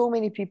 There are so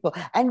many people,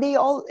 and they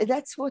all.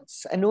 That's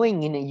what's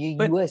annoying in the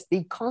US.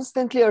 They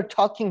constantly are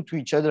talking to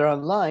each other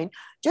online.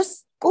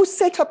 Just go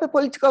set up a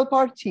political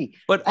party.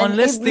 But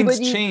unless things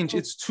change,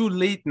 it's too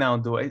late now.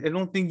 Though I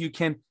don't think you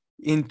can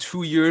in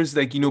 2 years,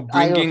 like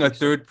bringing a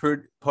third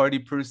party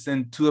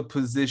person to a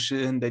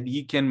position that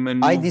he can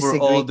maneuver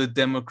all the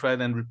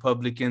Democrat and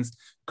Republicans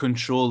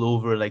control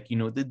over, like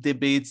the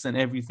debates and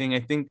everything. I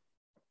think.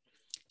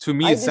 To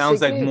me, it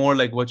sounds like more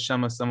like what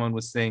someone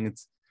was saying.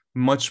 It's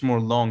much more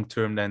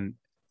long-term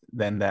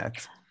than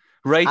that.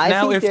 Right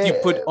now, if you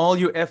put all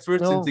your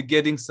efforts into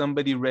getting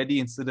somebody ready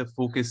instead of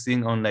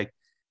focusing on like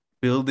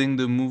building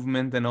the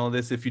movement and all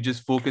this, if you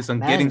just focus on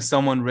getting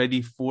someone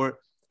ready for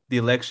the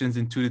elections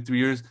in 2 to 3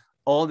 years,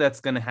 all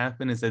that's going to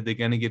happen is that they're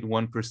going to get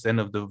 1%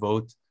 of the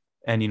vote.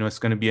 And, it's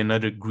going to be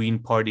another Green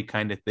Party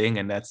kind of thing.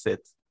 And that's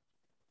it.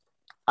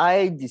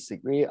 I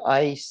disagree.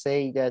 I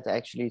say that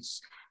actually it's,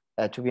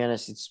 to be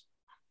honest, it's,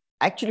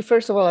 actually,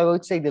 first of all, I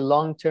would say the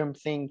long-term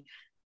thing,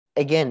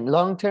 again,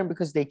 long-term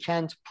because they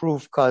can't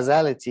prove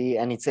causality,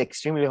 and it's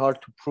extremely hard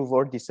to prove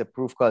or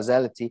disapprove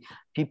causality.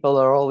 People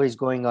are always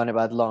going on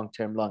about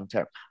long-term.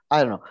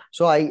 I don't know.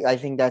 So I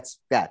think that's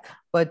that.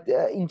 But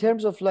in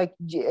terms of like,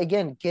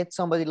 again, get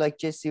somebody like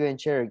Jesse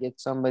Ventura, get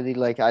somebody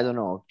like, I don't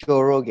know,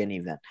 Joe Rogan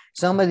even,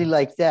 somebody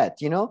like that,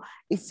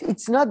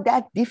 it's not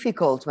that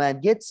difficult, man.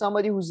 Get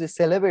somebody who's a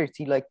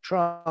celebrity like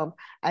Trump,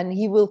 and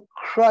he will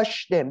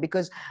crush them,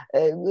 because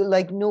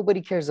like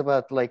nobody cares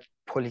about like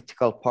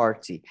political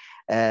party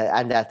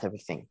and that type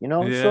of thing,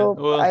 Yeah, so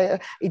well,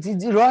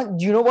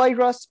 do you know why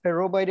Ross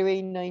Perot, by the way,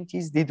 in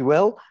 90s did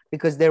well?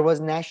 Because there was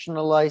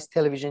nationalized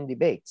television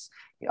debates.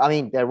 I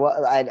mean, there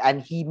was,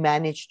 and he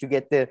managed to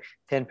get the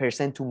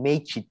 10% to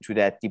make it to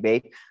that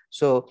debate.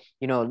 So,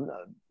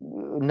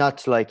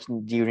 not like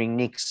during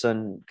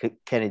Nixon,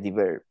 Kennedy,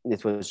 where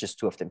it was just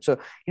two of them. So,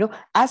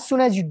 as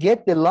soon as you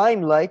get the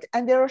limelight,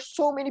 and there are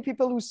so many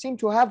people who seem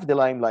to have the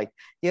limelight,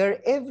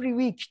 every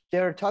week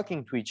they're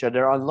talking to each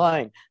other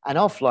online and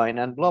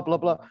offline and blah, blah,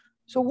 blah.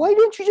 So why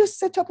don't you just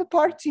set up a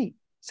party?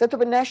 Set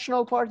up a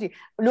national party?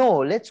 No,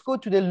 let's go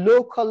to the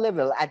local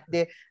level. At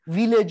the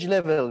village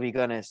level, we're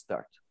going to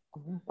start.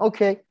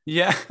 Okay.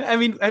 Yeah, I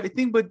mean, I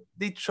think, but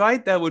they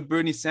tried that with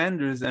Bernie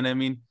Sanders, and I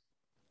mean,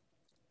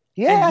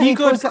 yeah, and he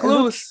got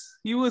close.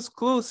 He was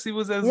close. He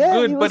was as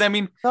good. But I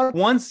mean,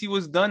 once he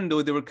was done,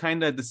 though, they were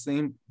kind of at the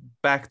same,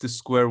 back to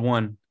square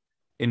one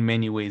in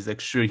many ways.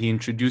 Like, sure, he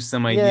introduced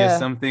some ideas,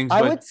 some things,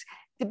 but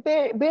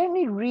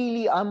Bernie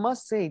really, I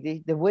must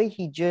say, the way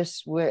he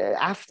just,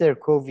 after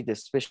COVID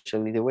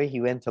especially, the way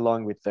he went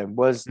along with them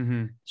was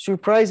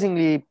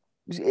surprisingly,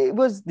 it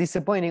was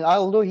disappointing.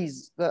 Although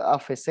he's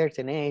of a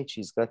certain age,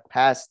 he's got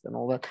past and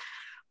all that.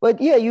 But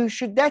yeah, you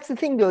should, that's the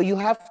thing though, you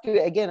have to,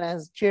 again,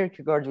 as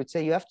Kierkegaard would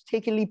say, you have to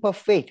take a leap of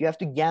faith. You have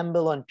to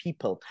gamble on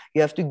people.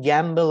 You have to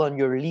gamble on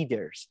your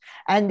leaders.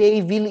 And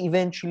they will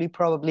eventually,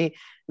 probably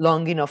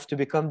long enough to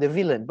become the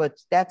villain. But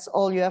that's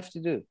all you have to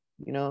do,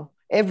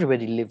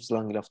 Everybody lives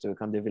long enough to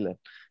become the villain,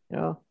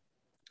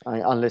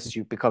 unless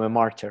you become a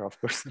martyr, of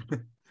course.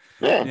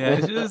 Yeah,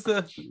 it's just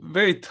a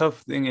very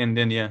tough thing. And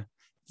then, yeah,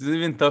 it's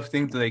even tough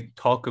thing to like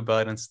talk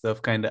about and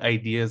stuff. Kind of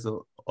ideas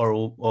are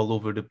all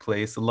over the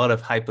place. A lot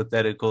of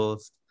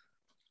hypotheticals.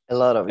 A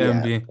lot of,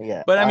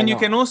 yeah. But I mean, you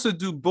can also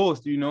do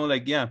both,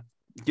 like, yeah,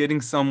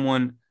 getting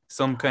someone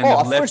some kind of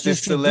Of course, you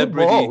leftist should do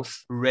celebrity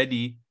both.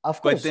 ready. Of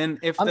But course. then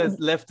if the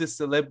leftist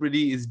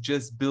celebrity is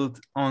just built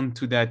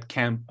onto that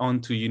camp,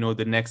 onto,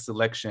 the next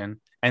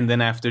election, and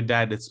then after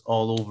that, it's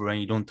all over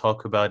and you don't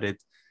talk about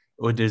it,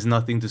 or there's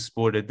nothing to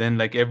support it, then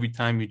like every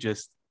time you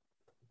just...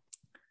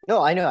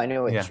 No, I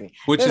know what you mean.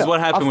 Which is what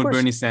happened with course,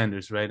 Bernie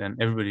Sanders, right?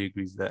 And everybody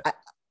agrees that.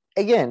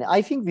 Again,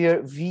 I think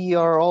we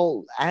are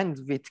all, and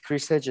with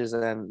Chris Hedges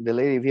and the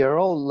lady, we are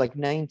all like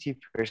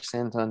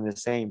 90% on the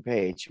same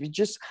page.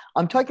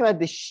 I'm talking about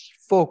the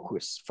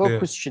focus.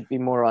 Focus should be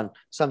more on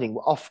something.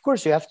 Of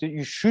course,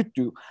 you should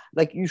do,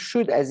 like you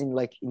should, as in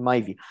like in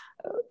my view,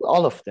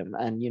 all of them,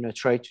 and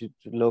try to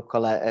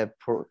local,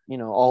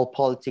 all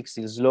politics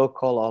is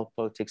local, all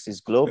politics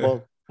is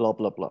global, blah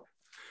blah blah.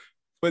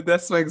 But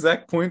that's my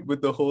exact point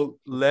with the whole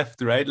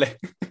left, right? Like.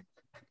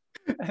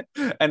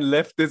 And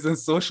leftism,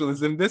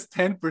 socialism, this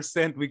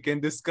 10%, we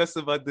can discuss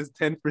about this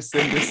 10%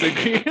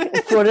 disagree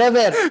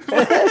forever.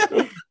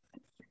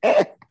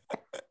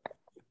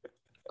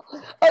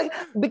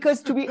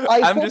 Because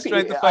I'm just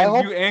trying to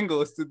find new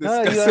angles to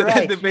discuss it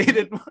and debate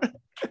it more.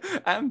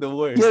 I'm the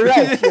worst.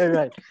 You're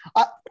right.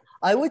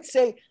 I would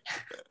say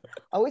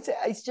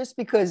it's just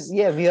because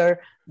we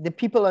are the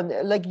people on,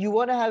 like, you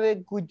want to have a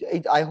good,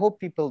 I hope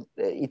people,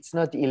 it's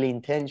not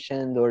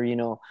ill-intentioned or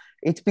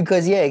it's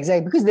because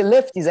exactly, because the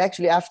left is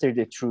actually after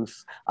the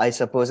truth, I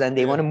suppose, and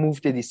they want to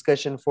move the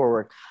discussion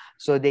forward,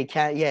 so they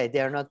can't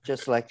they're not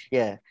just like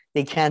they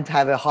can't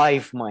have a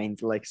hive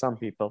mind like some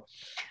people.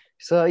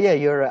 So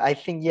you're, I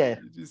think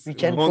we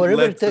can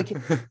forever talk.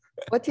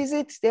 What is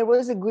it? There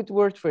was a good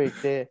word for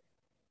it.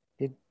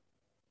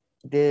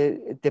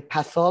 The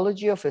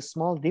pathology of a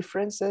small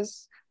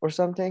differences or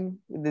something.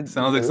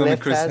 Sounds like something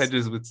Chris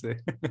Hedges would say.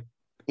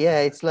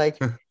 It's like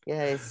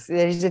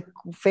there is a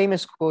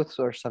famous quote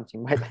or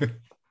something.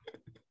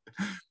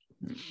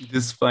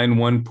 Just find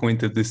one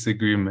point of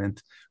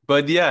disagreement.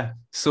 But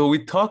so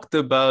we talked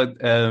about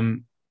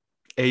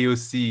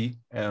AOC,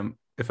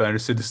 if I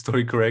understood the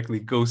story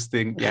correctly,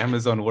 ghosting the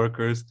Amazon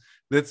workers.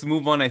 Let's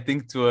move on, I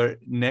think, to our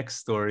next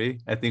story.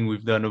 I think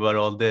we've done about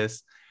all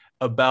this,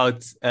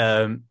 about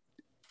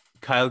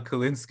Kyle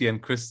Kalinske and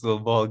Crystal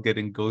Ball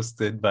getting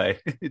ghosted by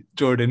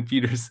Jordan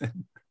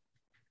Peterson.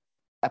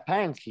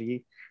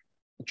 Apparently,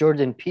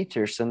 Jordan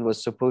Peterson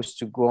was supposed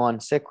to go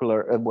on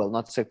secular,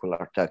 not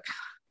secular talk,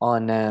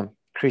 on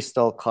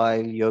Crystal,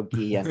 Kyle,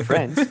 Yogi, and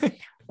friends,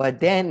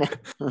 but then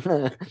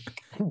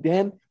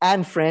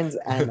and friends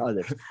and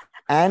others,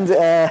 and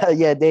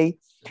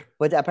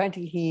but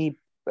apparently he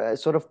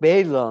sort of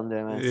bailed on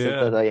them and said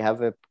that I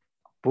have a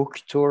book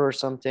tour or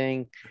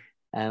something,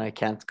 and I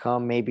can't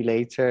come, maybe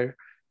later.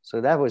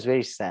 So that was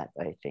very sad,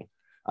 I think.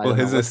 Well,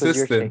 his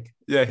assistant.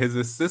 His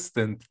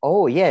assistant.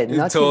 Oh, yeah.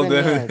 Told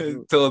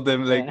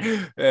them like,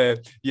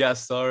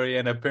 sorry.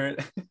 And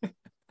apparently,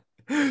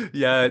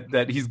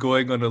 that he's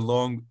going on a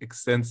long,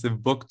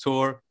 extensive book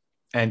tour,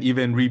 and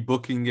even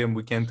rebooking him.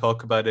 We can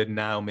talk about it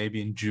now.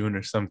 Maybe in June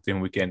or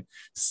something, we can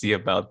see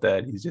about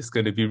that. He's just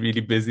going to be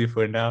really busy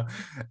for now.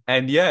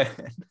 And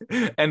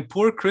and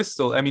poor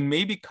Crystal. I mean,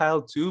 maybe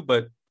Kyle too,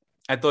 but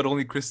I thought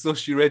only Crystal.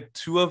 She read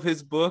 2 of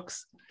his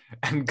books.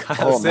 And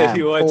Kyle said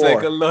he watched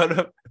like a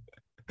lot,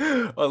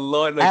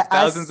 like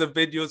thousands of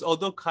videos.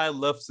 Although Kyle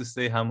loves to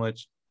say how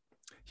much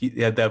he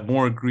had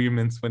more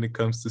agreements when it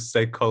comes to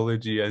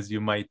psychology as you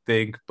might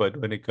think, but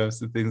when it comes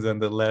to things on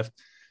the left,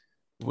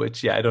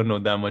 which I don't know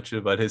that much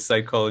about his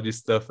psychology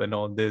stuff and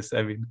all this.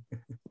 I mean,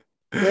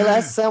 well,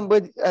 as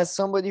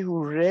somebody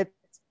who read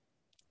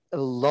a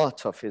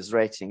lot of his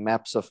writing,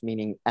 Maps of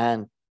Meaning,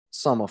 and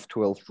some of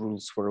 12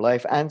 Rules for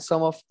Life, and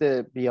some of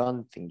the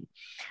Beyond thingy.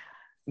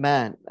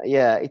 Man,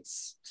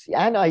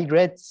 and I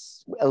read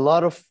a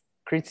lot of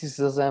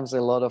criticisms,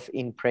 a lot of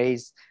in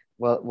praise,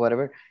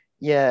 whatever.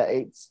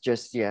 It's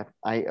just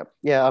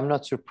I'm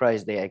not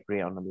surprised they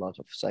agree on a lot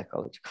of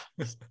psychology.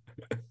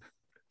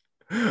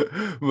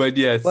 But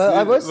yes, well,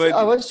 I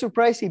was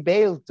surprised he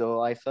bailed though.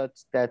 I thought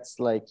that's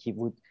like he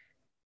would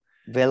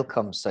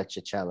welcome such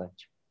a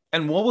challenge.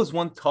 And what was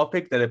one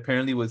topic that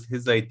apparently was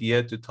his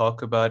idea to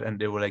talk about, and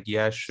they were like,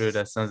 yeah, sure,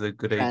 that sounds like a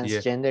good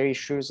idea. Transgender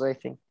issues, I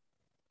think.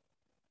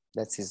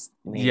 That's his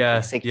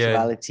name.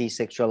 Sexuality,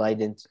 sexual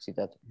identity.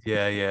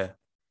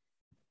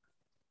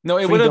 No,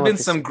 it would have been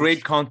some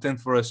great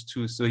content for us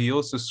too. So he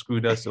also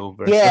screwed us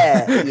over.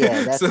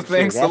 That's so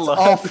thanks a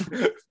lot.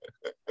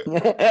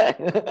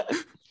 Man,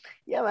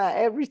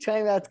 every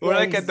time we're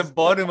like at the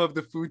bottom of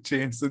the food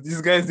chain. So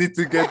these guys need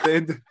to get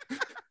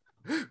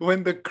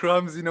when the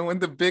crumbs, when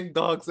the big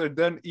dogs are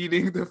done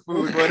eating the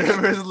food,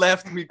 whatever is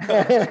left, we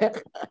come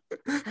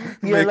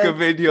make a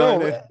video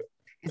on it.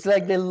 It's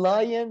like the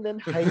lion, then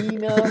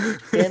hyena,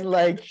 then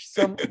like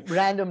some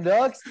random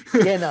dogs,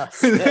 then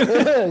us.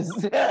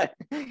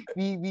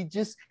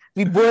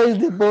 we boil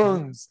the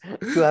bones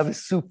to have a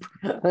soup.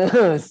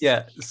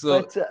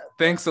 So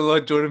thanks a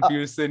lot, Jordan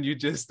Peterson. You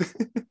just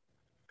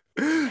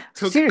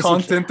took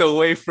content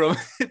away from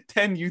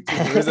 10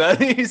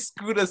 YouTubers. He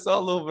screwed us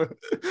all over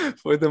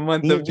for the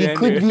month of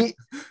January.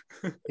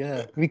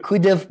 We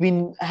could have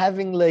been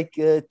having like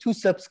 2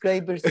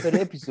 subscribers per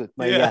episode,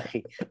 my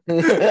yahi.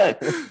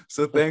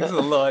 So thanks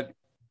a lot.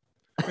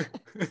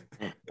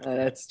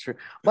 That's true.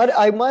 But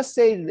I must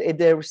say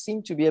there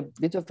seemed to be a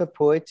bit of a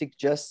poetic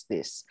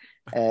justice.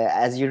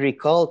 As you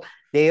recall,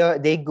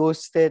 they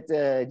ghosted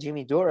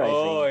Jimmy Dore, I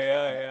think.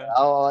 Yeah.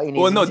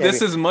 Well, no,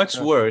 this is much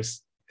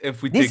worse.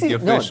 If we take the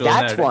official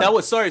narrative. That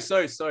was sorry.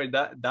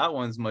 That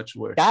one's much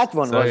worse. That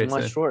one was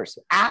much worse.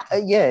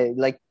 Yeah,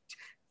 like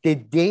the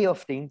day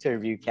of the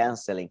interview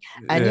canceling.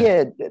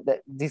 And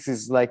this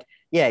is like,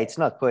 it's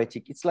not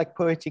poetic. It's like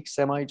poetic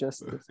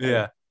semi-justice.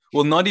 Yeah.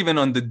 Well, not even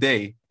on the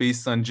day,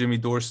 based on Jimmy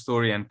Dore's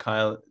story, and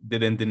Kyle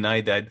didn't deny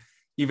that.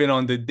 Even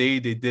on the day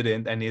they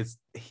didn't, and it's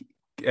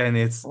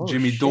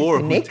Jimmy Dore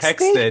who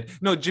texted. Day?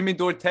 No, Jimmy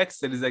Dore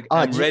texted. He's like,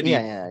 I'm ready.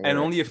 And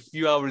only a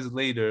few hours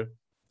later,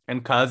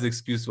 and Kyle's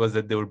excuse was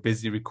that they were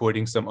busy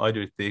recording some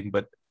other thing,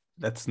 but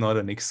that's not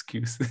an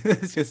excuse.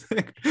 It's just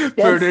like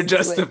further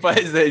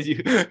justifies that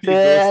you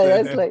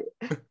that's like,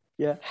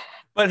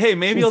 But hey,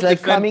 maybe it's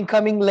like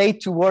coming late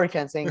to work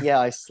and saying,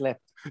 I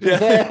slept.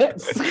 I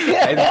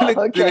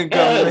didn't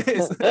come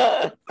late.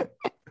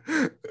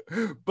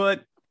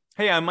 But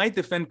hey, I might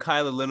defend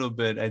Kyle a little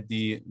bit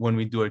when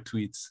we do our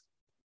tweets.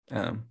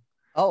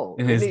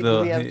 Really?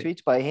 Do we have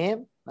tweets by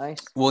him? Nice.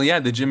 Well, yeah,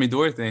 the Jimmy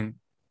Dore thing.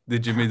 The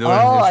Jimmy Dore.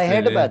 I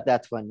heard about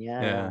that one.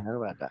 Yeah, I heard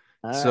about that.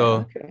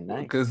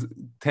 Because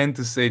tend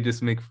to say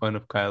just make fun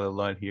of Kyle a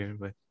lot here,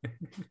 but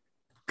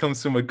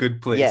comes from a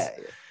good place. Yeah.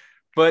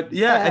 But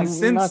and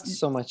since not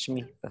so much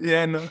me. But...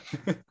 Yeah, no.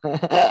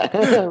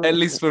 At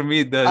least for me,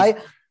 it does.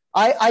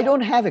 I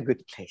don't have a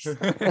good place,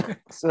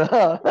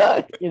 so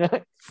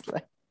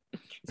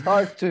it's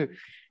hard to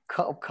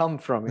come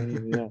from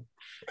it.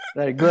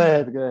 Like, go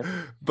ahead.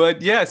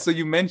 But so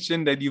you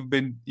mentioned that you've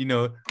been,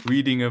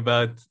 reading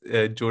about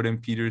Jordan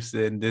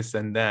Peterson, this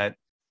and that.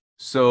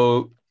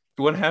 So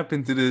what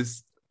happened to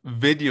this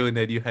video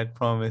that you had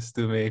promised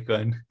to make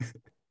on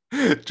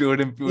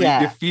Jordan?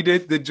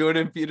 Did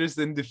Jordan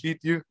Peterson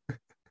defeat you?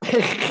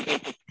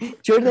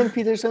 Jordan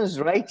Peterson's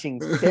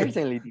writings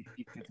certainly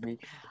defeated me.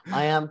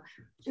 I am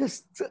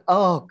just,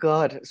 oh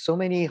God, so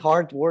many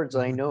hard words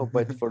I know,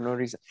 but for no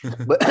reason.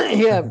 But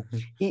I'm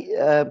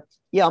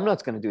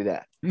not going to do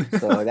that.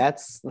 So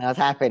that's not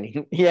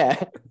happening.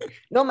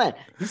 No, man,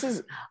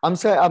 I'm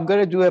sorry. I'm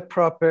going to do a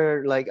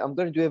proper, I'm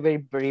going to do a very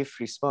brief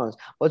response,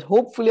 but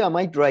hopefully I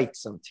might write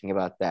something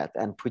about that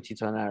and put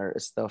it on our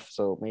stuff.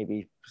 So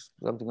maybe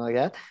something like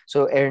that.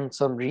 So earn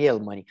some real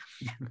money.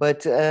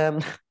 But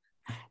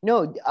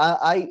no,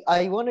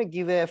 I want to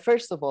give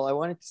first of all, I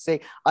wanted to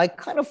say, I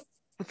kind of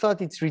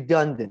thought it's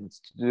redundant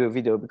to do a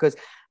video because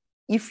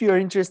if you're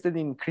interested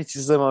in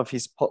criticism of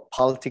his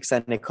politics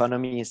and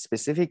economy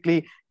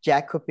specifically,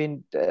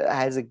 Jacobin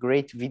has a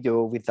great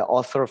video with the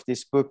author of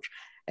this book,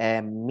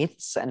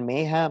 Myths and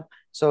Mayhem.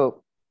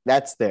 So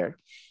that's there.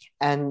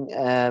 And,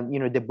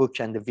 the book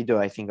and the video,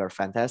 I think, are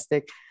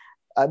fantastic.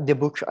 The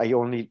book, I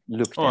only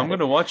looked at. I'm going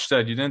to watch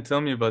that. You didn't tell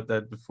me about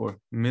that before.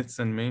 Myths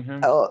and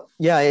Mayhem.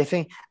 I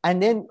think.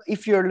 And then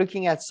if you're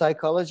looking at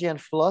psychology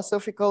and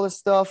philosophical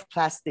stuff,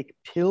 Plastic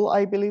Pill,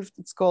 I believe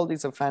it's called.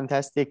 It's a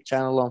fantastic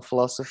channel on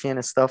philosophy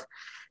and stuff.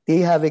 They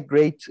have a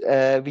great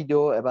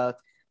video about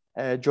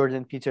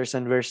Jordan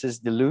Peterson versus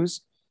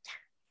Deleuze.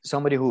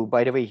 Somebody who,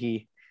 by the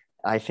way,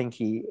 I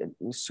think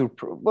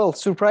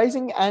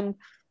surprising, and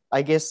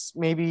I guess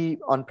maybe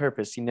on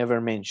purpose, he never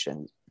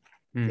mentioned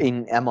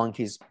among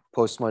his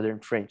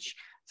postmodern French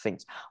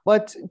things.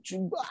 But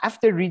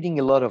after reading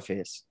a lot of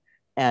his,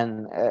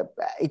 and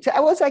it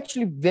was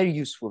actually very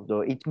useful, though.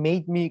 It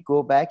made me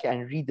go back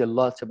and read a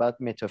lot about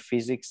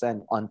metaphysics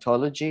and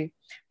ontology,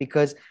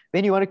 because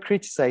when you want to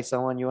criticize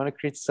someone, you want to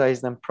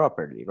criticize them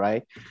properly,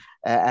 right?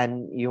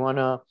 And you want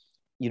to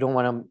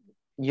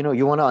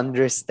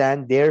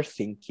understand their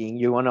thinking.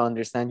 You want to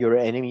understand your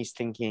enemy's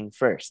thinking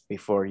first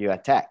before you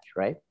attack,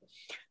 right?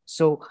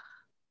 So,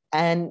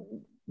 and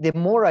the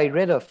more I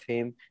read of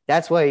him,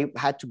 that's why I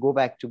had to go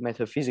back to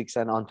metaphysics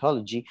and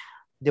ontology.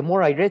 The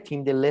more I read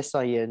him, the less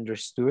I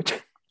understood.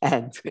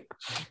 And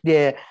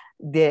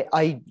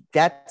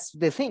that's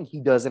the thing.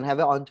 He doesn't have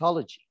an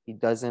ontology. He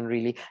doesn't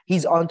really.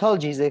 His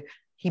ontology is it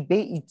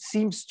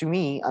seems to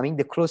me, I mean,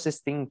 the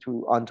closest thing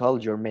to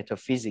ontology or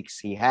metaphysics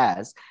he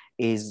has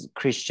is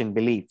Christian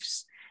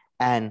beliefs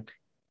and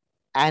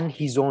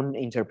his own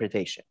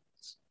interpretations.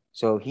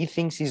 So he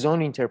thinks his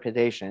own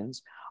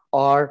interpretations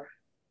are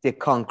the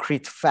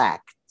concrete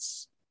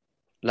facts.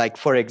 Like,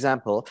 for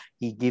example,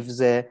 he believes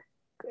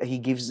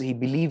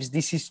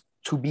this is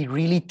to be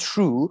really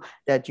true,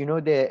 that,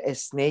 the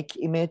snake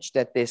image,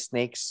 that the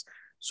snakes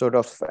sort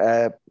of,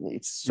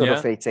 it's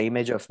an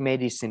image of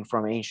medicine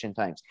from ancient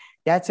times.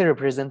 That's a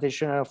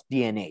representation of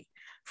DNA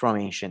from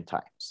ancient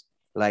times.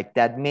 Like,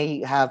 that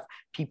may have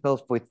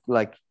people with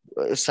like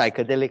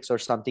psychedelics or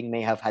something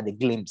may have had a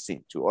glimpse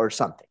into or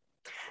something.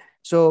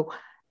 So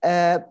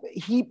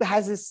he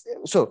has this,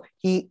 so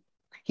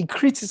He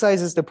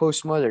criticizes the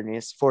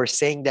postmodernists for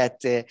saying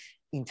that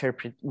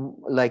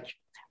like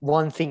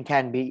one thing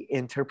can be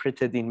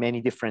interpreted in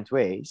many different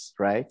ways,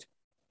 right?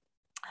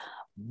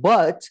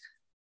 But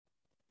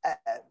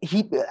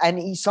he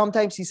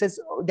sometimes he says,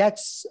 oh,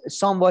 that's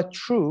somewhat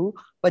true,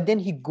 but then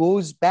he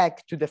goes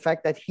back to the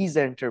fact that his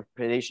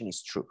interpretation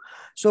is true.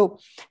 So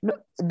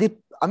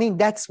I mean,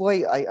 that's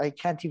why I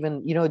can't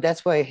even,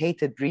 that's why I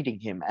hated reading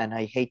him, and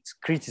I hate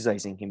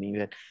criticizing him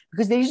even,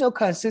 because there is no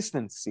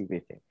consistency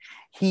with him.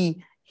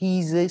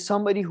 He's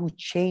somebody who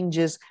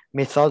changes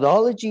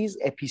methodologies,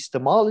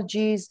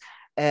 epistemologies,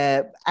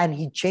 and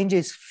he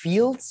changes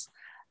fields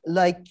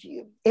like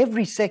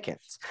every second.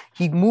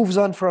 He moves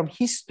on from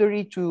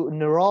history to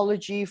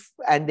neurology,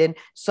 and then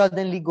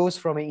suddenly goes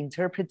from an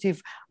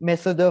interpretive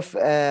method of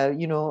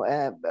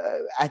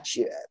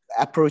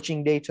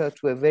approaching data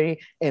to a very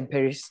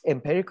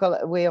empirical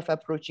way of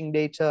approaching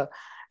data,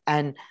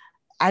 and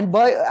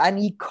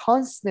he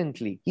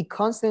constantly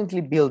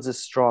builds a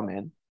straw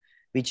man,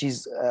 which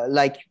is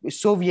like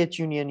Soviet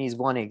Union is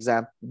one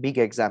big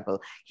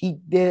example.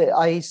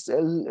 I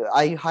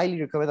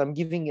highly recommend, I'm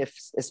giving a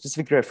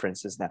specific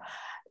references now.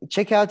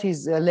 Check out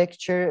his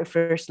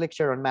first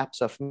lecture on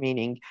maps of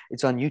meaning.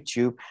 It's on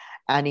YouTube.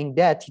 And in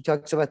that, he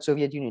talks about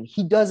Soviet Union.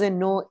 He doesn't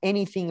know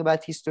anything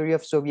about history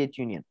of Soviet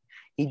Union.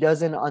 He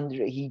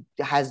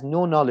has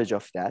no knowledge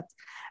of that.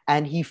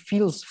 And he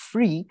feels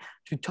free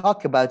to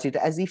talk about it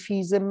as if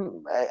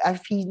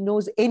if he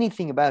knows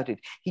anything about it.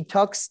 He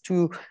talks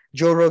to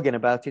Joe Rogan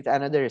about it,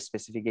 another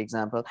specific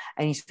example.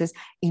 And he says,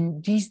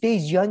 in these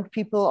days, young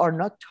people are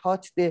not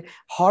taught the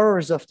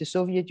horrors of the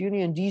Soviet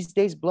Union. These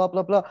days, blah,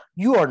 blah, blah.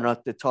 You are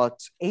not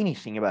taught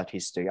anything about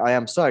history. I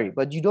am sorry,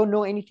 but you don't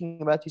know anything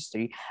about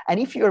history. And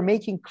if you're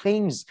making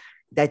claims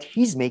that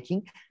he's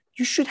making,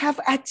 you should have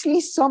at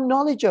least some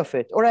knowledge of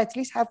it, or at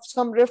least have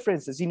some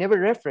references. He never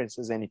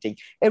references anything.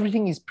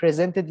 Everything is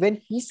presented when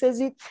he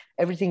says it.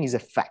 Everything is a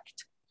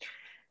fact.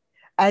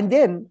 And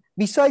then,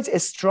 besides a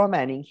straw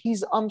manning,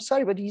 I'm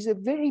sorry, but he's a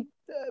very,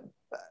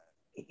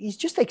 he's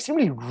just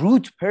extremely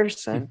rude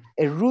person,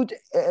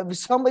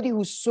 somebody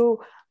who's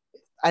so,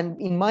 and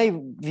in my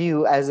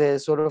view, as a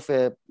sort of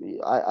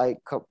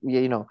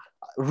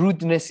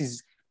rudeness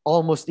is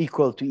almost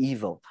equal to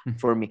evil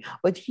for me.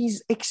 But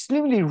he's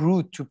extremely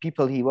rude to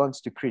people he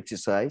wants to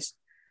criticize.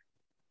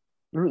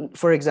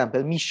 For example,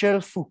 about Michel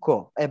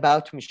Foucault,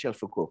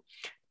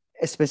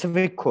 a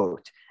specific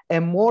quote: "A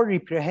more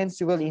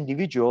reprehensible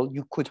individual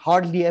you could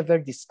hardly ever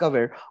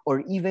discover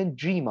or even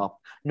dream of,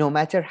 no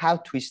matter how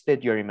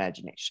twisted your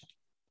imagination."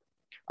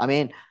 I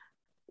mean,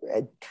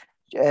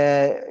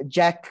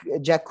 Jacques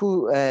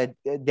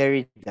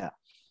Derrida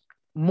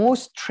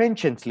most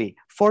trenchantly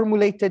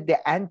formulated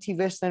the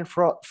anti-Western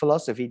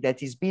philosophy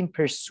that is being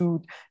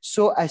pursued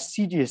so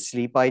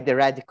assiduously by the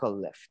radical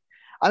left.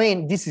 I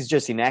mean, this is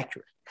just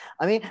inaccurate.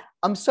 I mean,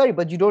 I'm sorry,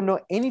 but you don't know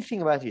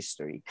anything about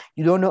history.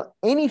 You don't know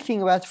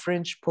anything about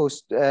French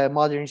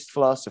postmodernist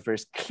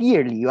philosophers.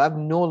 Clearly, you have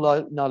no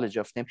knowledge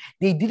of them.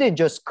 They didn't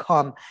just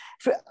come.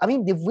 I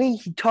mean, the way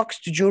he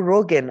talks to Joe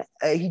Rogan,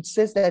 he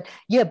says that,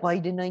 yeah, by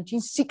the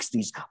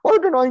 1960s,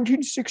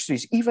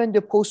 even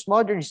the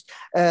postmodernist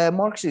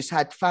Marxists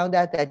had found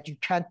out that you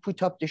can't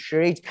put up the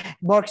charades.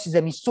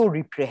 Marxism is so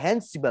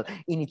reprehensible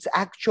in its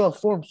actual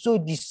form, so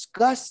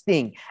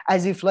disgusting,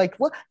 as if like,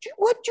 what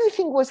do you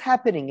think was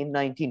happening in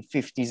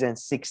 1950s and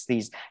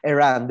 60s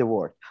around the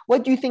world?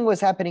 What do you think was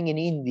happening in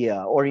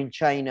India or in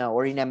China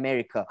or in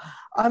America?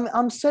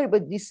 I'm sorry,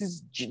 but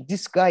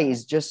this guy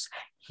is just,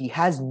 he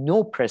has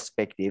no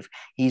perspective.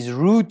 He's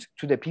rude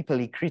to the people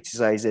he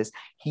criticizes.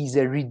 He's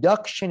a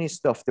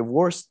reductionist of the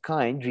worst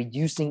kind,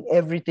 reducing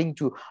everything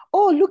to,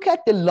 oh, look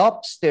at the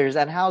lobsters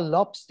and how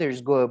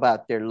lobsters go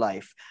about their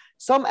life.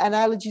 Some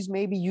analogies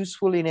may be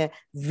useful in a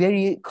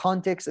very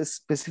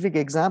context-specific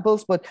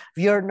examples, but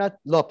we are not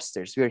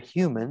lobsters, we are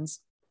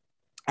humans.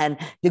 And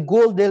the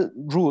golden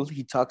rule,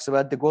 he talks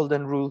about the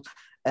golden rule,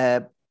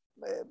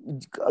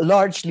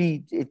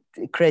 largely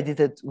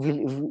credited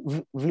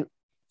Wilfredo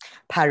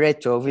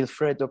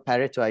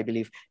Pareto, I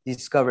believe,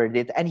 discovered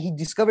it. And he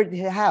discovered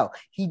it how?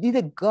 He did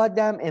a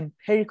goddamn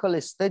empirical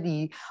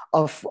study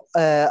of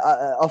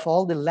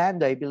all the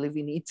land, I believe,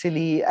 in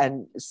Italy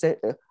and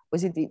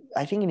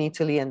I think in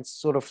Italy and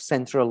sort of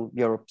Central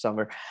Europe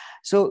somewhere.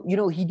 So,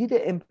 he did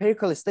an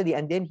empirical study,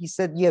 and then he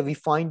said, yeah, we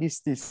find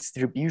this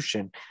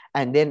distribution.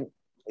 And then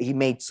he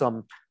made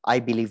some, I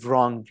believe,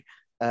 wrong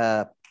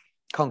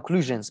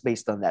conclusions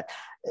based on that.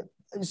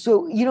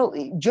 So,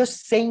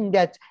 just saying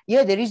that,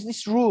 yeah, there is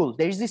this rule,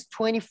 there is this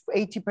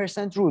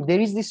 80% rule, there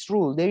is this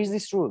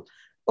rule.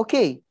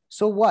 Okay,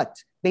 so what?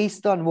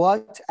 Based on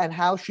what? And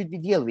how should we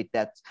deal with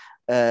that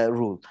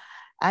rule?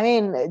 I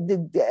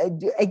mean,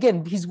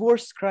 again, his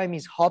worst crime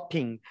is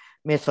hopping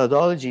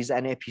methodologies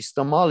and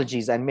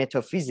epistemologies and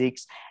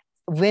metaphysics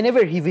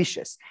whenever he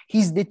wishes.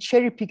 He's the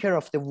cherry picker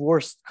of the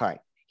worst kind.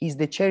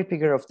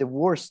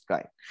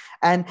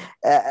 And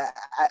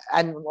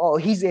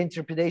his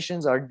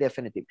interpretations are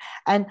definitive.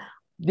 And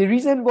the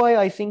reason why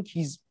I think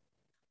he's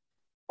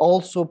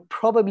also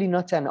probably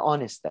not an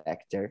honest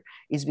actor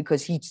is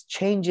because he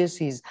changes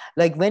his,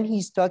 like when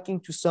he's talking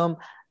to some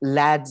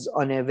lads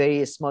on a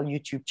very small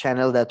YouTube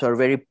channel that are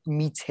very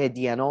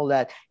meatheady and all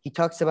that, he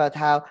talks about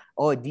how,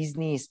 oh,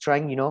 Disney is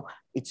trying, you know,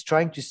 it's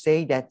trying to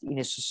say that in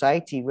a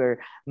society where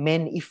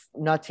men, if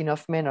not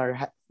enough men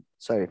are,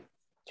 sorry,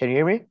 can you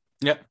hear me?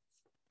 Yeah.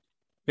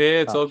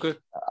 Yeah, it's all good.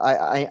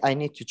 I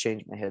need to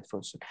change my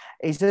headphones.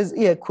 He says,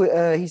 yeah,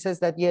 he says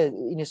that, yeah,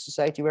 in a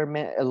society where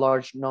men, a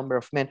large number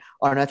of men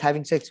are not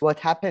having sex, what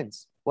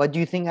happens? What do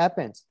you think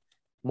happens?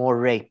 More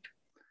rape.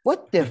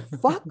 What the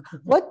fuck?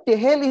 What the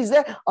hell is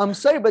that? I'm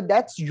sorry, but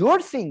that's your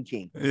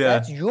thinking. Yeah.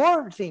 That's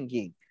your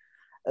thinking.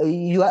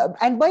 You have,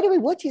 and by the way,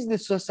 what is the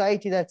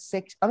society that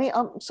sex? I mean,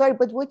 I'm sorry,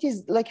 but what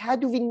is, like, how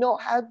do we know?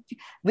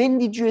 When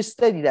did you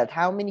study that?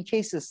 How many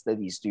cases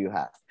studies do you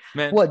have?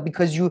 Man. What,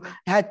 because you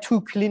had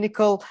 2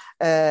 clinical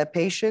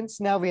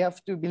patients, now we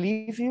have to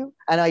believe you?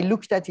 And I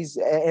looked at his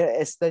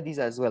studies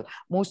as well.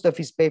 Most of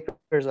his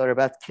papers are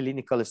about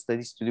clinical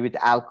studies to do with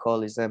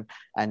alcoholism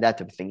and that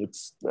type of thing.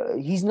 It's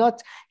he's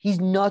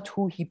not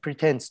who he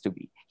pretends to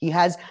be. He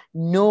has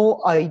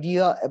no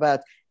idea about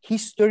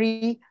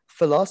history,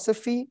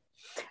 philosophy,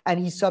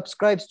 and he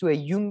subscribes to a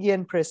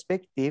Jungian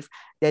perspective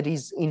that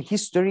is in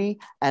history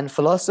and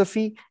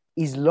philosophy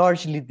is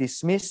largely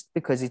dismissed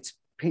because it's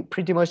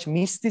pretty much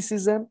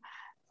mysticism.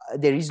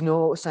 There is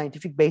no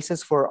scientific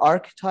basis for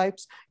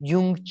archetypes.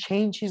 Jung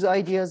changed his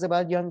ideas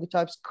about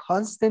archetypes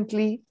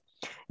constantly.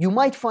 You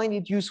might find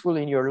it useful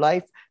in your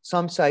life.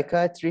 Some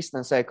psychiatrists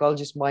and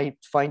psychologists might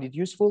find it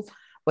useful,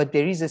 but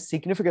there is a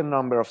significant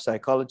number of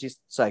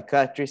psychologists,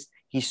 psychiatrists,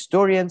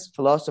 historians,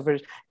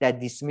 philosophers that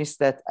dismiss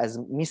that as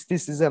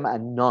mysticism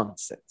and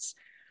nonsense.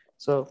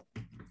 So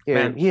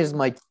here's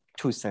my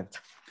 2 cents.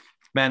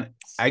 Man,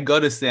 I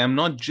gotta say, I'm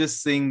not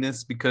just saying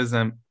this because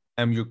I'm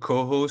your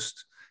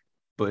co-host,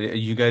 but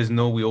you guys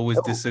know we always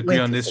disagree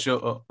on this show.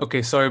 Oh,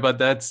 okay, sorry about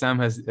that. Sam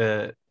has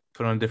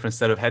put on a different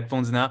set of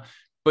headphones now.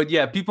 But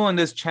yeah, people on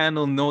this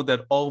channel know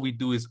that all we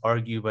do is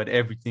argue about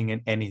everything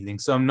and anything.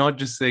 So I'm not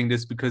just saying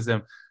this because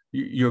I'm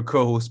your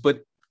co-host,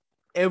 but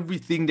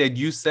everything that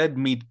you said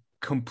made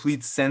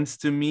complete sense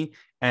to me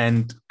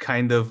and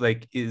kind of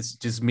like is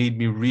just made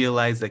me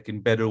realize like in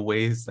better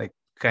ways, like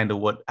kind of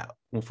what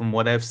from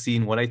what I've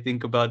seen, what I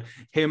think about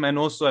him. And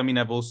also, I mean,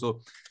 I've also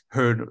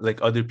heard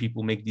like other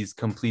people make these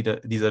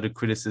these other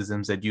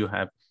criticisms that you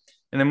have.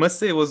 And I must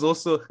say it was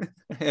also,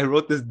 I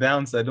wrote this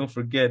down so I don't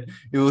forget,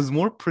 it was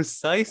more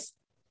precise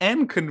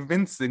and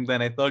convincing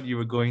than I thought you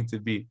were going to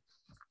be.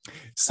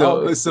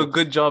 So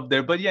good job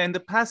there. But yeah, in the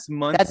past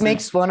month, that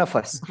makes one of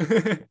us.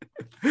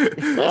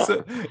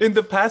 So in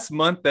the past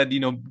month that, you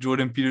know,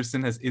 Jordan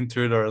Peterson has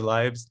entered our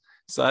lives,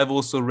 so I've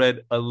also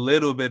read a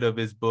little bit of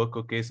his book.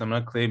 Okay, so I'm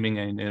not claiming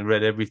I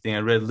read everything. I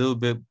read a little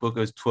bit book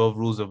of his 12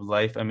 Rules of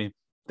Life. I mean,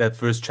 that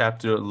first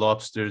chapter,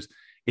 Lobsters,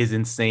 is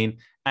insane.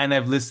 And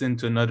I've listened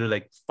to another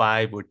like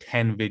 5 or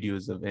 10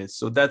 videos of his.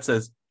 So that's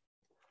as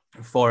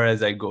far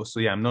as I go. So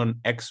yeah, I'm not an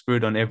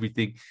expert on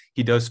everything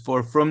he does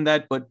from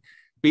that, but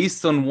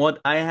based on what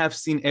I have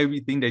seen,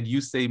 everything that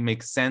you say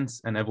makes sense.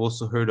 And I've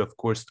also heard, of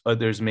course,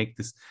 others make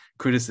this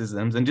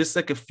criticisms. And just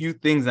like a few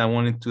things I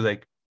wanted to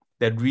like,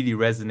 that really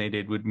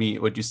resonated with me,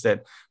 what you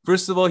said.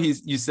 First of all,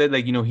 you said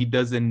like, you know, he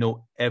doesn't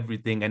know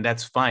everything, and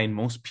that's fine.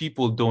 Most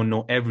people don't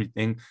know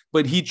everything,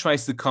 but he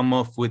tries to come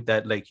off with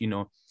that, like, you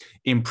know,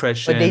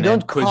 impression. But they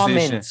don't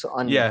comment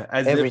on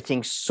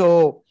everything.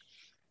 So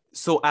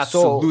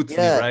absolutely,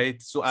 yeah.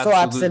 right? So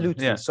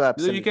absolutely. Yeah. So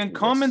absolutely. So you can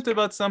comment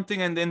about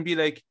something and then be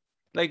like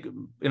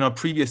in our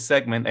previous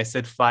segment, I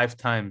said 5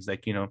 times,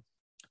 like, you know,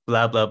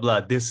 blah, blah,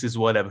 blah. This is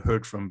what I've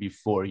heard from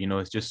before. You know,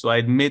 it's just, so I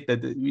admit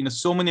that, you know,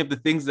 so many of the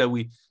things that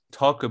we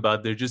talk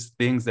about, they're just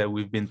things that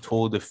we've been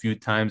told a few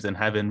times and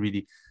haven't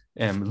really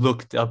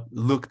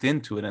looked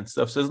into it and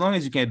stuff. So as long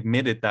as you can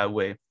admit it that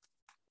way,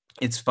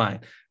 it's fine.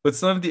 But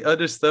some of the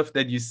other stuff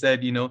that you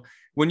said, you know,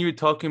 when you were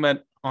talking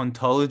about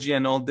ontology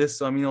and all this,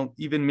 so I mean, I'll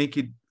even make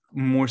it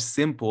more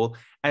simple.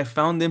 I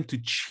found them to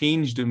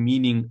change the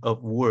meaning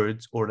of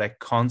words or like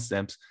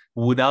concepts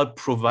without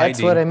providing.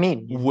 That's what I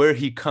mean. Where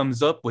he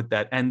comes up with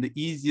that. And the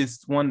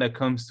easiest one that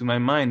comes to my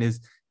mind is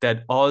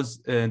that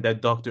that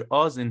Dr.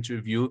 Oz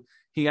interview.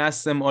 He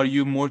asks them, are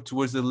you more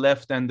towards the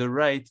left and the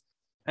right?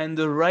 And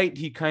the right,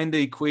 he kind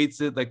of equates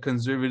it like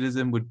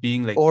conservatism with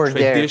being like or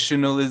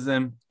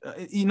traditionalism,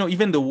 you know,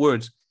 even the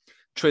words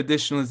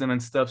traditionalism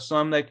and stuff. So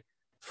I'm like,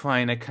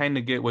 fine, I kind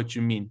of get what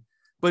you mean.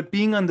 But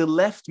being on the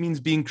left means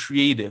being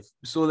creative.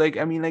 So like,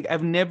 I mean, like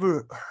I've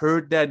never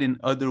heard that in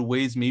other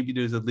ways. Maybe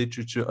there's a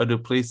literature, other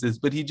places,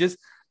 but he just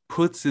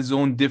puts his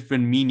own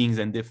different meanings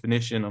and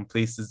definition on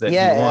places that he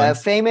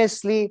wants.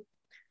 Famously,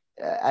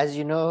 as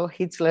you know,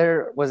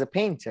 Hitler was a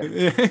painter.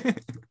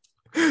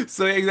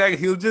 So exactly,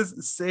 he'll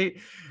just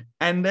say,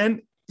 and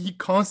then he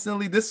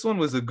constantly, this one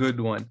was a good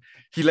one.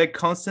 He like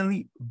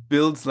constantly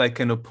builds like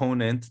an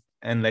opponent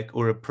and like,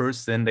 or a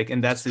person, like,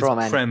 and that's his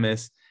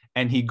premise.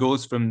 And he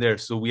goes from there.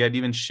 So we had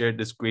even shared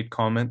this great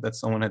comment that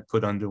someone had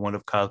put under one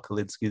of Kyle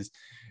Kalinski's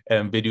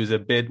videos a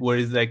bit, where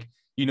he's like,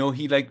 you know,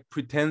 he like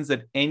pretends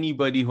that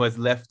anybody who has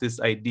leftist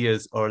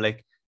ideas are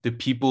like the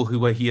people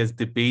who he has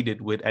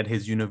debated with at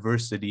his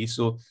university.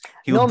 So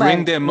he'll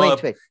bring them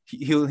up. Wait.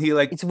 He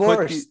like it's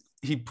worse.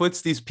 He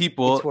puts these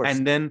people,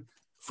 and then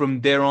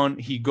from there on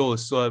he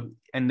goes. So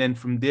and then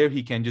from there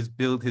he can just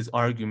build his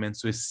argument.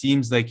 So it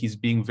seems like he's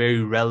being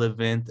very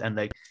relevant and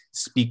like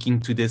speaking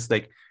to this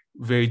like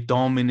very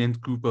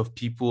dominant group of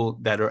people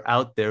that are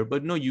out there.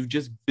 But no, you've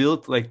just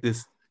built like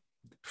this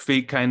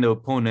fake kind of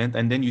opponent,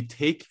 and then you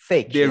take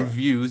their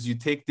views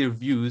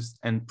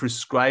and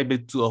prescribe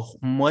it to a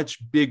much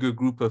bigger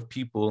group of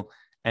people,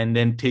 and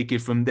then take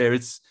it from there.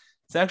 It's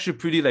actually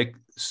pretty like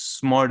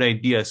smart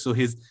idea. So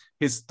his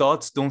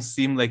thoughts don't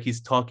seem like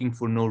he's talking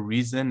for no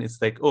reason. It's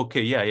like,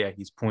 okay, yeah,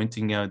 he's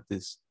pointing out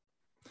this,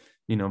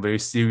 you know, very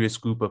serious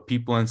group of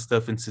people and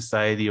stuff in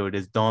society, or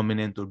this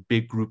dominant or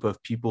big group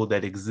of people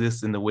that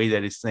exists in the way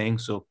that he's saying.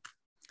 So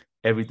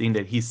everything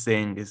that he's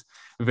saying is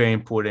very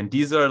important.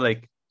 These are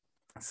like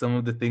some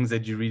of the things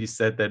that you really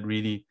said that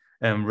really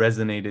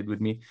resonated with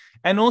me.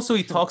 And also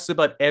he talks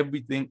about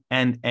everything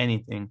and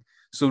anything.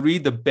 So really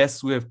the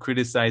best way of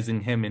criticizing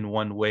him in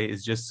one way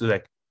is just to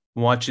like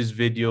watch his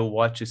video,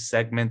 watch his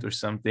segment or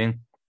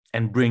something,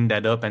 and bring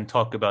that up and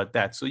talk about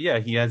that. So yeah,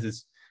 he has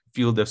his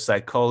field of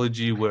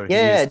psychology where he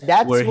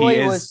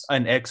is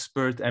an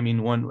expert. I mean,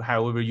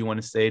 however you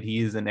want to say it, he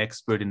is an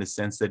expert in the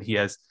sense that he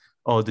has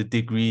all the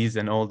degrees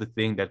and all the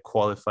things that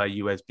qualify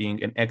you as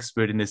being an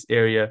expert in this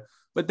area.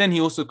 But then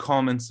he also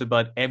comments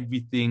about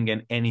everything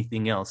and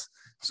anything else.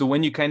 So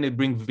when you kind of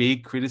bring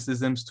vague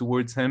criticisms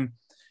towards him,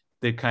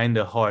 they're kind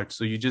of hard.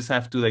 So you just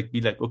have to like be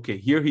like, okay,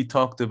 here he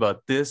talked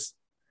about this.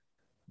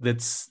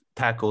 Let's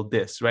tackle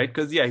this, right?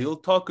 Because yeah, he'll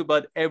talk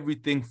about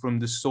everything from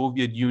the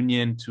Soviet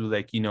Union to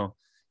like, you know,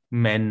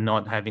 men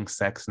not having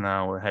sex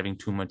now or having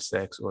too much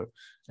sex or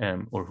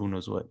who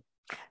knows what.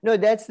 No,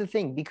 that's the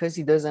thing, because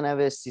he doesn't have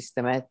a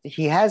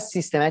he has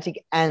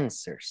systematic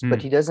answers, but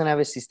he doesn't have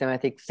a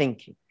systematic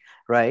thinking.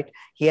 Right?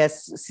 He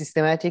has his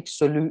systematic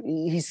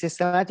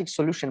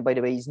solution, by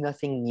the way, is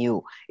nothing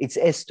new. It's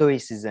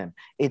Stoicism.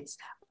 It's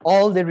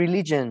all the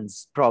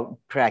religions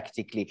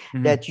practically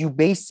that you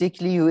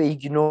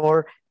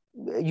ignore,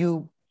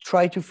 you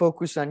try to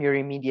focus on your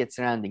immediate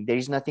surrounding. There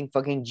is nothing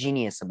fucking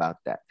genius about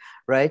that,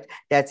 right?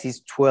 That's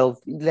his 12,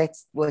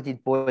 that's what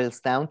it boils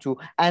down to,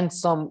 and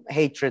some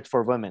hatred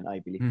for women, I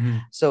believe.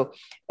 So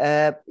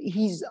the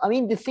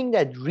thing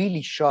that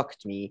really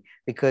shocked me,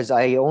 because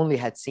I only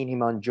had seen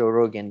him on Joe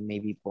Rogan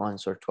maybe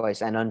once or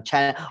twice, and on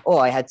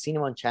I had seen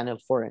him on Channel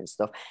 4 and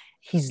stuff.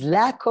 His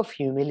lack of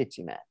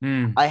humility,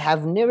 man. I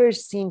have never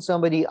seen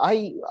somebody.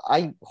 I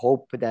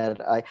hope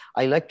that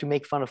I like to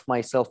make fun of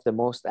myself the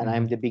most, and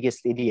I'm the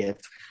biggest idiot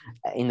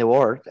in the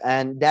world,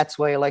 and that's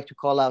why I like to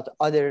call out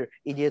other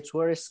idiots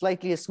who are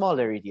slightly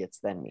smaller idiots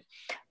than me.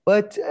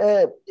 But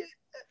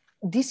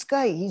this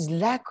guy, his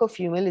lack of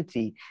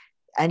humility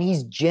and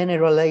his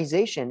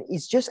generalization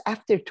is just,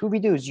 after 2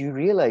 videos you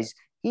realize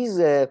he's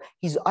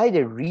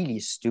either really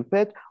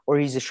stupid or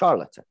he's a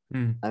charlatan.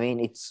 I mean,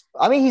 he's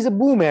a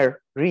boomer,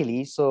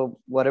 really. So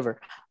whatever.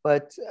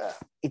 But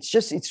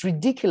it's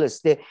ridiculous.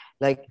 The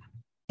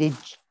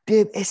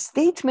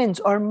statements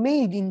are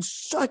made in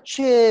such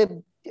a.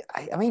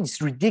 I mean, it's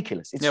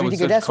ridiculous. It's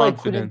ridiculous. That's why I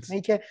couldn't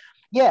make a.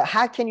 Yeah,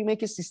 how can you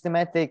make a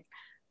systematic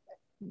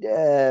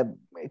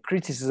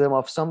criticism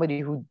of somebody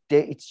who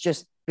it's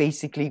just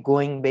basically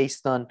going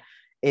based on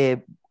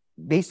a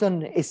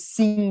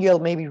single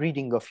maybe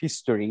reading of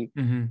history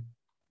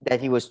that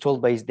he was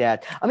told by his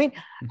dad. The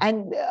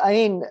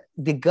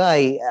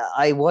guy,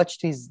 I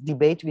watched his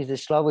debate with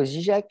Slavoj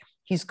Žižek.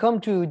 He's come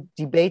to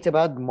debate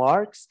about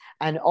Marx,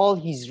 and all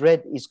he's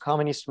read is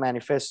Communist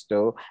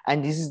Manifesto,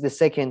 and this is the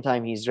second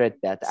time he's read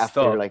that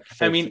after like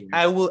 30 years.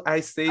 I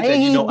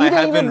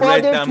haven't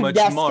read that much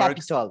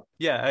Marx. Capital.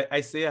 Yeah,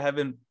 I say I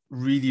haven't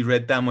really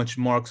read that much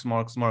Marx.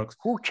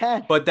 Who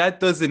can? But that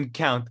doesn't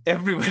count.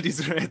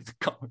 Everybody's read the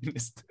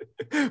Communist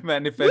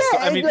Manifesto.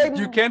 Yeah,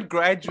 you can't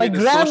graduate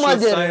a social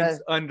science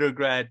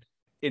undergrad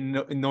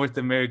in North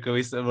America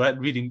without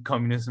reading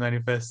Communist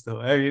Manifesto.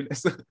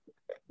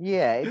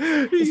 Yeah,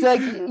 it's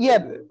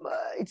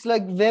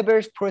like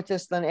Weber's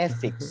Protestant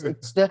Ethics.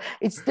 There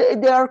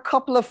are a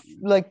couple of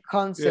like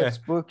concepts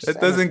books. That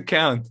doesn't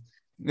count.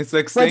 It's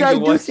like saying you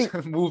watched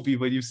a movie,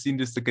 but you've seen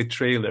just like a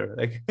trailer.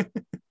 Like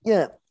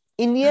yeah.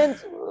 In the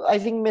end, I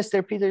think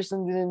Mr.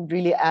 Peterson didn't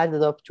really add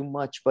it up too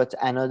much, but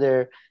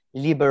another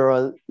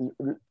liberal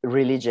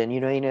religion,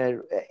 in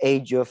an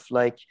age of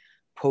like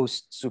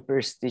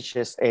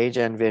post-superstitious age,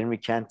 and when we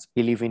can't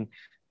believe in,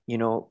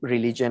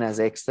 religion as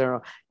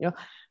external,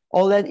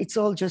 all that, it's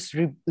all just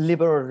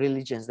liberal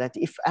religions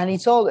and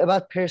it's all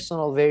about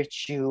personal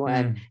virtue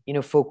and,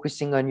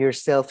 focusing on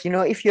yourself.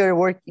 If you're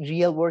a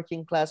real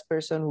working class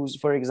person who's,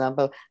 for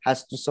example,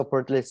 has to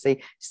support, let's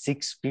say,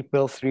 6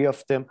 people, 3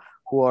 of them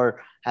who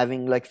are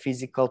having like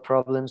physical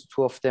problems,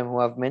 2 of them who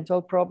have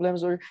mental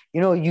problems, or,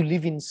 you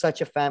live in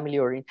such a family,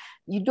 or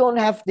you don't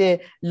have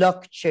the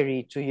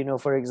luxury to,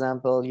 for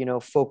example,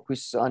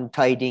 focus on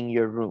tidying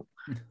your room.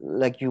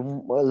 like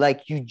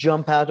you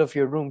jump out of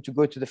your room to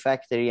go to the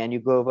factory and you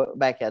go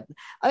back at.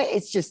 I mean,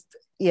 it's just,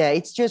 yeah,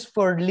 it's just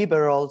for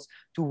liberals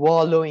to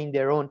wallow in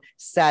their own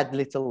sad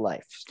little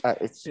life.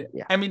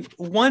 I mean,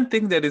 one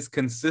thing that is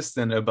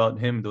consistent about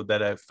him, though,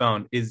 that I've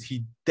found is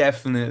he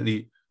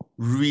definitely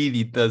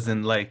really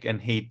doesn't like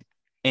and hate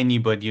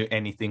anybody or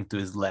anything to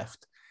his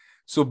left.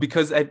 So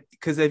because I've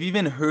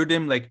even heard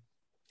him like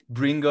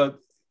bring up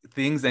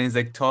things and he's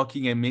like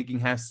talking and making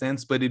half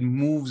sense, but it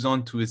moves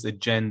on to his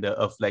agenda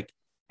of like,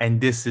 and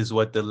this is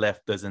what the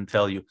left doesn't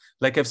tell you.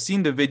 Like I've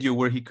seen the video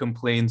where he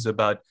complains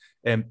about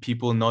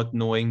people not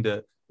knowing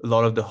a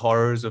lot of the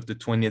horrors of the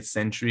 20th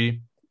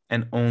century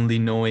and only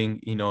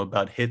knowing,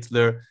 about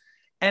Hitler.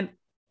 And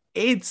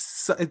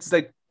it's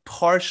like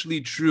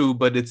partially true,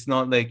 but it's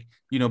not like,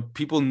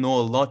 people know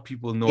a lot.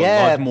 People know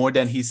a lot more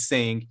than he's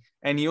saying.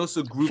 And he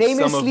also groups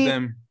some of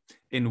them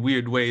in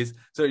weird ways.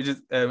 So he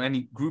just, and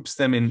he groups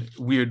them in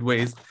weird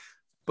ways.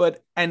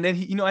 And then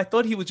he, I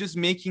thought he was just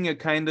making a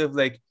kind of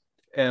like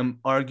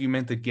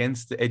argument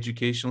against the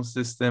educational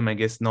system, I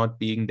guess not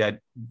being that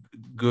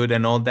good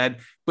and all that.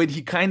 But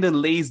he kind of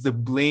lays the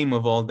blame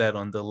of all that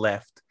on the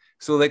left.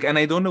 So like, and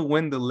I don't know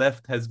when the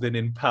left has been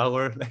in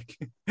power, like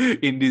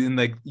in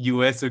like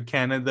US or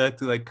Canada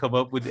to like come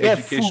up with the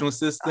educational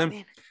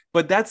system.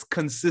 But that's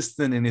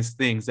consistent in his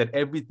things, that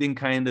everything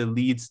kind of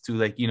leads to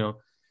like,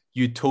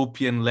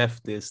 utopian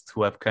leftists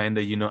who have kind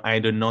of,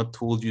 either not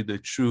told you the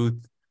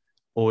truth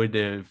or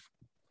they've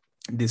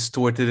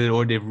distorted it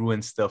or they've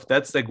ruined stuff.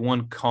 That's like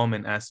one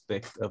common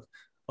aspect of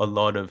a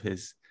lot of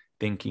his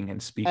thinking and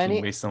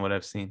speaking based on what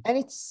I've seen. And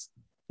it's,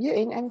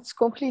 and it's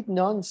complete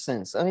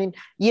nonsense. I mean,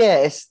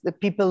 yes, the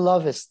people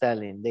love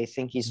Stalin. They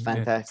think he's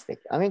fantastic.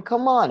 I mean,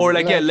 come on. Or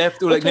like,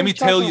 left, or like, let me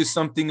tell you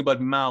something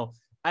about Mao.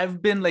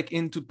 I've been like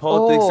into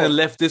politics and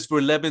leftist for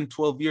 11,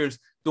 12 years.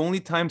 The only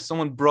time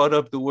someone brought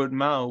up the word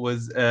Mao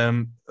was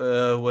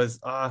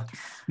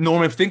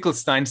Norman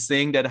Finkelstein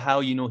saying that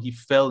how, he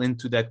fell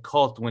into that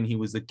cult when he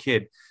was a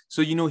kid.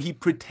 So, he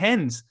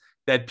pretends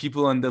that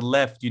people on the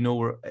left,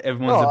 where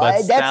everyone's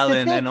about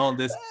Stalin and all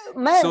this.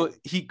 Man, so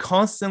he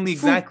constantly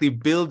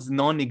builds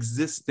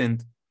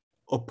non-existent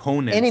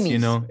opponents,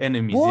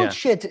 enemies.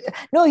 Bullshit.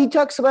 No, he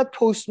talks about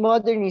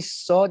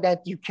postmodernists saw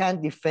that you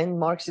can't defend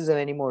Marxism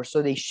anymore,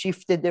 so they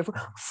shifted their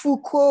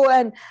Foucault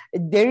and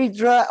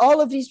Derrida.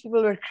 All of these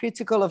people were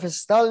critical of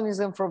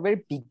Stalinism from the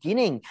very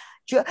beginning.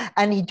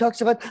 And he talks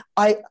about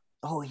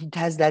he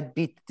has that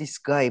bit, this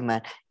guy,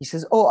 man. He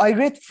says, I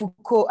read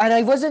Foucault and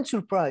I wasn't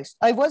surprised.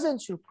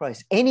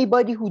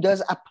 Anybody who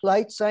does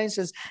applied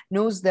sciences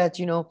knows that,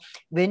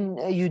 when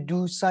you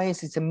do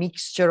science, it's a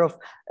mixture of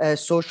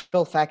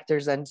social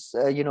factors and,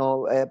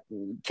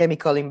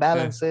 chemical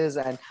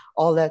imbalances and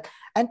all that.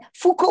 And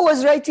Foucault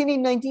was writing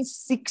in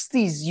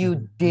 1960s,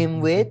 you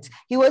dimwit.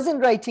 He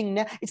wasn't writing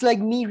now. It's like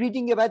me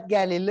reading about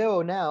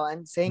Galileo now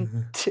and saying,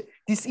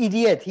 this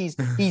idiot, he's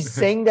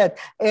saying that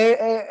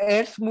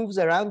Earth moves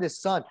around the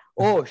sun.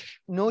 Oh,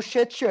 no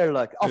shit,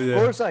 Sherlock. Of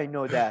course I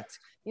know that.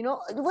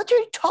 What are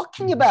you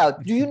talking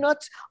about? Do you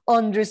not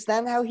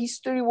understand how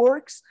history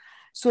works?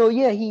 So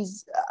yeah,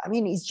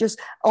 it's just,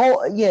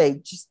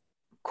 just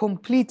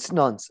complete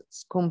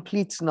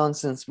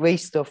nonsense,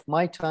 waste of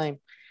my time.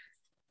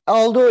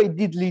 Although it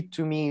did lead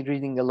to me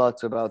reading a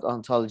lot about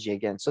ontology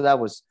again. So that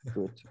was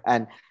good.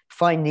 And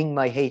finding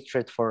my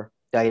hatred for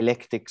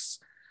dialectics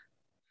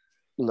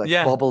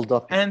bubbled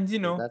up. And,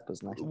 that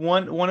was nice.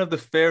 One of the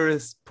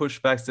fairest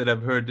pushbacks that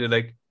I've heard,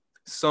 like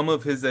some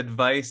of his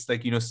advice,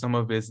 like, some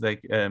of his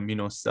like,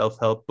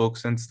 self-help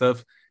books and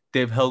stuff,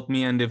 they've helped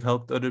me and they've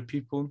helped other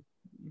people.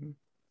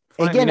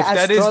 Fine. Again, if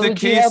that is the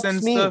case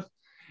and me. stuff,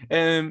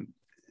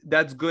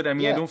 that's good. I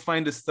mean, I don't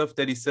find the stuff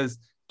that he says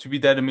to be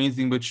that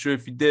amazing, but sure,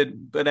 if he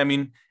did, but I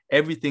mean,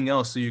 everything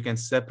else, so you can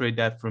separate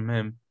that from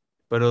him.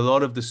 But a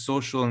lot of the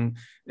social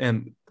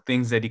and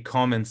things that he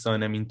comments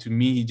on, I mean, to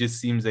me, he just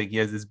seems like he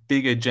has this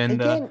big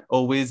agenda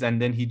always, and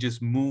then he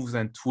just moves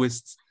and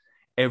twists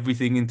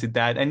everything into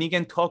that. And he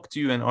can talk to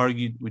you and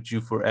argue with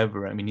you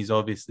forever. I mean, he's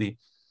obviously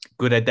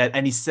good at that.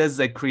 And he says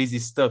like crazy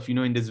stuff,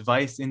 in this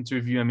Vice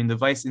interview. I mean, the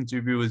Vice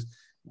interview was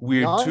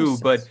weird too,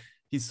 but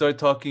he started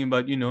talking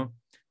about,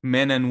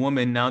 men and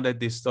women, now that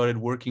they started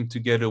working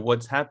together,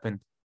 what's happened?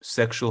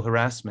 Sexual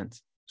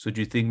harassment. So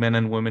do you think men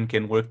and women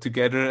can work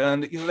together?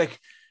 And you're like,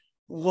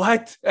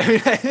 what?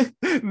 I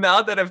mean,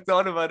 now that I've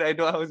thought about it, I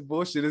know how it's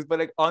bullshit is, but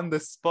like on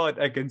the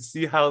spot, I can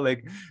see how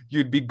like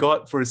you'd be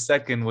got for a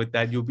second with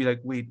that. You'll be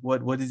like, wait,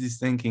 what is he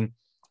thinking?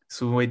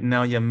 So wait,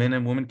 now, men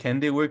and women, can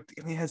they work?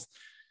 I mean, it has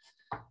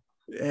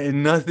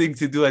nothing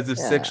to do as if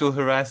sexual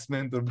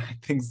harassment or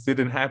bad things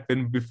didn't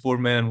happen before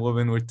men and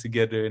women were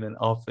together in an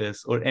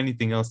office or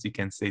anything else you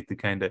can say to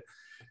kind of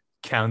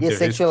counter his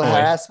sexual point.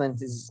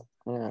 Harassment is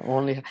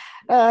only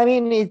I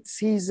mean,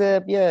 he's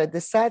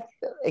the sad,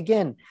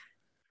 again,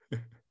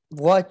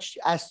 watch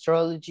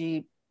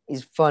astrology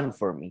is fun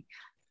for me.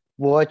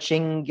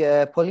 Watching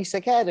Police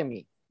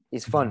Academy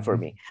is fun for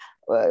me.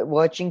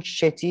 watching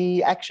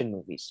shitty action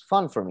movies.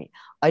 Fun for me.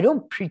 I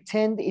don't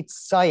pretend it's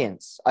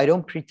science. I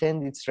don't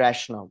pretend it's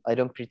rational. I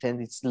don't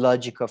pretend it's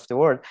logic of the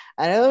world.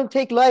 And I don't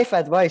take life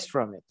advice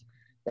from it.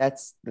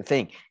 That's the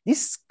thing.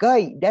 This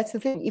guy, that's the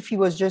thing. If he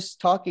was just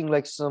talking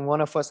like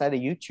one of us had a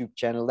YouTube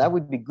channel, that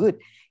would be good.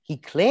 He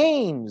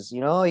claims,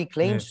 he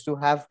claims to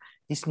have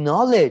this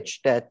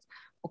knowledge that,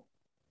 oh,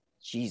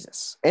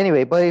 Jesus.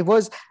 Anyway, but I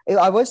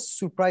was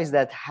surprised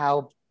at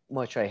how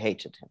much I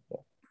hated him.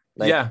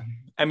 Like, yeah,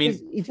 I mean,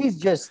 it is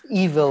just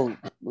evil.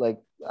 Like,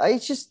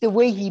 it's just the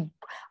way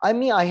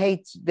I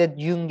hate that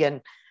Jung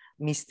and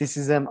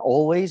mysticism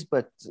always,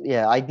 but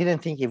yeah, I didn't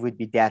think it would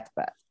be that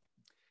bad.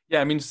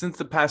 Yeah, I mean, since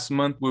the past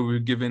month where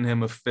we've given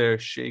him a fair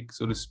shake,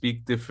 so to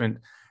speak, different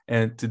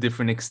and to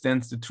different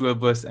extents, the two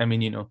of us, I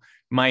mean,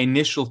 my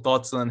initial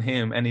thoughts on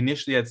him, and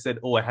initially I'd said,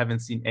 oh, I haven't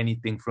seen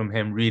anything from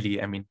him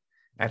really. I mean,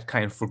 I'd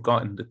kind of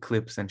forgotten the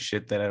clips and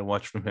shit that I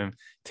watched from him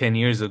 10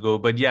 years ago.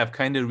 But yeah, I've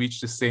kind of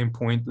reached the same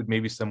point with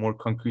maybe some more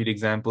concrete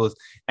examples.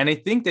 And I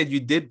think that you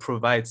did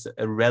provide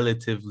a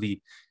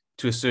relatively,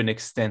 to a certain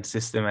extent,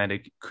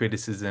 systematic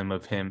criticism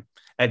of him.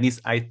 At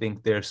least I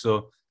think there.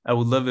 So I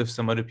would love if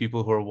some other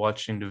people who are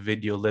watching the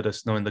video let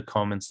us know in the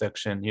comment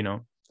section,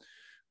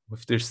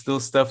 if there's still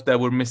stuff that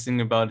we're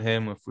missing about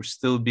him, if we're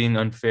still being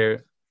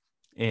unfair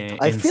in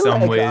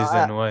some ways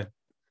and what.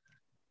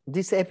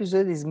 This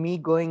episode is me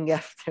going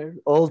after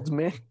old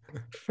men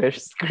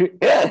first,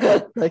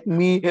 like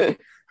me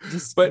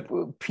just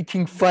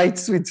picking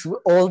fights with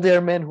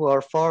older men who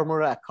are far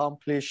more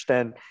accomplished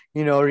and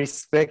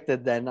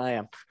respected than I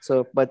am.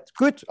 So, but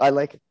good, I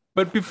like it.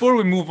 But before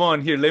we move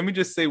on here, let me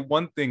just say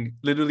one thing,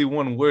 literally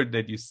one word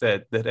that you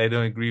said that I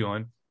don't agree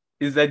on,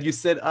 is that you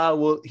said,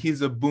 well,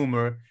 he's a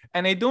boomer.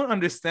 And I don't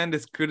understand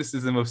this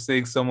criticism of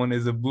saying someone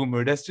is a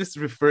boomer. That's just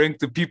referring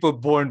to people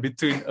born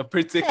between a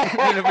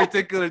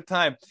particular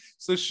time.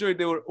 So sure,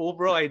 there were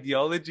overall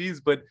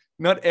ideologies, but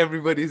not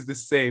everybody is the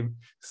same.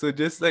 So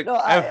just like,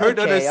 I've heard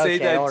others say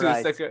that too.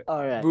 Right, it's like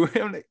all right.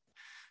 I'm like,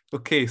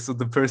 okay, so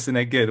the person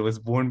I get was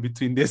born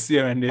between this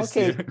year and this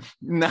year.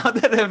 Now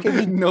that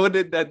I've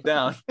noted that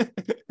down,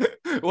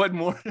 what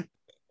more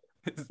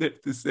is there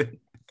to say?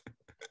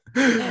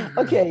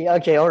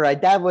 Okay, all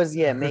right. That was,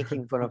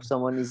 making fun of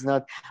someone is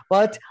not.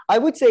 But I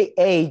would say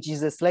age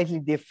is a slightly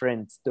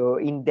different, though,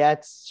 in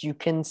that you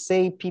can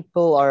say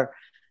people are,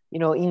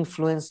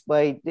 influenced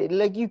by,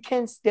 like,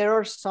 there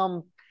are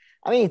some.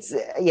 I mean,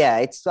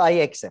 I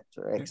accept.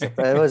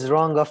 It was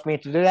wrong of me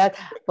to do that,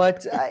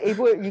 but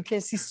you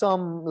can see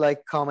some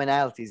like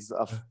commonalities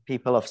of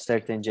people of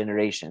certain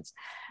generations.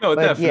 No,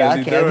 but definitely. Yeah,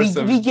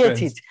 okay, we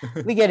get it.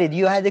 We get it.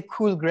 You had a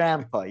cool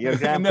grandpa. Your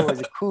grandpa was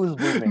a cool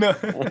boomer. No.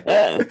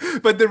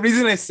 But the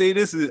reason I say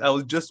this is I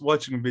was just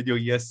watching a video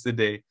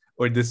yesterday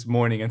or this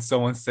morning, and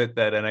someone said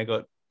that, and I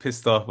got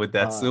pissed off with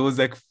that. So it was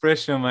like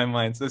fresh on my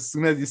mind. So as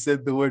soon as you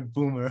said the word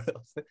boomer,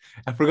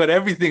 I forgot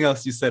everything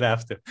else you said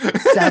after.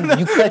 Sam,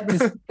 you cut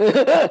this.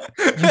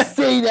 You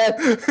say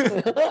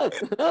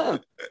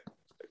that.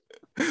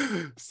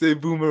 Say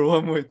boomer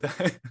one more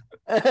time.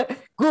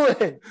 Go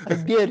ahead. I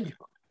dare you.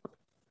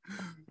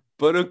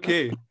 But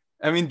okay.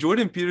 I mean,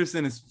 Jordan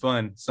Peterson is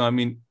fun. So I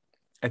mean,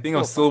 I think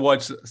I'll still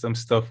watch some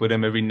stuff with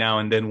him every now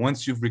and then.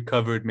 Once you've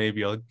recovered,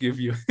 maybe I'll give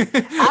you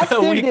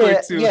a week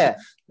or two. Yeah.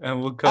 And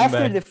we'll come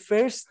back. After the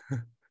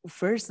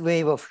first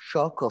wave of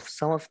shock of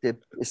some of the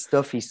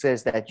stuff he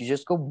says that you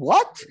just go,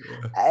 what?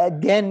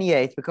 Then,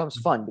 it becomes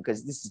fun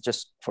because this is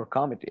just for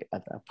comedy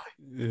at that point.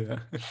 Yeah.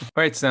 All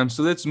right, Sam.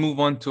 So let's move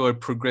on to our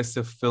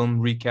progressive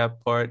film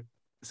recap part.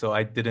 So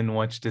I didn't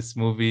watch this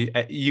movie.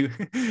 You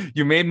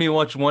made me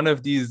watch one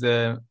of these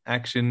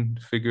action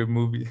figure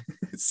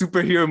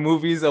superhero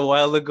movies a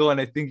while ago. And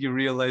I think you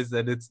realized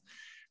that it's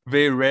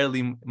very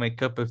rarely my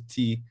cup of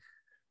tea.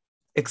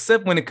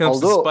 Except when it comes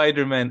to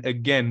Spider-Man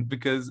again,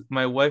 because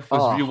my wife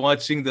was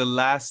rewatching the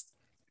last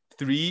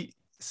 3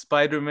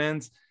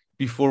 Spider-Mans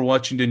before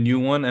watching the new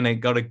one, and I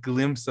got a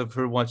glimpse of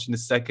her watching the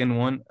second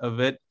one of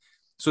it.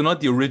 So not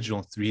the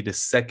original 3, the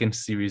second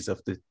series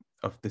of the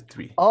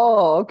 3.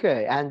 Oh,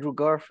 okay. Andrew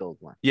Garfield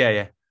one.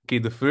 Yeah. Okay,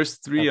 the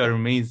first 3 are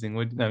amazing.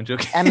 No, I'm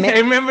joking. I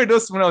remember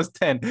those when I was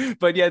 10.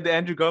 But yeah, the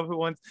Andrew Garfield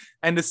ones.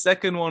 And the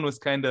second one was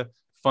kind of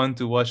fun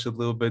to watch a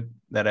little bit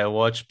that I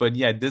watched. But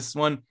yeah, this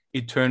one,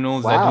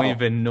 Eternals, I don't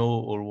even know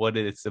or what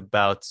it's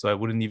about, so I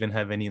wouldn't even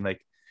have any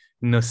like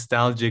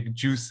nostalgic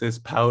juices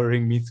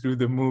powering me through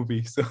the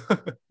movie. So,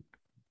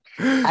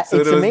 it's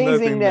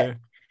amazing that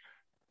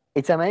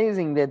it's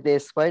amazing that the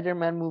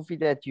Spider-Man movie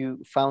that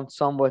you found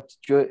somewhat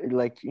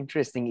like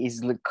interesting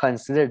is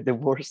considered the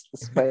worst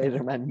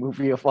Spider-Man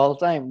movie of all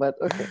time. But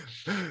okay,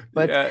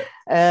 but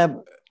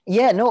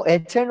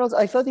Eternals.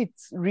 I thought it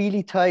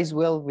really ties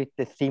well with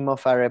the theme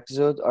of our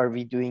episode. Are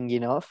we doing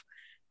enough?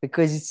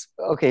 Because it's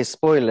okay.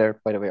 Spoiler,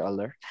 by the way,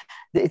 alert.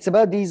 It's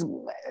about these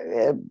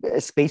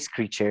space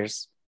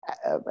creatures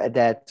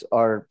that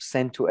are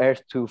sent to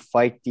Earth to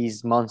fight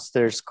these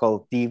monsters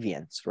called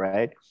deviants,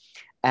 right?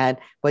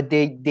 But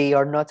they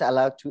are not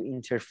allowed to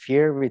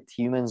interfere with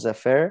humans'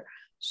 affair.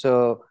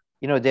 So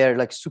they're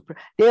like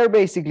they are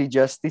basically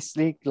Justice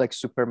League, like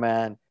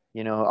Superman,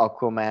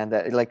 Aquaman,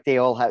 that like they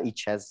all have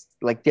each has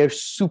like they're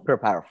super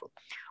powerful,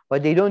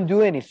 but they don't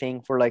do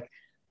anything for like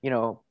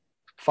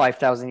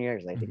 5,000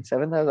 years, I think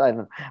 7,000, I don't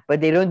know,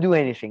 but they don't do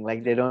anything,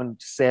 like they don't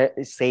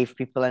save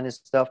people and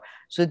stuff.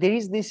 So there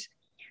is this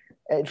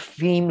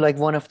theme, like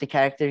one of the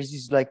characters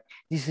is like,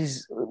 this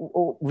is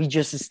we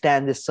just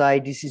stand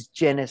aside, this is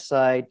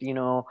genocide,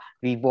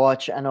 we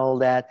watch and all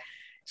that.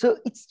 So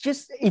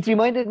it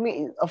reminded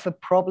me of a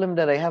problem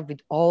that I have with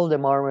all the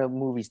Marvel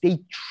movies. They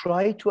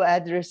try to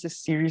address a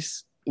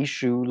serious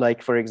issue,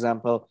 like for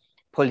example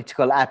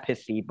political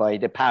apathy by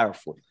the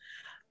powerful,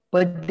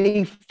 but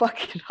they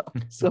fuck it up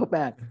so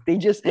bad. They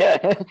just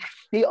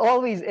they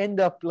always end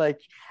up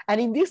like,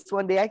 and in this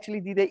one they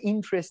actually did an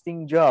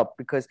interesting job,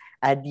 because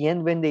at the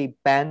end when they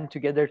band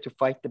together to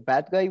fight the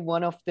bad guy,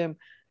 one of them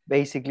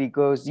basically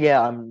goes,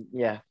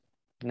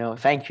 no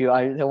thank you,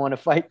 I don't want to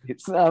fight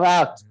this, I'm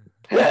out.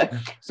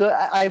 So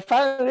I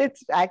found it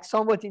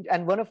somewhat and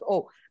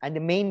and the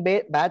main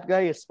bad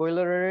guy, a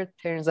spoiler alert,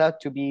 turns out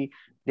to be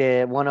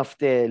the one of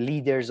the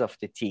leaders of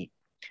the team,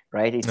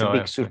 right? It's a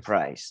big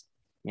surprise.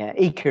 Yeah,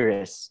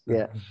 Icarus.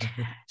 Yeah.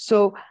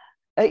 So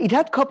it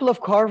had a couple of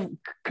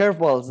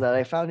curveballs that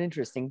I found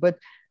interesting. But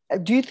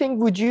do you think,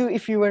 would you,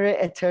 if you were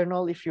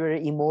eternal, if you were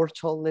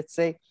immortal, let's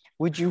say,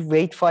 would you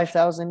wait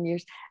 5,000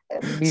 years?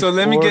 So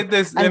let me get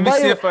this. Let me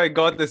see if I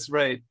got this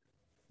right.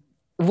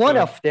 One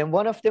of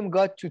them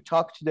got to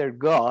talk to their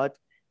god.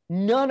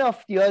 None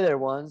of the other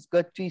ones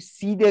got to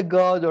see the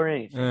god or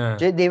anything.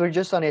 Yeah. They were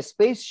just on a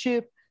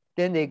spaceship.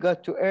 Then they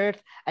got to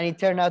Earth, and it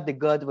turned out the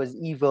god was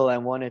evil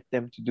and wanted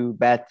them to do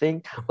bad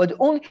things. But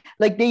only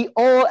like they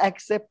all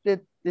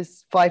accepted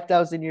this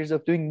 5,000 years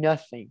of doing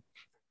nothing.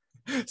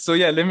 So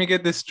yeah, let me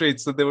get this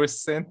straight. So they were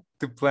sent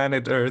to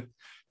planet Earth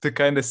to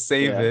kind of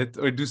save it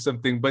or do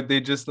something, but they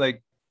just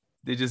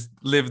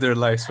live their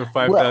lives for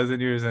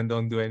 5,000 years and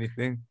don't do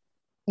anything.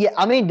 Yeah,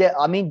 I mean,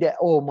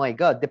 oh my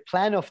God, the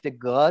plan of the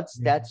gods,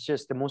 that's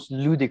just the most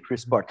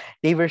ludicrous part.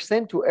 They were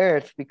sent to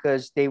Earth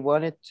because they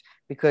wanted,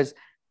 because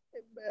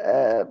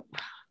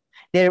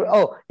there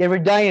were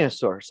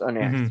dinosaurs on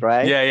Earth,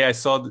 right? Yeah, I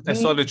saw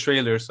the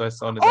trailer, so I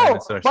saw the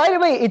dinosaurs. By the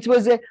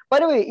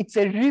way, it's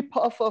a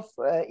rip-off of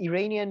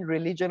Iranian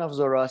religion of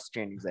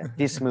Zoroastrianism.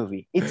 This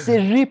movie, it's a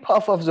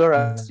rip-off of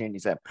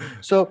Zoroastrianism.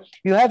 So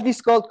you have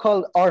this god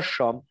called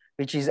Arsham,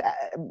 which is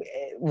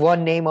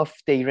one name of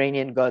the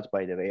Iranian god,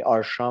 by the way.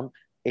 Arsham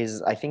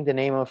is, I think the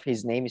name of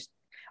his name is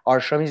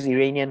Arsham is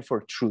Iranian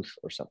for truth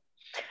or something.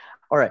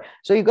 All right,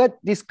 so you got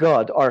this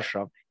god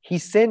Arsham. He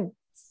sent.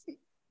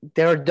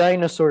 There are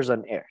dinosaurs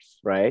on Earth,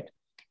 right?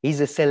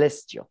 He's a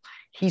celestial.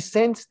 He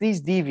sends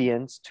these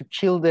deviants to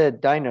kill the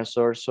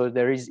dinosaurs, so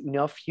there is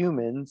enough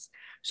humans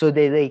so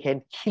that they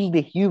can kill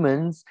the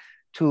humans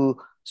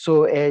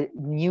so a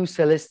new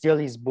celestial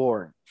is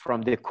born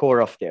from the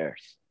core of the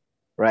Earth,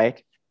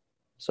 right?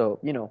 So,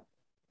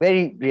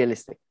 very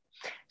realistic.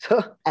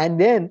 So, and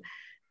then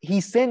he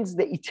sends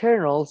the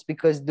Eternals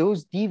because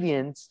those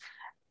deviants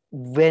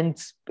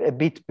went a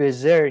bit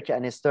berserk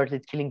and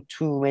started killing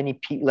too many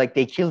people. Like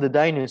they killed the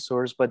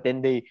dinosaurs, but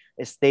then they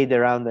stayed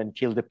around and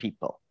killed the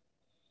people,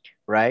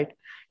 right?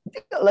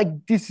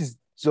 Like this is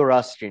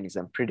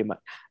Zoroastrianism pretty much.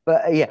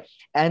 But yeah,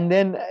 and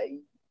then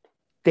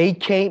they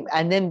came,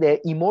 and then the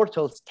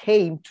immortals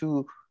came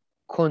to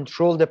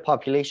control the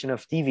population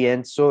of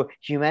deviants so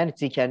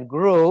humanity can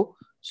grow,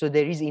 so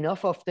there is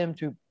enough of them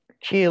to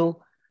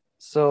kill,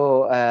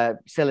 so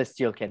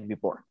celestial can be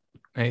born.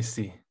 I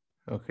see.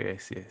 Okay, I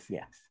see.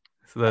 Yeah.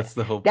 So that's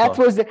the whole plot.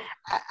 That was the,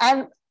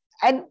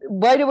 and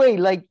by the way,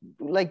 like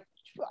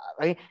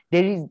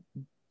there is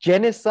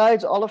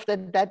genocides, all of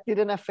that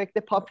didn't affect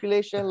the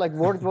population. Like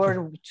World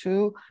War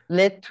II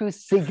led to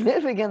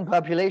significant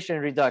population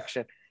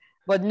reduction.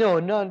 But no,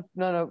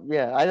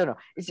 yeah, I don't know.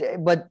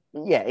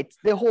 It's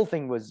the whole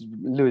thing was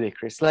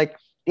ludicrous. Like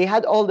they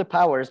had all the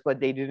powers, but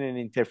they didn't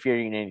interfere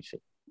in anything.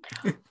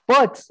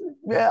 But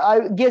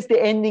I guess the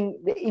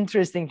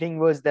interesting thing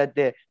was that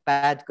the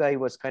bad guy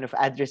was kind of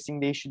addressing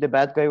the issue. The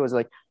bad guy was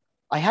like,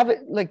 I have it,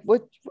 like,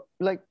 what,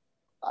 like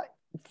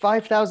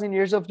 5,000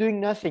 years of doing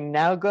nothing.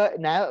 Now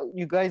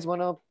you guys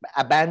want to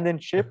abandon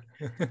ship.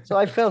 So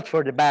I felt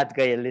for the bad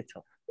guy a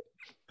little.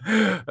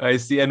 I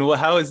see. And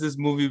how has this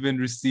movie been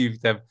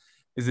received?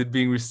 Is it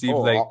being received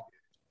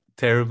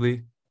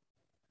terribly?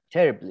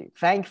 Terribly.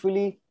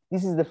 Thankfully,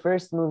 this is the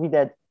first movie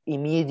that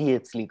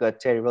immediately got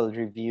terrible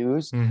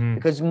reviews,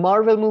 because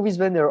Marvel movies,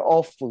 when they're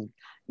awful,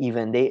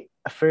 even they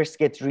first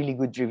get really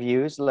good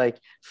reviews. Like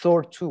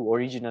Thor 2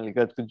 originally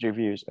got good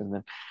reviews,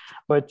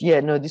 but yeah,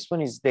 no, this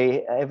one is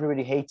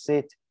everybody hates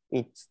it.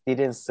 It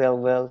didn't sell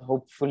well.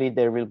 Hopefully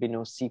there will be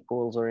no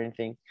sequels or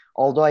anything,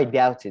 although I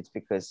doubt it,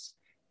 because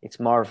it's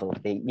Marvel.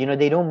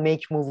 They don't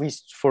make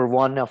movies for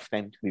one of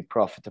them to be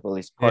profitable.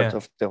 It's part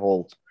of the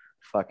whole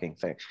fucking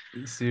thing.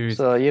 Seriously.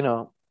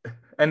 So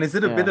and is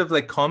it a bit of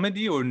like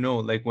comedy or no?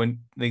 Like when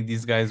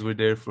these guys were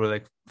there for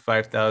like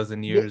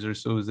 5,000 years or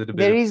so, is it a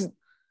bit?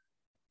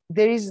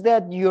 There is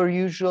that your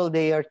usual.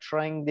 They are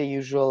trying the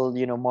usual,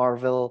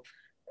 Marvel.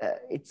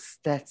 It's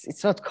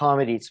not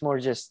comedy. It's more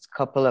just a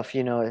couple of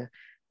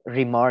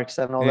remarks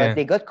and all that. Yeah.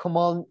 They got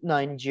Kamal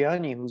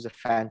Nanjiani, who's a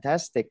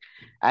fantastic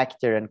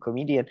actor and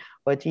comedian,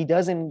 but he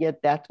doesn't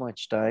get that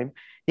much time.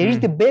 There is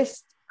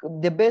Mm.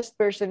 the best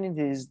person in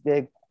this,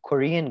 the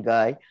Korean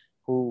guy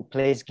who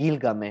plays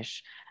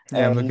Gilgamesh.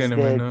 Yeah, I'm looking He's at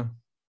him right the now.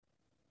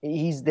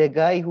 he's the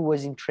guy who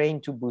was in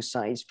Train to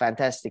Busan. He's a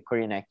fantastic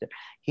Korean actor.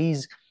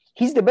 He's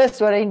he's the best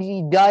one, and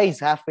he dies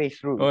halfway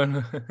through. Oh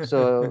no.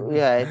 So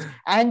yeah, it's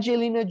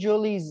Angelina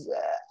Jolie's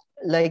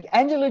like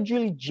Angela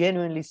Jolie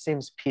genuinely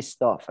seems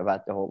pissed off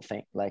about the whole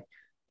thing. Like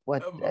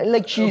what?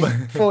 Like she's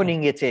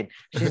phoning it in.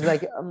 She's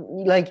like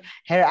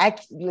her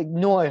act, like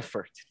no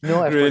effort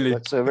Really?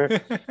 whatsoever.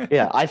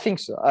 Yeah, I think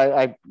so.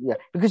 Yeah,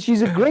 because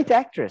she's a great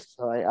actress.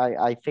 So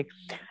I think.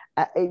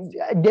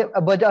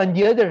 But on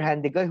the other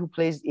hand, the guy who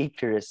plays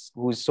Icarus,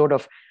 who's sort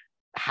of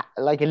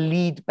like a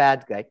lead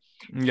bad guy,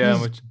 Yeah,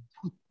 he's much.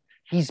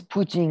 he's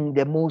putting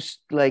the most,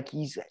 like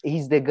he's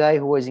the guy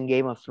who was in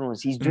Game of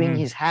Thrones. He's doing Mhm.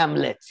 his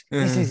Hamlet.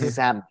 This is his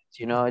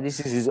Hamlet, this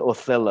is his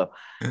Othello,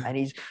 and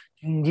he's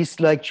this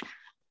like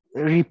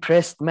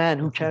repressed man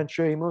who can't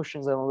show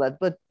emotions and all that.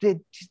 But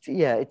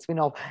yeah, it's been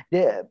all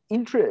the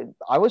intro.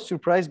 I was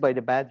surprised by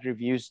the bad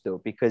reviews though,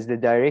 because the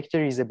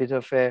director is a bit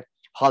of a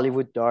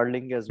Hollywood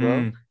darling as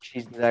well. Mm.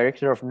 She's the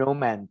director of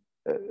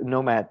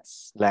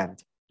Nomad's Land.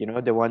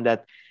 The one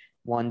that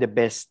won the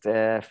best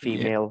Yeah.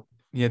 female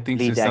Yeah, I think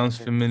so. lead Sounds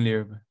actress.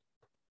 familiar.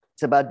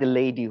 It's about the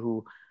lady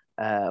who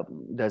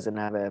doesn't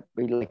have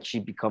like she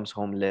becomes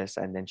homeless,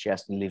 and then she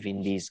has to live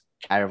in these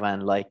caravan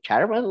like I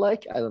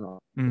don't know,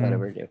 Mm.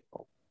 whatever they're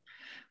called.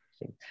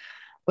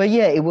 But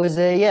yeah, it was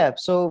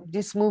so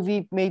this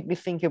movie made me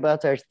think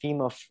about our theme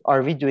of,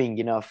 are we doing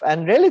enough?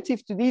 And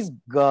relative to these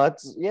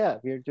gods, yeah,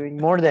 we're doing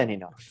more than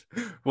enough.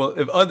 Well,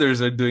 if others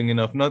are doing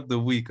enough, not the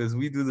we, because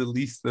we do the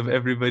least of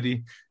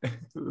everybody Yeah,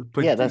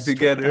 put that's true.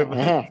 together.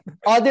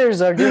 Others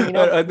are doing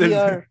enough.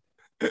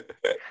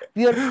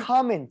 We Others, are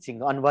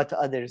commenting on what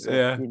others are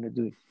yeah.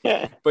 doing. But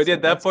yeah, So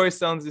that that's part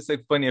sounds just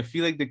like funny. I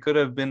feel like there could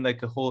have been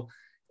like a whole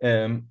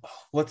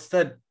what's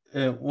that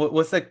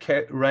what's that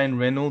Ryan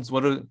Reynolds,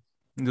 what are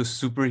those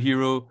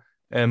superhero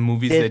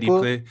movies that he Deadpool.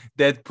 played?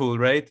 Deadpool,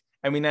 right?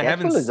 I mean, I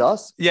haven't Deadpool is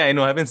awesome. yeah, I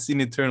know I haven't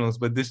seen Eternals,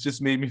 but this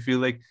just made me feel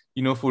like,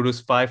 for those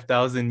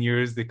 5,000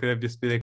 years they could have just been like,